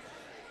 Phillips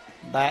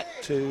back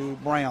to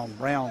Brown.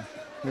 Brown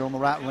here on the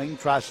right wing.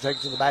 Tries to take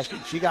it to the basket.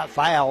 She got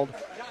fouled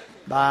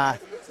by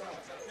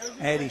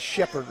Addie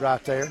Shepard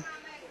right there.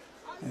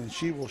 And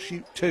she will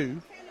shoot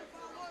 2.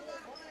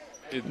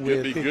 It'd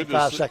with be 55 good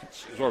to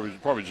seconds. Sorry,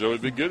 probably Joe.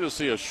 It'd be good to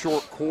see a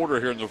short quarter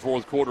here in the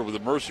fourth quarter with the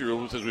Mercy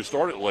rules as we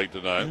started late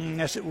tonight.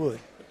 Yes, it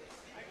would.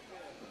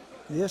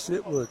 Yes,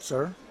 it would,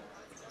 sir.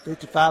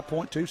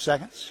 55.2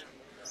 seconds.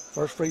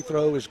 First free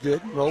throw is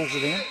good. Rolls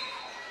it in.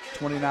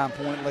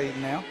 29-point lead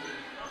now.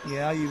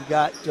 Yeah, you've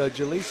got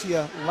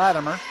Jalecia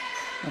Latimer,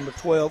 number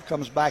 12,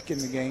 comes back in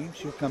the game.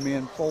 She'll come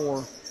in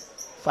for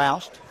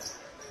Faust.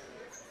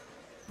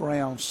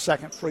 Brown's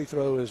second free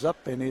throw is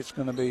up, and it's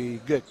going to be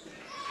good.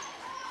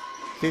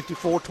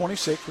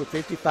 54-26 with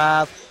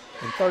 55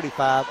 and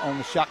 35 on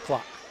the shot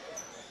clock.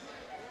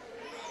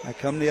 I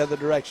come the other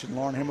direction.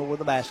 Lauren Hemmer with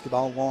the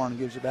basketball. Lauren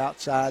gives it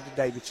outside to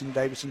Davidson.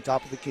 Davidson,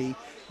 top of the key,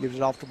 gives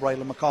it off to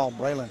Braylon McCall.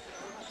 Braylon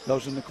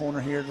goes in the corner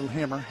here to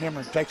Hemmer.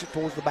 Hemmer takes it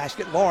towards the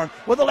basket. Lauren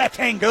with the left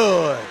hand,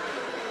 good.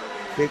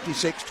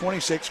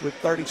 56-26 with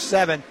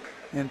 37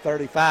 and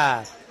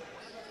 35.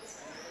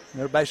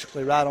 They're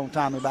basically right on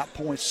time, about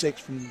 0.6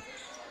 from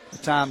the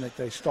time that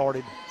they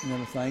started and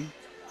everything.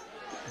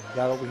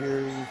 Got over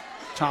here,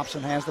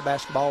 Thompson has the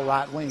basketball,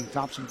 right wing.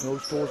 Thompson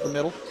goes towards the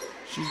middle.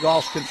 She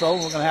lost control.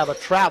 We're going to have a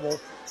travel.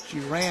 She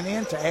ran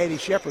into Addie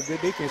Shepard.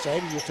 Good defense.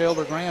 Addie just held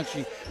her ground.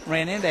 She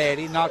ran into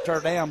Addie, knocked her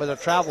down, but a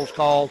travel's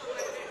called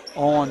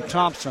on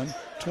Thompson.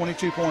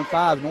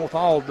 22.5. North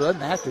Hall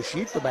doesn't have to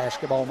shoot the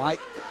basketball, Mike,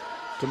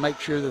 to make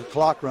sure that the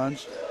clock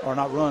runs, or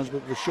not runs,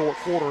 but the short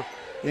quarter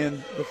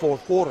in the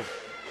fourth quarter.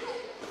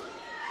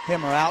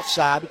 Hemmer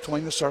outside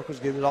between the circles,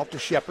 gives it off to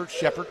Shepard.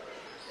 Shepard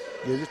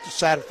gives it to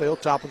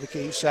Satterfield, top of the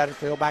key.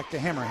 Satterfield back to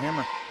Hemmer.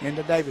 Hemmer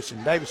into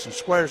Davidson. Davidson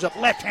squares up,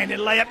 left-handed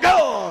layup.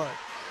 Good!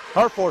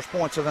 Her first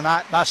points of the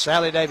night by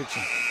Sally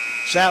Davidson.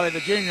 Sally the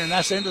junior, and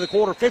that's the end of the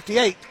quarter.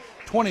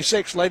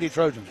 58-26 Lady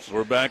Trojans.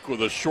 We're back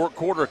with a short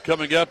quarter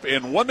coming up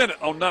in 1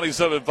 minute on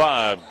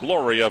 97.5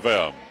 Glory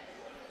FM.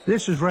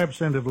 This is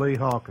Representative Lee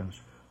Hawkins,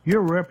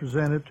 your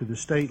representative to the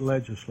state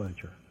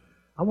legislature.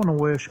 I want to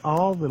wish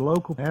all the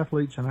local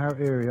athletes in our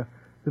area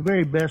the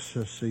very best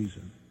this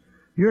season.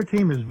 Your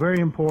team is very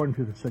important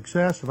to the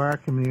success of our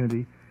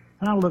community,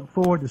 and I look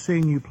forward to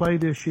seeing you play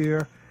this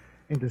year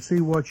and to see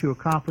what you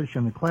accomplish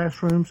in the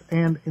classrooms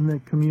and in the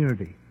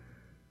community.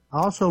 I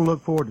also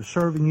look forward to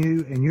serving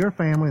you and your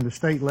family in the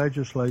state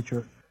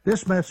legislature.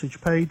 This message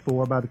paid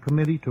for by the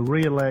committee to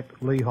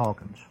re-elect Lee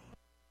Hawkins.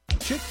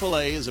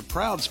 Chick-fil-A is a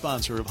proud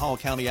sponsor of Hall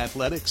County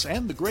Athletics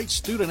and the great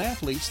student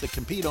athletes that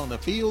compete on the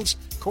fields,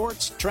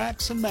 courts,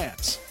 tracks, and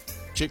mats.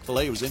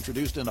 Chick-fil-A was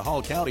introduced into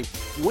Hall County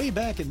way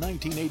back in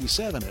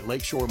 1987 at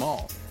Lakeshore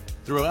Mall.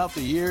 Throughout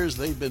the years,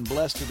 they've been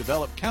blessed to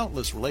develop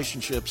countless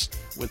relationships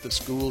with the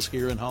schools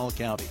here in Hall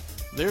County.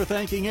 They're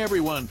thanking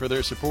everyone for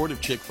their support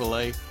of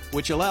Chick-fil-A,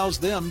 which allows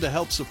them to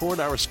help support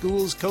our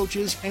schools,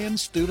 coaches, and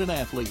student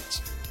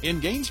athletes. In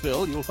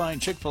Gainesville, you'll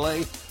find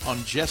Chick-fil-A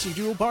on Jesse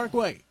Jewell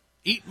Parkway.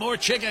 Eat more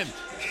chicken.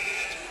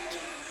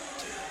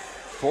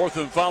 Fourth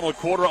and final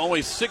quarter,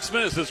 only 6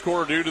 minutes this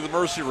quarter due to the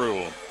mercy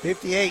rule.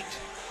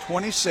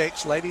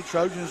 58-26, Lady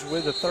Trojans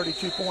with a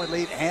 32-point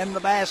lead and the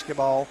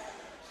basketball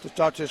to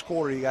start this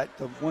quarter. You got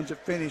the ones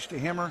that finished to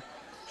Hemmer,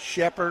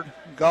 Shepard,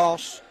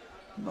 Goss,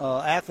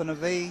 Athena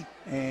V,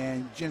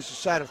 and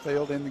Genesis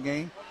Satterfield in the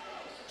game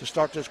to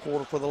start this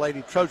quarter for the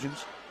Lady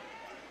Trojans.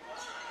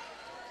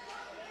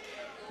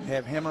 You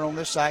have Hemmer on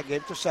this side,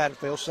 gave it to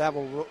Satterfield.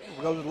 Saville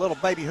goes with a little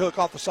baby hook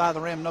off the side of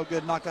the rim, no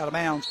good, knocked out of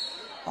bounds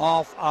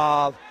off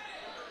of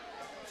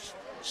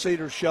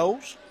Cedar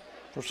Shoals.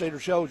 For Cedar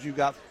Shoals, you've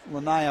got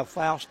Lanaya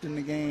Faust in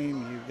the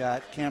game. You've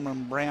got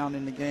Cameron Brown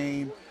in the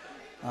game.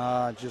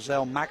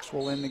 Giselle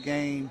Maxwell in the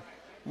game.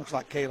 Looks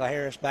like Kayla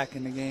Harris back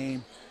in the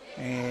game.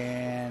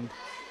 And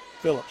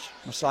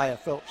Messiah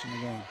Phillips in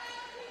the game.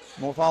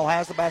 North Hall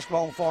has the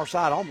basketball on the far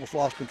side, almost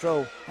lost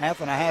control.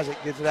 Athena has it,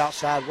 gets it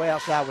outside, way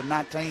outside with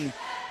 19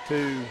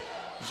 to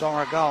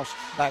Zara Goss,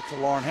 back to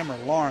Lauren Hemmer.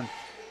 Lauren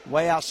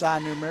way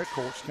outside near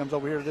courts, comes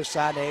over here to this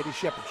side to Eddie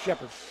Shepard.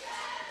 Shepard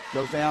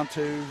goes down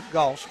to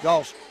Goss.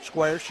 Goss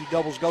squares, she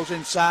doubles, goes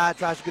inside,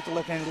 tries to get the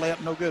left-handed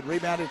layup, no good.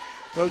 Rebounded,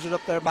 throws it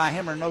up there by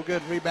Hemmer, no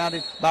good.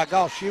 Rebounded by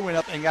Goss. She went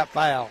up and got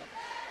fouled.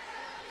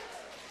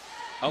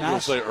 I was going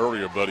to say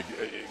earlier, buddy,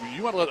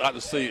 you want to let out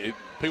to see it,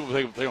 people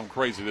think I'm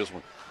crazy this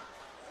one.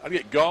 I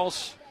get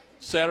Goss,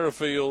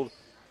 Satterfield,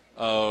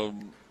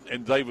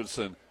 and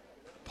Davidson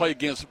play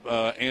against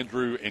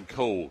Andrew and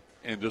Cole,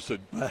 and just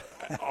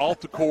off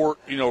the court,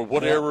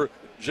 whatever,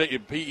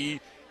 PE,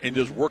 and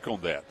just work on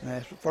that.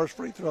 That's the first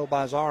free throw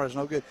by Zara is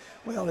no good.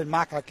 Well, and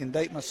Mike, I can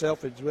date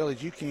myself as well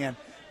as you can.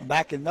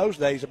 Back in those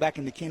days, back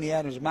in the Kenny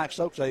Adams and Mike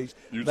Stokes days,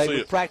 they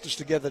would practice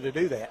together to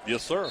do that.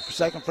 Yes, sir.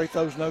 Second free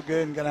throw's no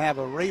good, and going to have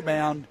a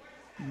rebound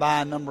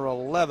by number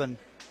 11,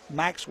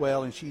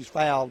 Maxwell, and she's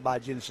fouled by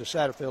Genesis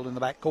Satterfield in the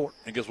back court.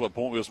 And guess what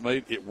point was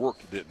made? It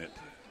worked, didn't it?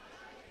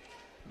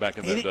 Back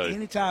in that day.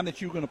 Any time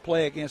that you're going to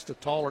play against a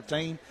taller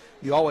team,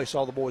 you always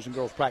saw the boys and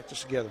girls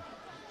practice together.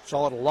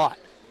 Saw it a lot.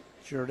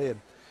 Sure did.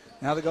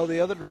 Now they go the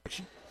other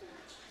direction.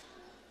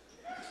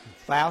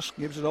 Faust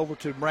gives it over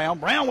to Brown.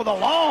 Brown with a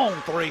long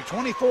three,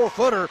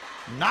 24-footer,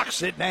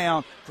 knocks it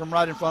down from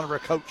right in front of her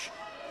coach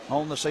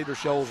on the Cedar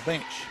Shoals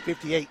bench.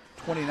 58-29,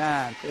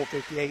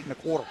 4:58 in the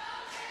quarter.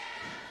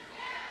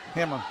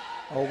 Hemmer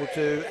over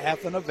to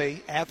Athena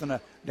V. Athena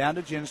down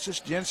to Genesis.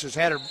 Genesis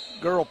had her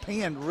girl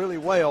pinned really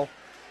well,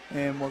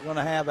 and we're going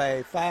to have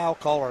a foul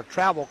call or a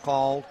travel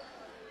called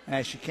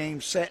as she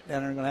came set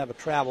down there. We're going to have a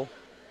travel.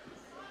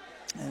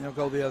 and they'll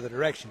go the other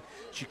direction.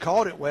 She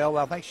caught it well.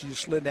 I think she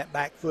just slid that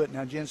back foot.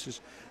 Now Genesis,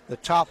 the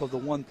top of the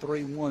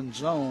 1-3-1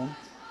 zone.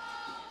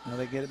 Now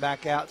they get it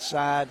back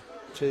outside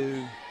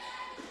to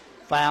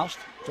Faust,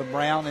 to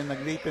Brown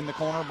deep in the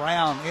corner.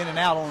 Brown in and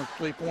out on a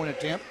three-point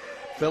attempt.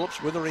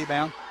 Phillips with the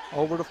rebound.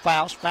 Over to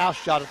Faust.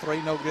 Faust shot a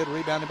three, no good.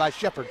 Rebounded by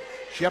Shepard.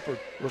 Shepard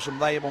with some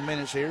valuable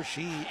minutes here.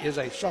 She is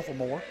a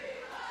sophomore.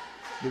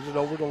 Gives it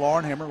over to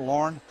Lauren Hemmer.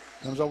 Lauren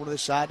comes over to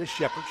this side to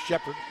Shepard.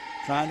 Shepard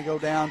trying to go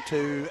down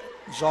to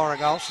Zara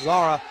Goss.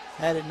 Zara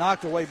had it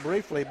knocked away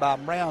briefly by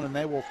Brown, and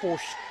they will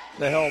force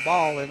the hell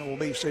ball, and it will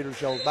be Cedar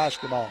Shoals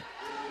basketball.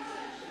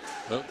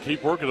 Well,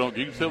 keep working on it.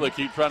 You can tell they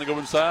keep trying to go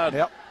inside.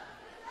 Yep.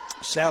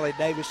 Sally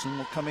Davison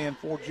will come in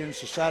for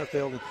Genesis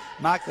Satterfield. And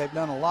Mike, they've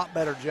done a lot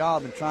better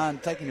job in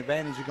taking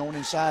advantage of going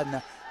inside,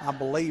 and I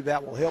believe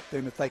that will help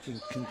them if they can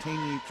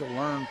continue to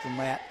learn from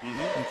that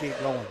and keep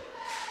going.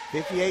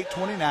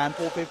 58-29,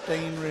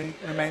 4:15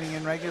 remaining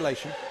in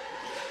regulation.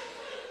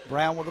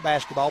 Brown with the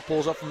basketball,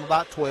 pulls up from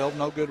about 12.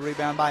 No good.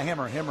 Rebound by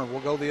Hemmer. Hemmer will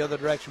go the other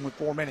direction with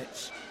 4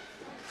 minutes.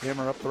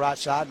 Hemmer up the right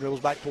side,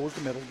 dribbles back towards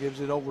the middle, gives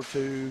it over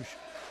to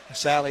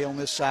Sally on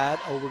this side,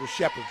 over to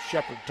Shepard.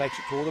 Shepard takes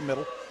it toward the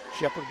middle.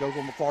 Shepard goes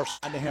on the far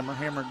side to Hemmer.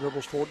 Hemmer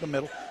dribbles toward the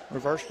middle.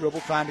 Reverse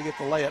dribble trying to get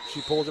the layup. She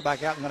pulls it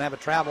back out and going to have a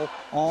travel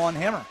on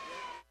Hemmer.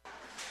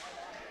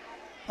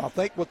 I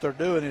think what they're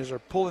doing is they're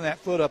pulling that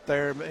foot up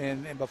there,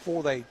 and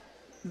before they,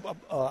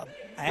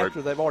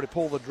 after they've already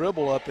pulled the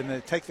dribble up, and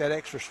they take that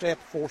extra step,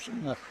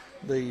 forcing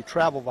the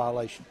travel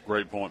violation.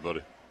 Great point,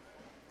 buddy.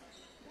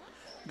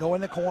 Go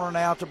in the corner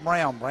now to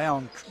Brown.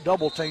 Brown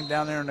double team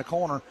down there in the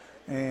corner,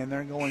 and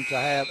they're going to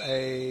have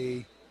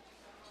a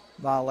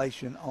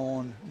violation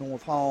on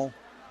North Hall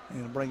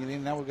and bring it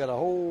in. Now we've got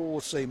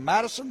let's see,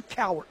 Madison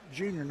Cowart,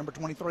 Jr., number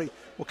 23,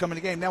 will come in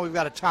the game. Now we've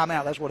got a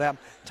timeout. That's what happened.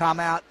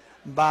 Timeout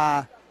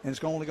by, and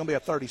it's only going to be a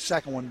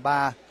 30-second one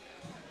by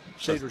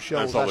Cedar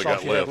Shoals. That's all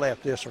she had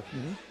left. Yes, sir.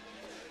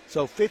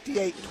 So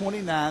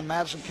 58-29,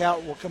 Madison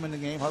Cowart will come in the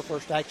game. Her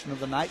first action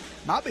of the night.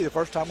 Might be the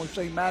first time we've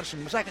seen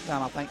Madison, the second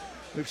time I think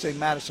we've seen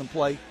Madison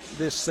play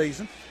this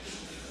season.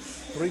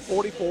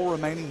 3:44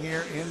 remaining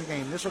here in the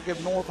game. This will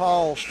give North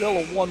Hall still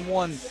a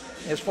 1-1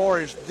 as far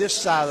as this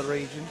side of the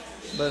region,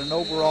 but an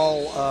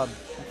overall, I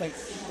think,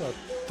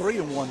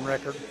 3-1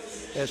 record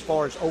as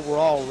far as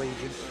overall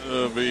region.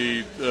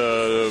 Be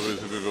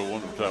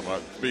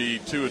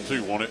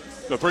 2-2, won't it?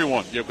 No,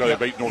 3-1. Yeah, because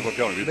they beat North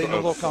Oconee. Beat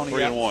North Oconee,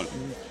 3-1.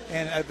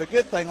 And the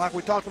good thing, like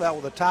we talked about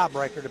with a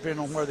tiebreaker, depending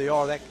on where they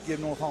are, that could give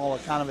North Hall a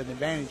kind of an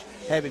advantage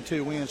having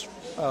 2 wins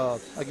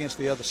against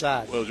the other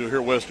side. Well, as you'll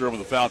hear West Durham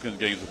with the Falcons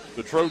games,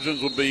 the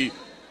Trojans will be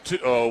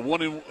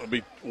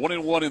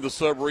 1-1 in the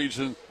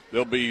sub-region.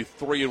 They'll be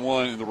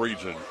 3-1 in the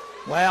region.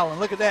 Wow, and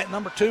look at that,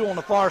 number 2 on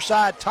the far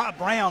side, Todd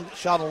Brown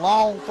shot a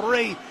long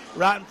three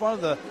right in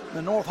front of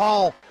the North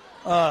Hall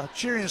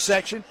cheering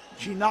section.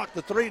 She knocked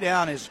the three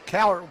down as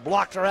Cowart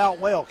blocked her out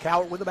well.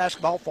 Cowart with the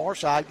basketball, far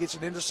side, gets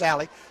it into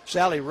Sally.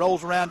 Sally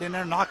rolls around in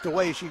there, knocked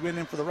away. She went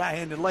in for the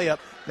right-handed layup,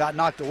 got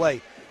knocked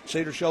away.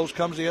 Cedar Shoals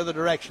comes the other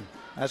direction.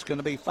 That's going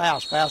to be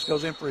Faust. Faust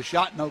goes in for a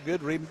shot, no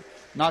good.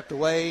 Knocked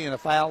away, and a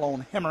foul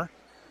on Hemmer.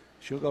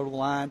 She'll go to the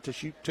line to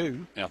shoot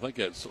 2. Yeah, I think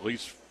that's at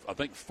least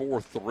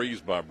 4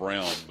 threes by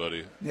Brown,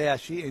 buddy. Yeah,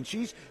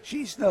 she's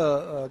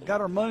got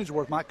her money's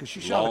worth, Mike, because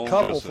she shot a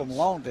couple from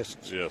long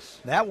distance.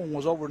 Yes. That one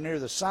was over near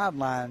the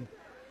sideline,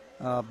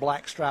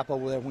 black stripe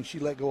over there when she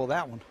let go of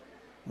that one.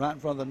 Right in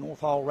front of the North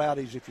Hall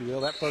Rowdies, if you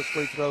will. That first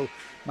free throw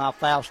by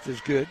Faust is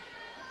good.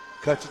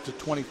 Cuts it to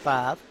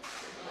 25.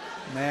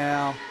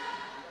 Now,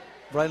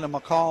 Braylon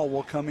McCall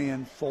will come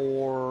in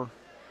for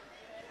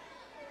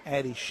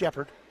Addie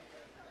Shepard.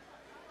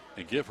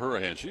 And give her a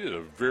hand. She did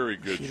a very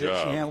good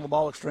job. She handled the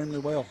ball extremely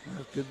well.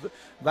 Good,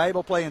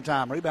 valuable playing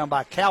time. Rebound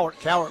by Cowart.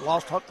 Cowart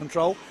lost hook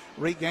control,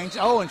 regains.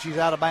 Oh, and she's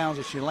out of bounds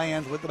as she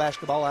lands with the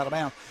basketball out of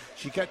bounds.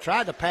 She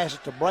tried to pass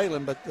it to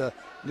Braylon, but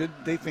good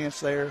defense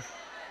there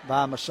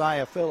by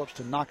Messiah Phillips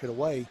to knock it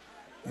away.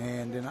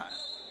 And then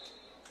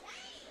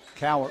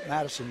Cowart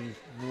Madison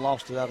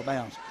lost it out of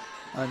bounds.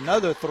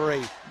 Another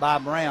three by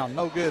Brown.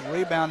 No good.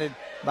 Rebounded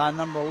by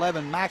number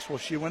 11, Maxwell.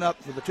 She went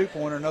up for the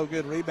 2-pointer. No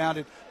good.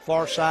 Rebounded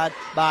far side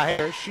by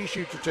Harris. She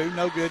shoots a 2.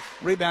 No good.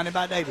 Rebounded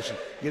by Davison.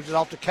 Gives it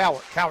off to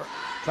Cowart. Cowart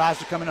tries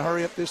to come in a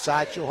hurry up this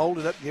side. She'll hold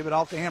it up, give it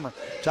off to Hemmer.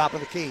 Top of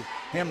the key.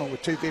 Hemmer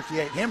with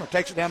 2:58. Hemmer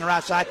takes it down the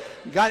right side.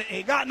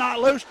 It got not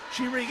loose.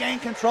 She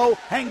regained control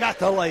and got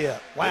the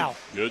layup. Wow.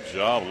 Good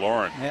job,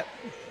 Lauren. Yep.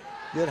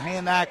 Good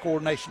hand-eye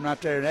coordination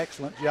right there. An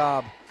excellent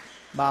job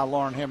by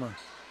Lauren Hemmer.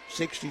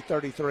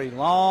 60-33.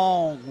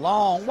 Long.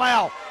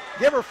 Wow.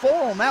 Give her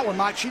 4 on that one,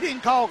 Mike. She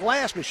didn't call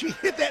glass, but she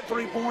hit that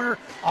 3-pointer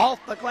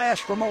off the glass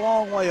from a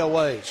long way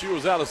away. She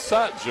was out of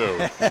sight, Joe.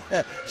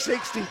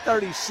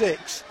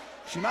 60-36.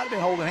 She might have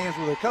been holding hands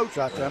with her coach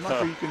right there. I'm not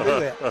sure you can do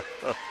that.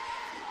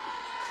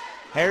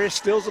 Harris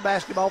steals the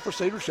basketball for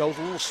Cedar Shoals.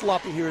 A little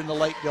sloppy here in the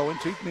late going.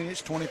 2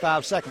 minutes,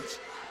 25 seconds.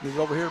 Gives it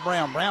over here to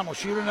Brown. Brown will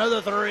shoot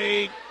another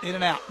 3. In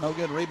and out. No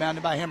good.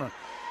 Rebounded by Hemmer.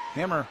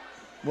 Hemmer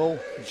will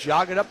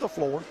jog it up the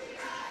floor.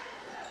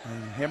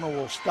 And Hemmer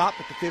will stop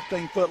at the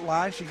 15-foot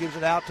line. She gives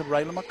it out to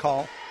Braylon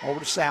McCall. Over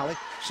to Sally.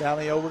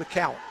 Sally over to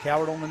Cowart.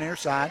 Cowart on the near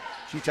side.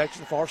 She takes it to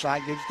the far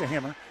side, gives it to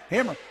Hemmer.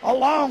 Hemmer, a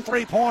long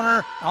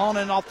three-pointer on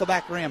and off the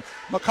back rim.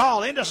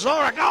 McCall into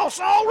Zara Goss.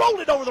 Oh,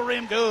 rolled it over the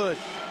rim. Good.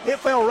 It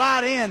fell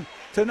right in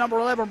to number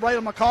 11,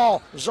 Braylon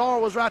McCall. Zara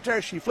was right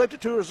there. She flipped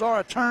it to her.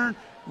 Zara turned,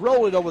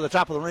 rolled it over the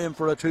top of the rim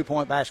for a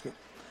two-point basket.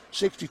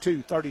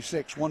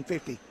 62-36,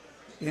 150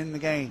 in the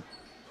game.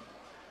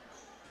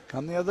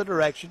 Come the other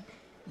direction.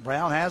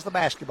 Brown has the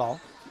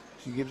basketball.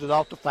 She gives it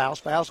off to Fouls.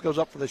 Fouls goes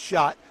up for the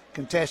shot.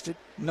 Contested.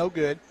 No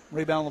good.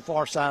 Rebound on the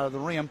far side of the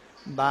rim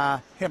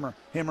by Hemmer.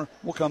 Hemmer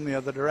will come the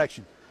other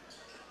direction.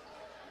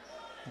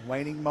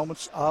 Waning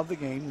moments of the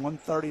game.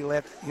 1:30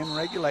 left in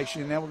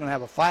regulation. Now we're going to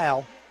have a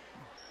foul.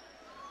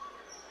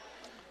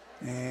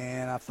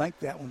 And I think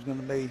that one's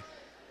going to be,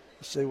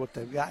 let's see what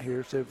they've got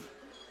here. See if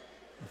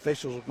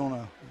officials are going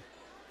to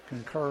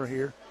concur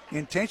here.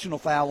 Intentional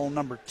foul on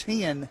number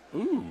 10.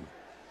 Ooh.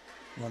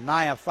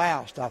 Lanaya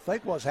Faust. I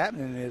think what's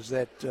happening is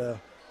that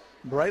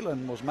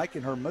Braylon was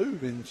making her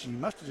move, and she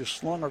must have just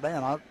slung her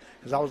down.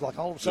 Because I was like,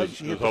 all of a sudden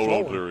she hit the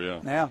floor. Her,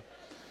 yeah. Yeah.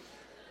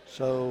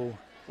 So.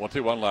 Well, I'll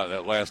tell you one like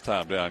that last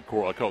time down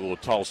court. I call it a little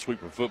tall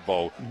sweep of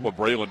football. Mm-hmm. What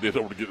Braylon did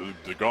over to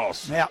get the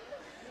Goss. Yeah.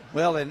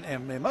 Well, and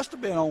it must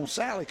have been on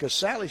Sally because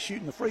Sally's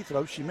shooting the free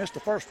throw. She missed the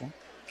first one.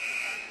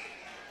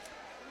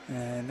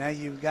 And now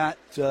you've got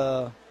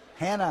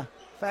Hannah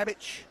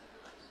Fabich,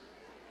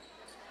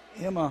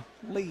 Emma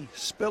Lee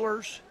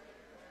Spillers,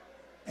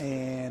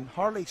 and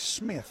Harley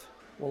Smith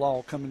will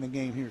all come in the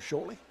game here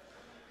shortly.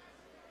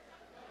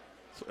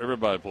 So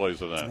everybody plays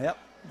tonight. Yep.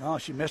 No,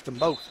 she missed them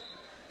both.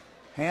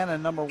 Hannah,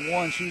 number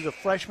 1, she's a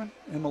freshman.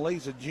 Emma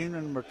Lee's a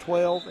junior, number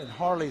 12, and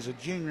Harley's a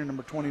junior,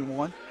 number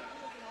 21.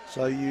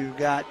 So you've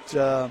got,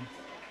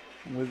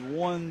 with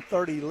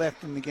 1:30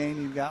 left in the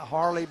game, you've got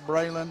Harley,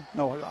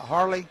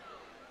 Harley, you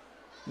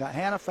got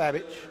Hannah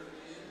Fabich,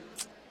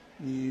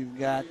 you've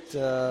got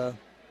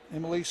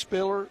Emily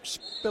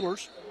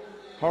Spillers,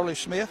 Harley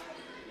Smith,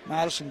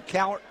 Madison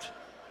Cowart,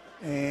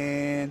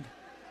 and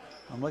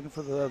I'm looking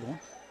for the other one.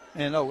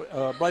 And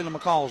Braylon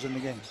McCall's in the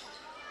game.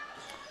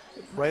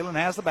 Braylon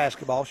has the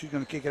basketball. She's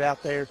going to kick it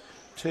out there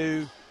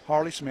to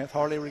Harley Smith.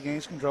 Harley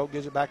regains control,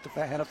 gives it back to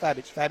Hannah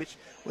Fabich. Fabich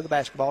with the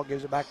basketball,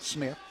 gives it back to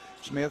Smith.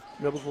 Smith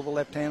dribbles with the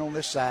left hand on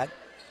this side.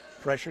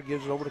 Pressure,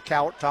 gives it over to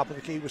Cowart, top of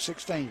the key with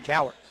 16.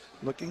 Cowart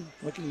looking,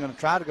 going to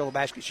try to go to the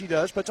basket. She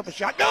does, puts up a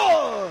shot.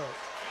 Good!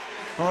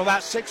 From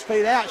about 6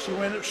 feet out, she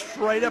went it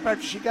straight up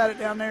after she got it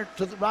down there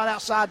to the right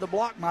outside the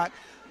block, Mike.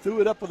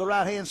 Threw it up with the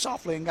right hand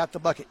softly and got the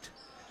bucket.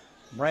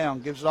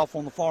 Brown gives it off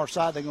on the far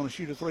side. They're going to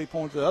shoot a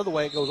three-pointer the other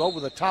way. It goes over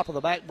the top of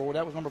the backboard.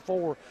 That was number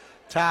 4,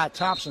 Ty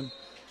Thompson.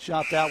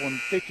 Shot that one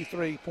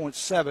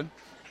 53.7.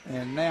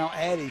 And now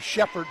Addie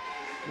Shepard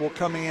will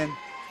come in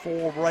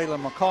for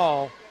Braylon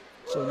McCall.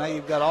 So now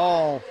you've got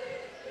all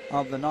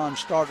of the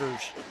non-starters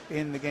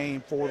in the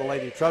game for the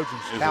Lady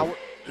Trojans.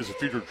 It's a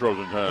future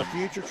Trojan time. A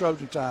future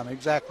Trojan time,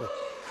 exactly.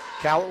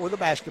 Cowart with the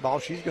basketball.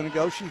 She's going to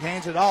go. She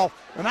hands it off.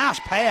 A nice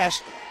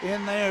pass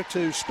in there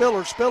to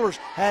Spillers. Spillers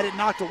had it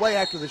knocked away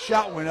after the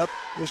shot went up.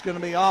 It's going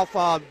to be off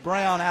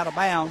Brown out of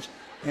bounds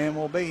and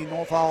will be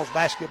North Hall's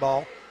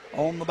basketball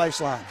on the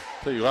baseline.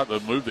 Tell you what, the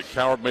move that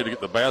Cowart made to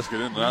get the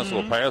basket in, nice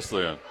little pass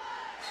then.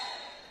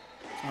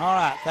 All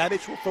right,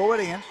 Fabich will throw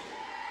it in.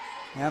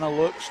 Hannah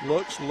looks.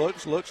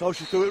 Oh,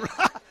 she threw it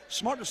right.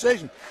 Smart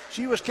decision.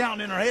 She was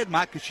counting in her head,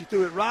 Mike, because she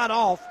threw it right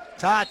off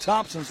Ty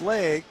Thompson's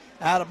leg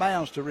out of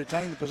bounds to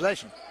retain the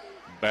possession.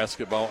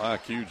 Basketball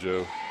IQ,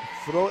 Joe.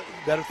 Throw it.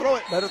 Better throw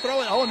it.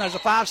 Oh, and there's a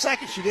 5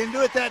 seconds. She didn't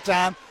do it that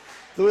time.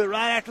 Threw it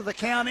right after the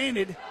count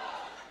ended.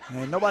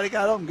 And nobody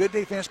got open. Good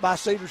defense by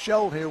Cedar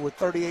Shoals here with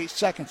 38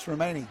 seconds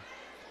remaining.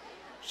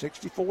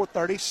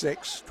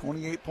 64-36,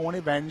 28-point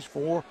advantage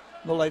for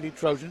the Lady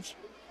Trojans.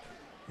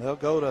 They'll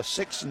go to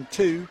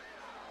 6-2.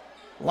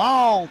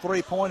 Long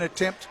three-point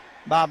attempt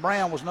by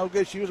Brown was no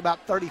good. She was about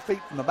 30 feet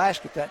from the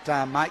basket that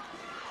time, Mike.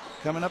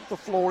 Coming up the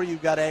floor,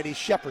 you've got Addie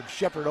Shepard.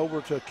 Shepard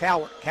over to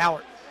Cowart.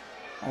 Cowart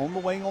on the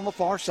wing on the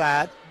far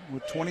side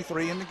with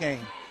 23 in the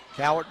game.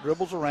 Cowart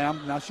dribbles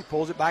around. Now she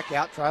pulls it back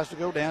out, tries to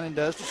go down and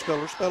does to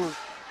Spillers. Spillers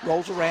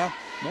rolls around,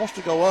 wants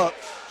to go up.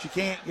 She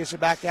can't. Gets it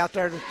back out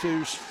there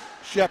to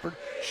Shepard.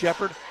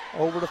 Shepard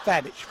over to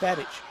Fabich.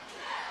 Fabich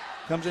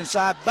comes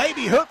inside.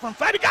 Baby hook from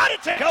Fabich. Got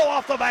it to go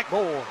off the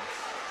backboard.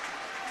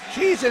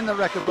 She's in the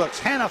record books.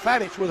 Hannah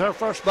Fabich with her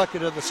first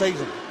bucket of the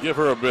season. Give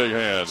her a big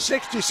hand.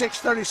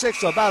 66-36,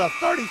 so about a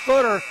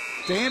 30-footer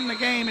to end the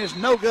game is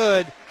no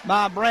good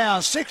by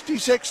Brown.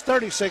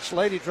 66-36,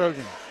 Lady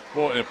Trojans.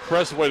 Well,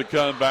 impressive way to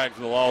come back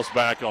from the loss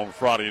back on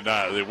Friday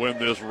night. They win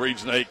this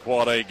Region 8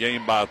 Quad A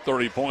game by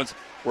 30 points.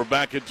 We're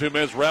back in 2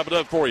 minutes. Wrap it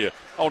up for you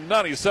on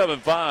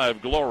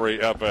 97.5 Glory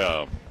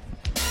FM.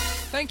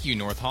 Thank you,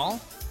 North Hall.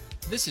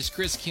 This is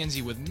Chris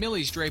Kinsey with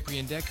Millie's Drapery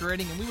and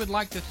Decorating, and we would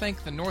like to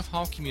thank the North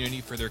Hall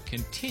community for their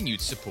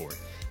continued support.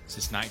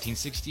 Since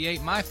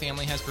 1968, my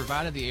family has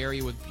provided the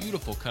area with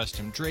beautiful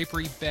custom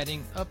drapery,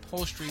 bedding,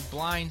 upholstery,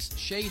 blinds,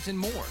 shades, and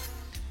more.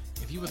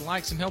 If you would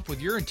like some help with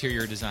your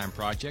interior design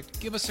project,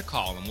 give us a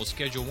call and we'll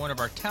schedule one of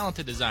our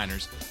talented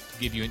designers to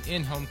give you an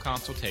in-home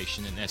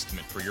consultation and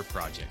estimate for your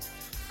project.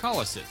 Call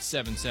us at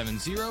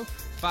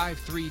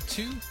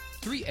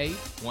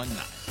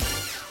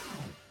 770-532-3819.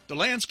 The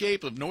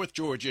landscape of North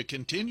Georgia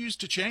continues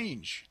to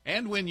change,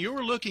 and when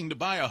you're looking to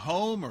buy a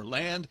home or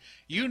land,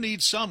 you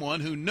need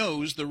someone who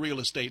knows the real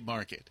estate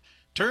market.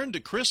 Turn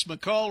to Chris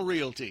McCall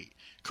Realty.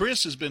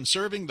 Chris has been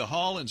serving the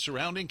Hall and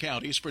surrounding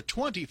counties for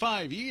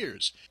 25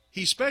 years.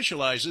 He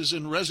specializes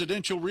in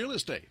residential real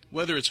estate.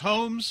 Whether it's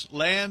homes,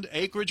 land,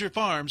 acreage, or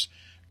farms,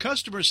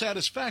 customer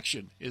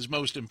satisfaction is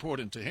most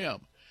important to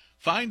him.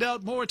 Find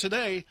out more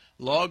today.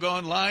 Log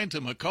online to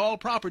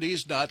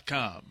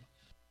McCallProperties.com.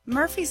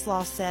 Murphy's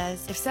Law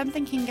says if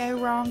something can go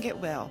wrong, it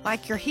will.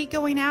 Like your heat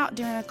going out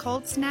during a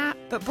cold snap.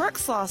 But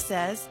Brooks Law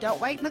says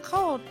don't wait in the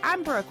cold.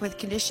 I'm Brooke with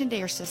Conditioned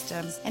Air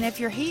Systems. And if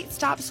your heat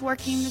stops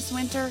working this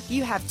winter,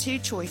 you have two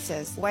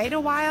choices. Wait a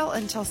while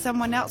until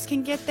someone else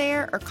can get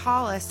there or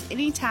call us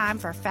anytime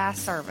for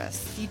fast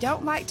service. If you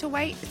don't like to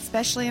wait,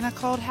 especially in a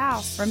cold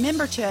house,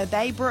 remember to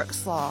obey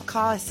Brooks Law.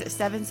 Call us at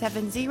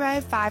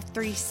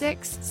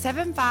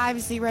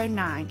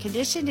 770-536-7509.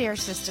 Conditioned Air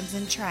Systems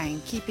and Train,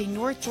 keeping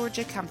North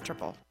Georgia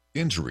comfortable.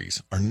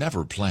 Injuries are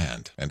never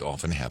planned and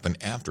often happen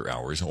after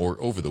hours or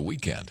over the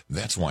weekend.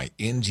 That's why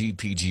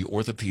NGPG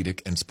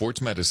Orthopedic and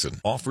Sports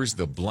Medicine offers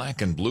the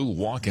Black and Blue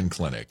Walk-In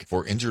Clinic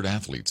for injured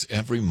athletes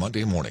every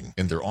Monday morning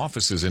in their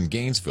offices in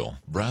Gainesville,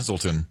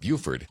 Brazelton,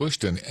 Beaufort,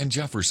 Bushton, and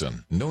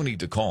Jefferson. No need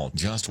to call.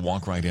 Just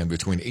walk right in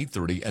between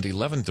 8:30 and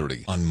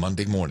 11:30 on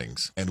Monday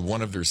mornings. And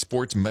one of their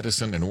sports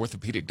medicine and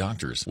orthopedic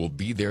doctors will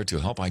be there to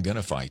help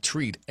identify,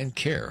 treat, and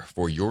care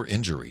for your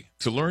injury.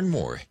 To learn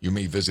more, you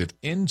may visit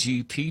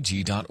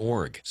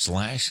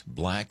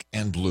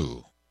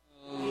ngpg.org/blackandblue.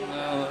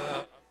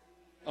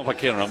 If I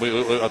can't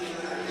remember,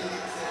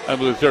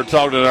 they're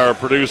talking to our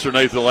producer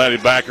Nathan Laddie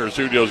back in our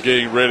studios,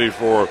 getting ready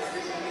for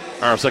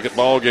our second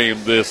ball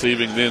game this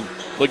evening. Then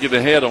looking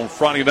ahead on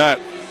Friday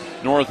night,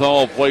 North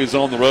Hall plays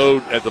on the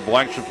road at the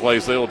Blacksburg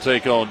Place. They will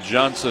take on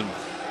Johnson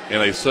in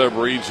a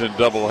sub-region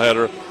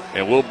doubleheader.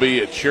 And we'll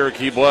be at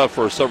Cherokee Bluff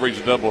for a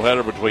sub-region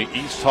doubleheader between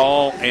East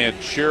Hall and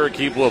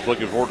Cherokee Bluff.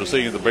 Looking forward to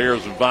seeing the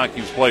Bears and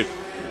Vikings play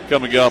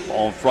coming up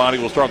on Friday.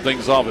 We'll start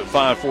things off at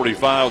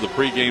 5:45. The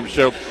pregame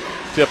show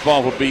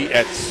tip-off will be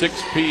at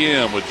 6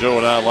 p.m. with Joe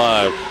and I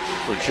live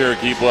for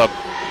Cherokee Bluff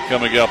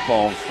coming up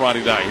on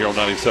Friday night here on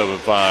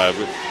 97.5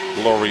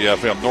 Glory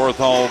FM. North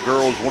Hall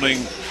girls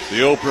winning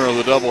the opener of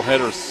the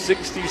doubleheader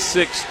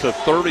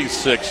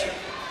 66-36.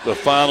 The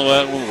final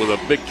of that one with a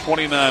big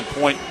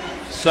 29-point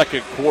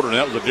second quarter, and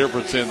that was the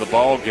difference in the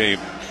ball game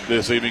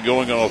this evening,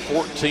 going on a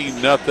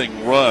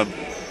 14-0 run.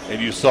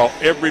 And you saw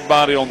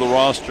everybody on the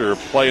roster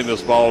play in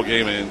this ball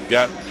game and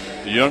got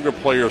the younger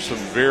players some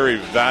very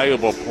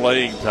valuable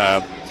playing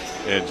time.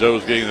 And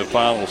Joe's getting the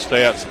final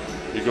stats.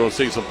 You're going to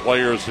see some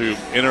players who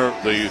enter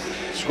the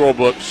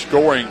scorebook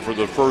scoring for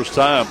the first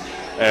time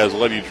as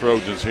Lady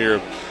Trojans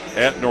here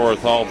at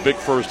North Hall. Big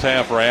first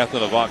half for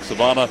Athens of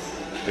Oxavana,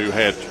 who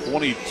had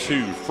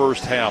 22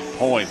 first half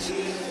points,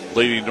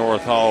 leading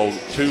North Hall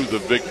to the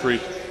victory.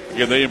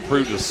 Again, they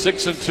improved to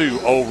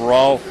 6-2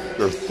 overall.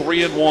 They're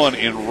 3-1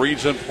 in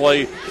region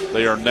play.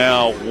 They are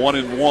now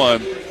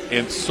 1-1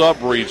 in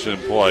sub-region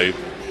play.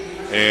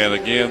 And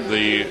again,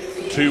 the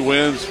two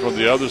wins from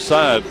the other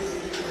side,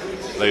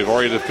 they've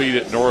already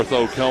defeated North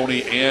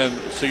Oconee and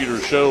Cedar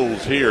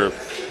Shoals here.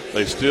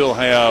 They still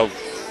have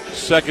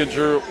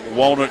Seconder,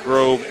 Walnut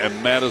Grove,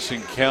 and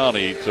Madison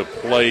County to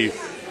play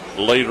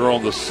later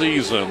on the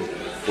season,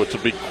 which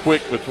will be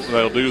quick, but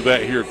they'll do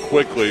that here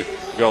quickly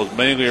because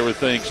mainly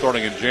everything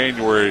starting in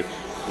January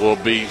will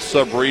be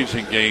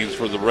sub-region games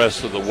for the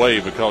rest of the way,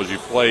 because you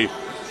play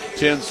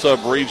 10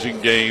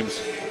 sub-region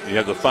games. You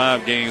have the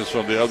 5 games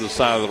from the other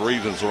side of the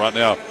region. So right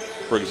now,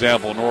 for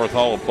example, North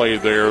Hall will play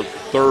their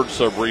third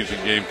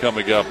sub-region game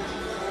coming up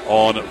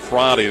on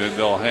Friday, and then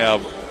they'll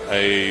have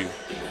a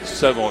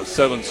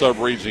seven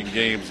sub-region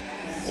games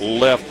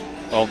left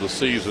on the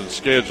season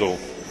schedule.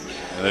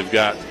 And they've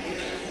got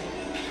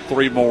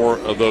 3 more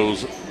of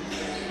those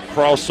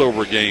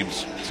crossover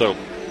games. So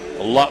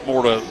a lot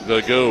more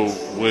to go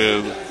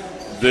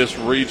with this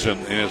region.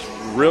 And it's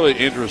really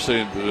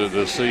interesting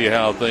to see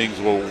how things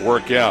will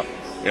work out.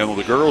 And on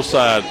the girls'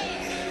 side,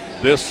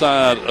 this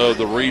side of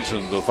the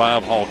region, the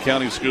 5 Hall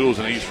County schools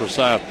and East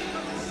Forsyth,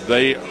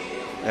 they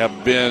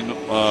have been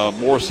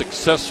more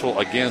successful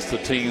against the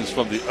teams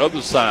from the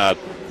other side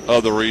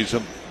of the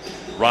region.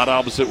 Right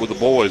opposite with the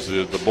boys.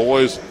 The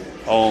boys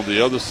on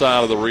the other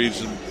side of the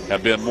region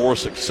have been more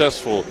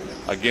successful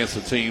against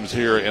the teams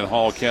here in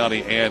Hall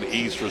County and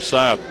East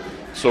Forsyth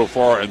so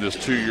far in this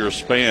 2-year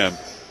span.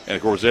 And,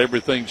 of course,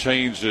 everything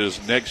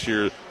changes next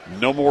year.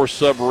 No more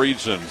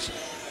sub-regions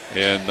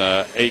in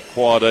 8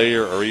 Quad A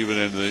or even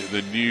in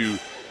the new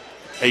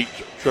 8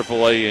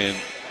 AAA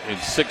and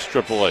 6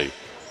 AAA.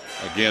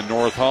 Again,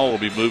 North Hall will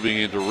be moving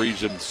into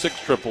Region 6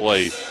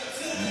 AAA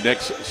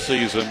next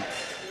season,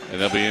 and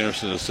that'll be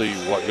interesting to see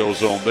what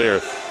goes on there.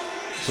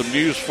 some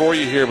news for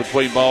you here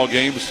between ball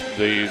games.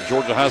 The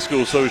Georgia High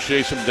School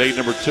Association, day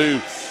number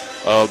 2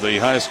 of the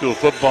high school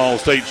football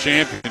state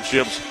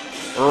championships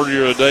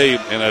earlier today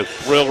in a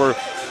thriller.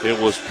 It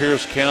was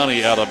Pierce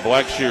County out of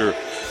Blackshear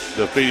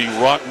defeating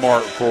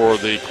Rockmart for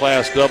the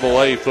Class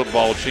AA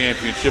football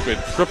championship in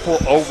triple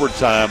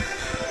overtime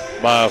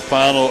by a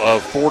final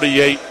of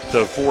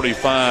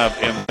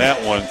 48-45 in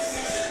that one.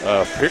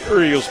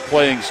 Perry is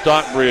playing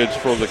Stockbridge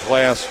for the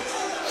Class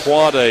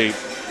Quad A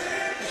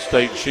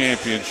state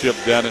championship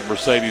down at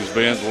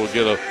Mercedes-Benz. We'll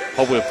get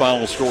hopefully a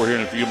final score here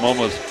in a few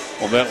moments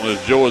on that one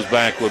as Joe is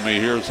back with me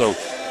here. So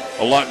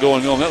a lot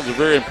going on. That was a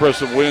very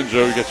impressive win,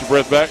 Joe. You got your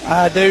breath back?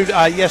 I do.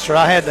 Yes, sir.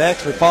 I had to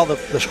actually follow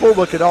the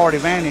scorebook had already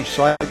vanished,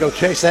 so I had to go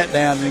chase that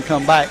down and then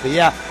come back. But,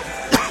 yeah,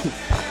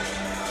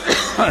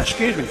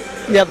 excuse me.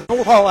 Yeah, the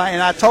North Hall,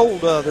 and I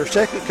told their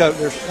second coach,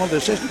 one of the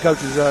assistant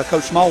coaches,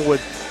 Coach Smallwood,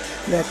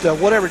 that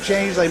whatever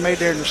change they made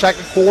there in the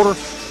second quarter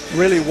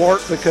really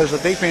worked because the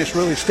defense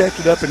really stepped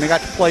it up and they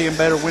got to play in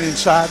better, went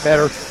inside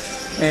better.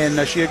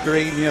 And she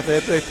agreed. You know,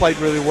 they played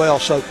really well.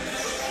 So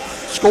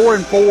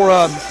scoring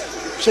for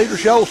Cedar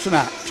Shoals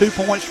tonight, 2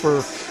 points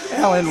for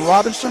Alan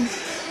Robinson,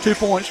 2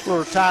 points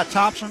for Ty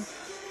Thompson,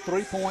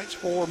 3 points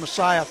for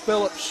Messiah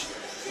Phillips,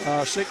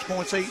 6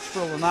 points each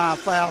for Lanai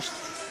Faust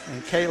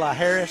and Kayla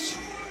Harris.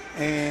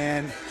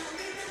 And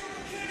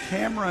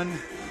Cameron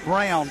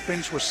Brown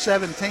finished with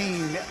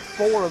 17,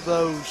 4 of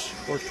those,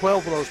 or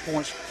 12 of those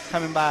points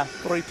coming by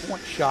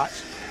 3-point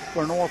shots.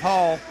 For North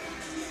Hall,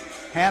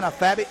 Hannah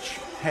Fabich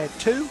had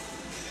 2,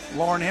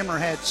 Lauren Hemmer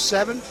had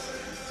 7,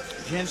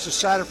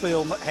 Genesis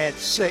Satterfield had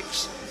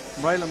 6,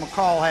 Braylon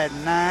McCall had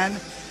 9,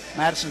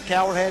 Madison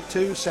Coward had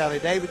 2, Sally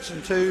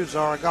Davidson 2,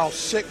 Zara Goss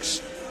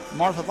 6,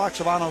 Martha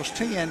Voxavanos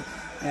 10,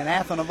 and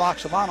Athena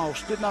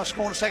Voxavanos did not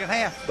score in the second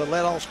half, but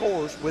led all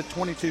scorers with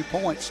 22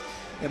 points.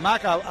 And,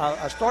 Mike,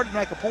 I started to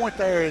make a point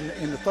there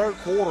in the third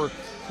quarter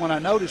when I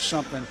noticed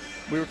something.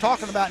 We were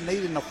talking about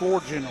needing a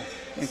floor general,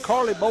 and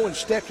Carly Bowen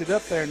stepped it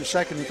up there in the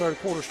second and third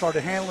quarter,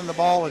 started handling the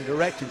ball and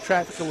directing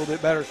traffic a little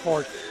bit better as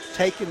far as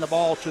taking the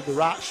ball to the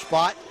right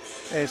spot.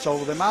 And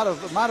so they might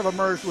have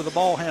emerged with a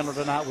ball handler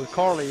tonight with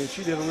Carly, and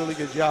she did a really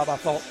good job, I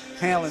thought,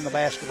 handling the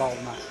basketball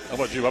tonight. How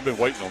about you? I've been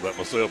waiting on that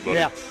myself, buddy.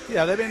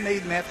 Yeah, they've been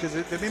needing that because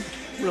they've been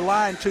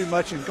relying too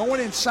much. And going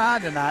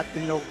inside tonight,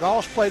 you know,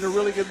 Goss played a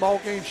really good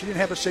ball game. She didn't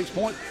have a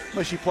 6-point,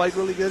 but she played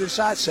really good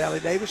inside. Sally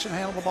Davidson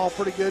handled the ball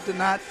pretty good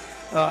tonight.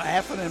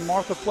 Athena and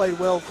Martha played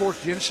well. Of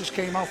course, Genesis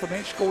came off the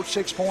bench, scored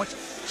 6 points.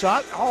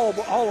 So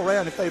all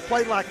around, if they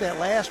played like that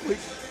last week,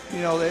 you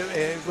know,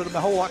 it would have been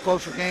a whole lot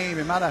closer game.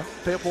 It might have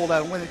pulled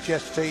out a win at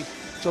Chestatee.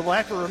 So they'll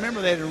have to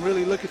remember that and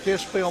really look at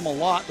this film a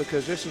lot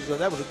because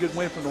that was a good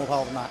win for North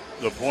Hall tonight.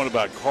 The point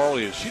about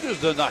Carly is she just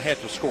does not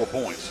have to score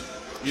points.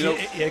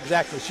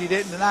 Exactly. She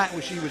didn't tonight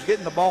when she was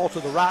getting the ball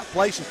to the right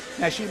places.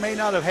 Now, she may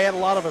not have had a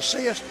lot of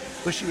assists,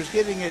 but she was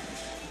getting it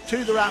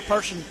to the right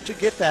person to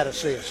get that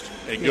assist.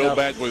 And go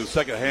back with the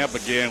second half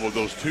again with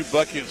those 2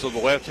 buckets of the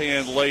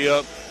left-hand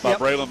layup by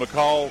Braylon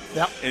McCall.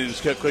 And it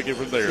just kept clicking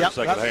from there in the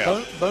second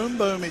half. Boom,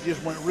 boom. It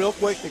just went real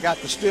quick. They got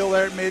the steal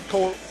there at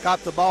midcourt,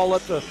 got the ball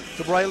up to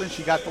Braylon.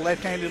 She got the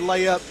left-handed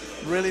layup.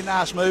 Really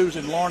nice moves,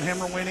 and Lauren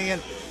Hemmer went in.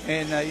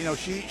 And, you know,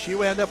 she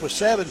wound up with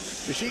 7,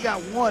 but she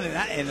got 1.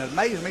 And it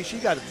amazed me, she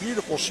got a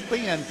beautiful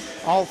spin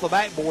off the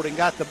backboard and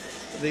got the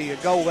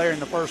goal there in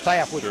the first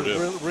half, which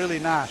was really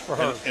nice for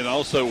her. And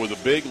also with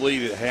a big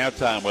lead at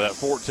halftime with that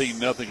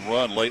 14-0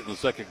 run late in the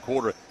second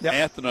quarter,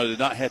 Athena did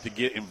not have to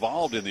get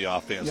involved in the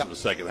offense in the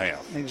second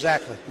half.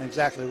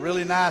 Exactly.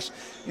 Really nice.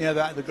 You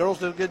know, the girls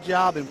did a good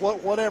job, and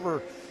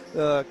whatever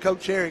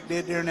Coach Eric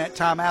did during that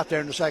time out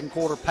there in the second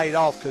quarter paid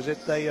off because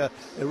it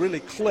really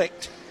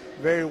clicked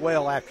very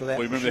well after that.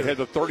 Well, remember they had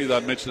the 30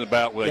 that I mentioned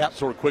about where they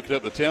sort of quickened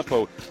up the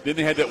tempo. Then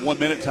they had that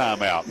 1-minute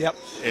timeout.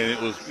 And it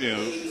was, you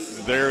know,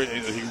 there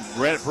he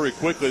ran it pretty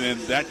quickly,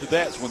 and after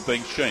that's when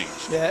things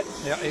changed. Yeah,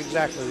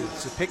 exactly.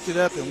 So picked it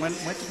up and went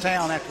to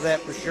town after that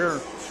for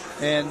sure.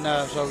 And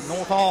so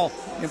North Hall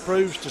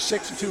improves to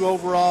 6-2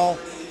 overall,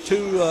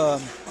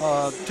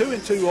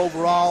 2-2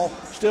 overall,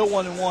 still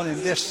 1-1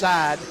 in this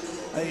side,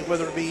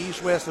 whether it be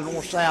east, west, or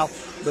north,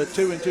 south, but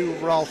 2-2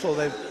 overall. So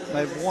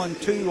they've won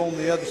 2 on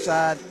the other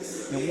side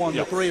and won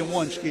the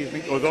 3-1. Excuse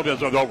me. Oh,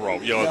 that's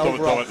overall. Yeah, I'm talking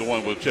about the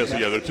one with Chelsea.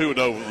 Yeah, they're 2-0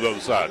 on the other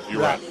side.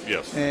 You're right.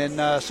 Yes. And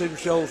Cedar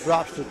Shoals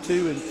drops to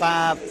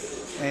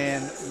 2-5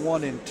 and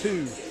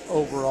 1-2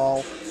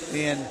 overall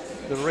in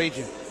the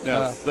region.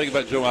 Now, think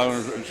about Joe.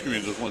 Excuse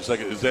me, just 1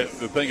 second. Is that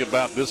the thing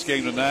about this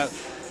game tonight?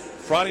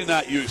 Friday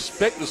night, you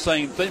expect the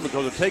same thing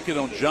because they're taking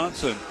on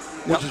Johnson,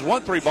 which has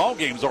won 3 ball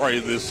games already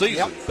this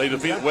season. They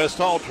defeated West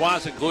Hall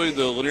twice, including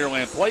the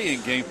Lanierland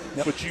play-in game.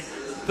 But you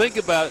think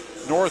about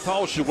North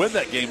Hall should win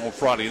that game on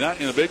Friday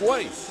night in a big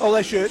way. Oh,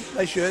 they should.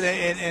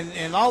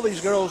 And all these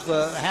girls,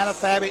 Hannah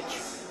Fabich,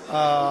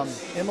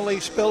 Emily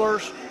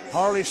Spillers,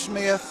 Harley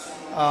Smith,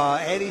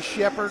 Addie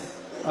Shepard,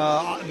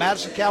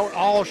 Madison Coward,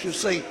 all should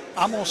see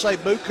I'm going to say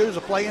bukus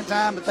of playing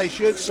time, but they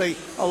should see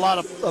a lot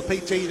of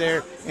PT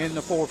there in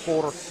the fourth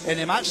quarter, and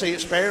they might see it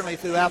sparingly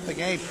throughout the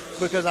game,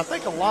 because I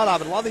think a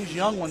lot of these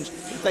young ones,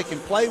 if they can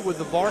play with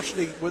the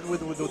varsity, with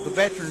the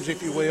veterans,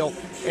 if you will,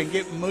 and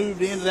get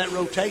moved into that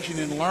rotation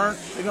and learn,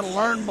 they're going to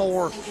learn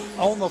more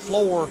on the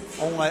floor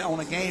on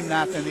a game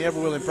night than they ever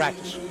will in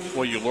practice.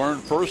 Well, you learn,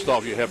 first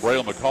off, you have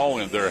Braylon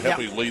McCall in there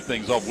helping lead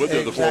things off with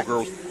the other four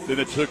girls. Then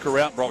they took her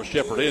out and brought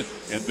Shepard in,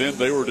 and then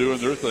they were doing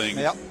their thing.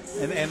 Yep.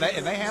 And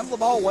they handled the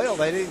ball well.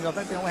 They didn't. I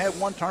think they only had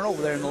one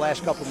turnover there in the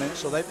last couple of minutes,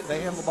 so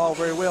they handled the ball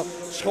very well.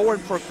 Scoring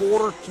for a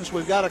quarter, since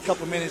we've got a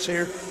couple of minutes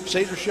here,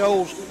 Cedar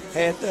Shoals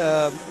had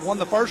won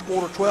the first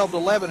quarter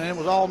 12-11, and it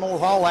was all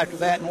North Hall after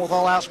that. North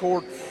Hall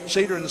outscored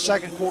Cedar in the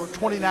second quarter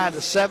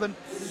 29-7,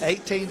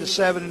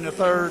 18-7 in the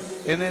third,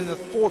 and then the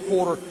fourth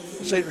quarter,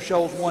 Cedar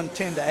Shoals won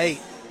 10-8.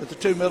 But the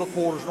two middle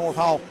quarters, North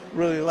Hall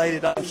really laid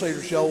it on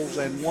Cedar Shoals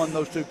and won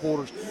those two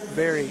quarters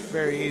very,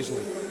 very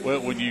easily.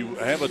 Well, when you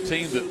have a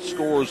team that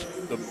scores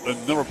the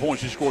number of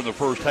points you scored in the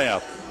first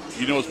half,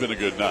 you know it's been a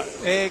good night.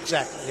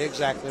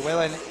 Exactly.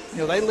 Well, and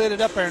they lit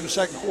it up there in the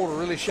second quarter,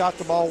 really shot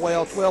the ball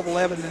well,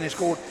 12-11, and they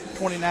scored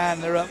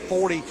 29. They're up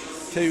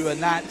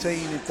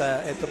 40-19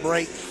 at the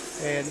break,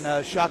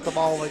 and shot the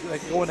ball. They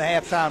go into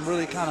halftime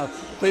really kind of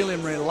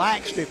feeling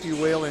relaxed, if you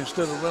will,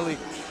 instead of really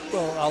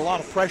a lot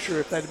of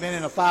pressure. If they'd been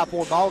in a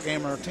 5-point ball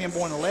game or a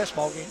 10-point or less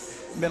ball game,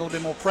 been a little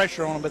bit more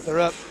pressure on them, but they're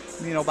up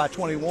by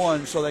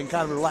 21, so they can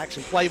kind of relax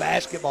and play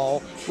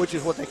basketball, which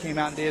is what they came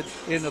out and did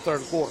in the third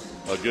quarter.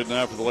 A good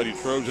night for the Lady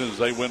Trojans.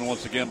 They win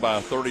once again by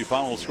a 30.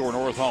 Final score,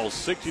 North Hall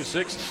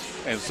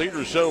 66 and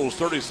Cedar Shoals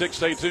 36.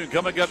 Stay tuned.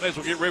 Coming up next,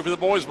 we'll get ready for the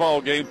boys'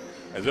 ball game,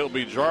 as it'll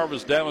be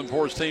Jarvis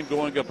Davenport's team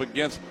going up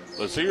against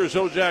the Cedar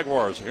Shoals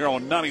Jaguars here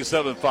on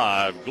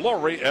 97.5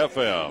 Glory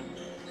FM.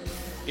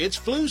 It's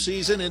flu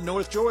season in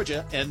North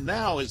Georgia, and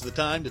now is the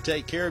time to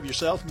take care of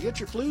yourself and get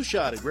your flu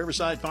shot at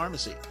Riverside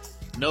Pharmacy.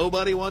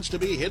 Nobody wants to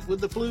be hit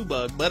with the flu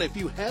bug, but if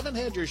you haven't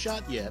had your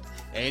shot yet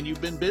and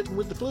you've been bitten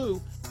with the flu,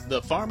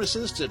 the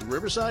pharmacists at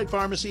Riverside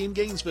Pharmacy in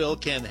Gainesville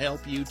can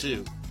help you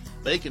too.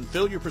 They can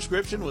fill your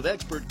prescription with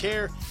expert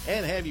care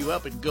and have you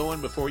up and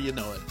going before you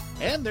know it.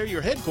 And they're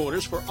your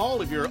headquarters for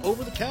all of your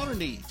over-the-counter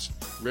needs.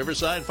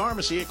 Riverside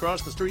Pharmacy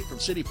across the street from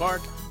City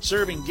Park,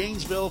 serving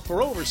Gainesville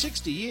for over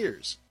 60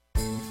 years.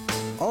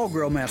 All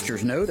grill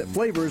masters know that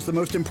flavor is the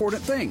most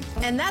important thing.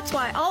 And that's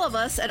why all of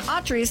us at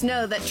Autry's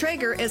know that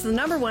Traeger is the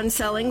 #1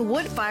 selling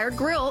wood-fired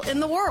grill in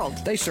the world.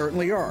 They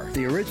certainly are.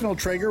 The original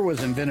Traeger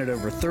was invented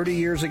over 30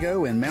 years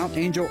ago in Mount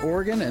Angel,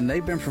 Oregon, and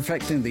they've been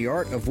perfecting the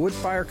art of wood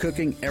fire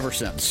cooking ever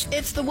since.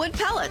 It's the wood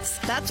pellets.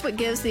 That's what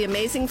gives the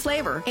amazing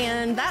flavor,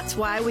 and that's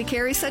why we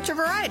carry such a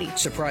variety.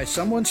 Surprise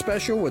someone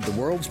special with the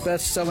world's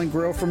best-selling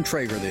grill from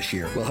Traeger this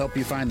year. We'll help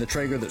you find the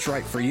Traeger that's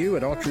right for you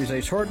at Autry's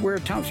Ace Hardware,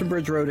 Thompson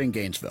Bridge Road in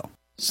Gainesville.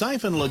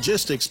 Siphon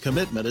Logistics'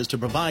 commitment is to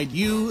provide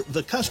you,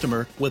 the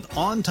customer, with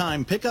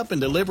on-time pickup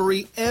and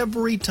delivery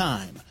every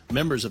time.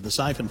 Members of the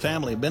Siphon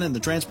family have been in the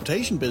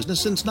transportation business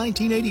since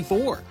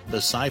 1984.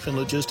 The Siphon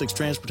Logistics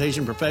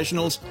transportation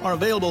professionals are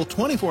available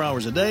 24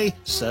 hours a day,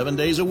 7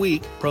 days a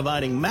week,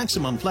 providing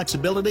maximum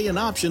flexibility and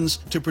options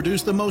to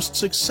produce the most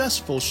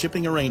successful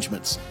shipping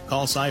arrangements.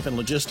 Call Siphon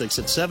Logistics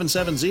at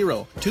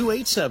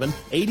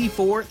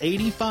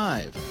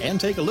 770-287-8485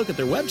 and take a look at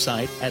their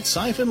website at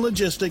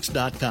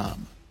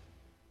siphonlogistics.com.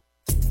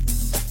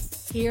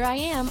 Here I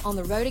am on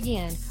the road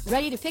again,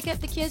 ready to pick up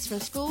the kids from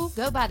school,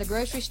 go by the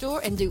grocery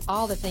store, and do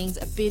all the things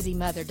a busy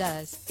mother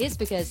does. It's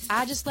because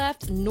I just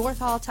left North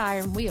Hall Tire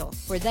and Wheel,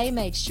 where they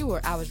made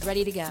sure I was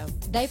ready to go.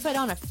 They put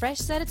on a fresh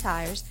set of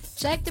tires,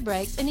 checked the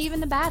brakes, and even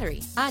the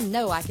battery. I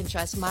know I can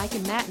trust Mike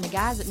and Matt and the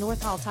guys at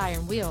North Hall Tire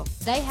and Wheel.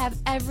 They have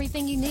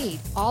everything you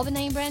need, all the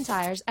name brand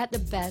tires at the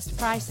best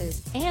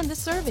prices, and the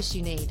service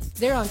you need.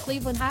 They're on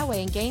Cleveland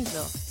Highway in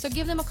Gainesville, so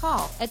give them a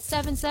call at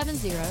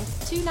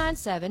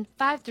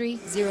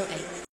 770-297-5308.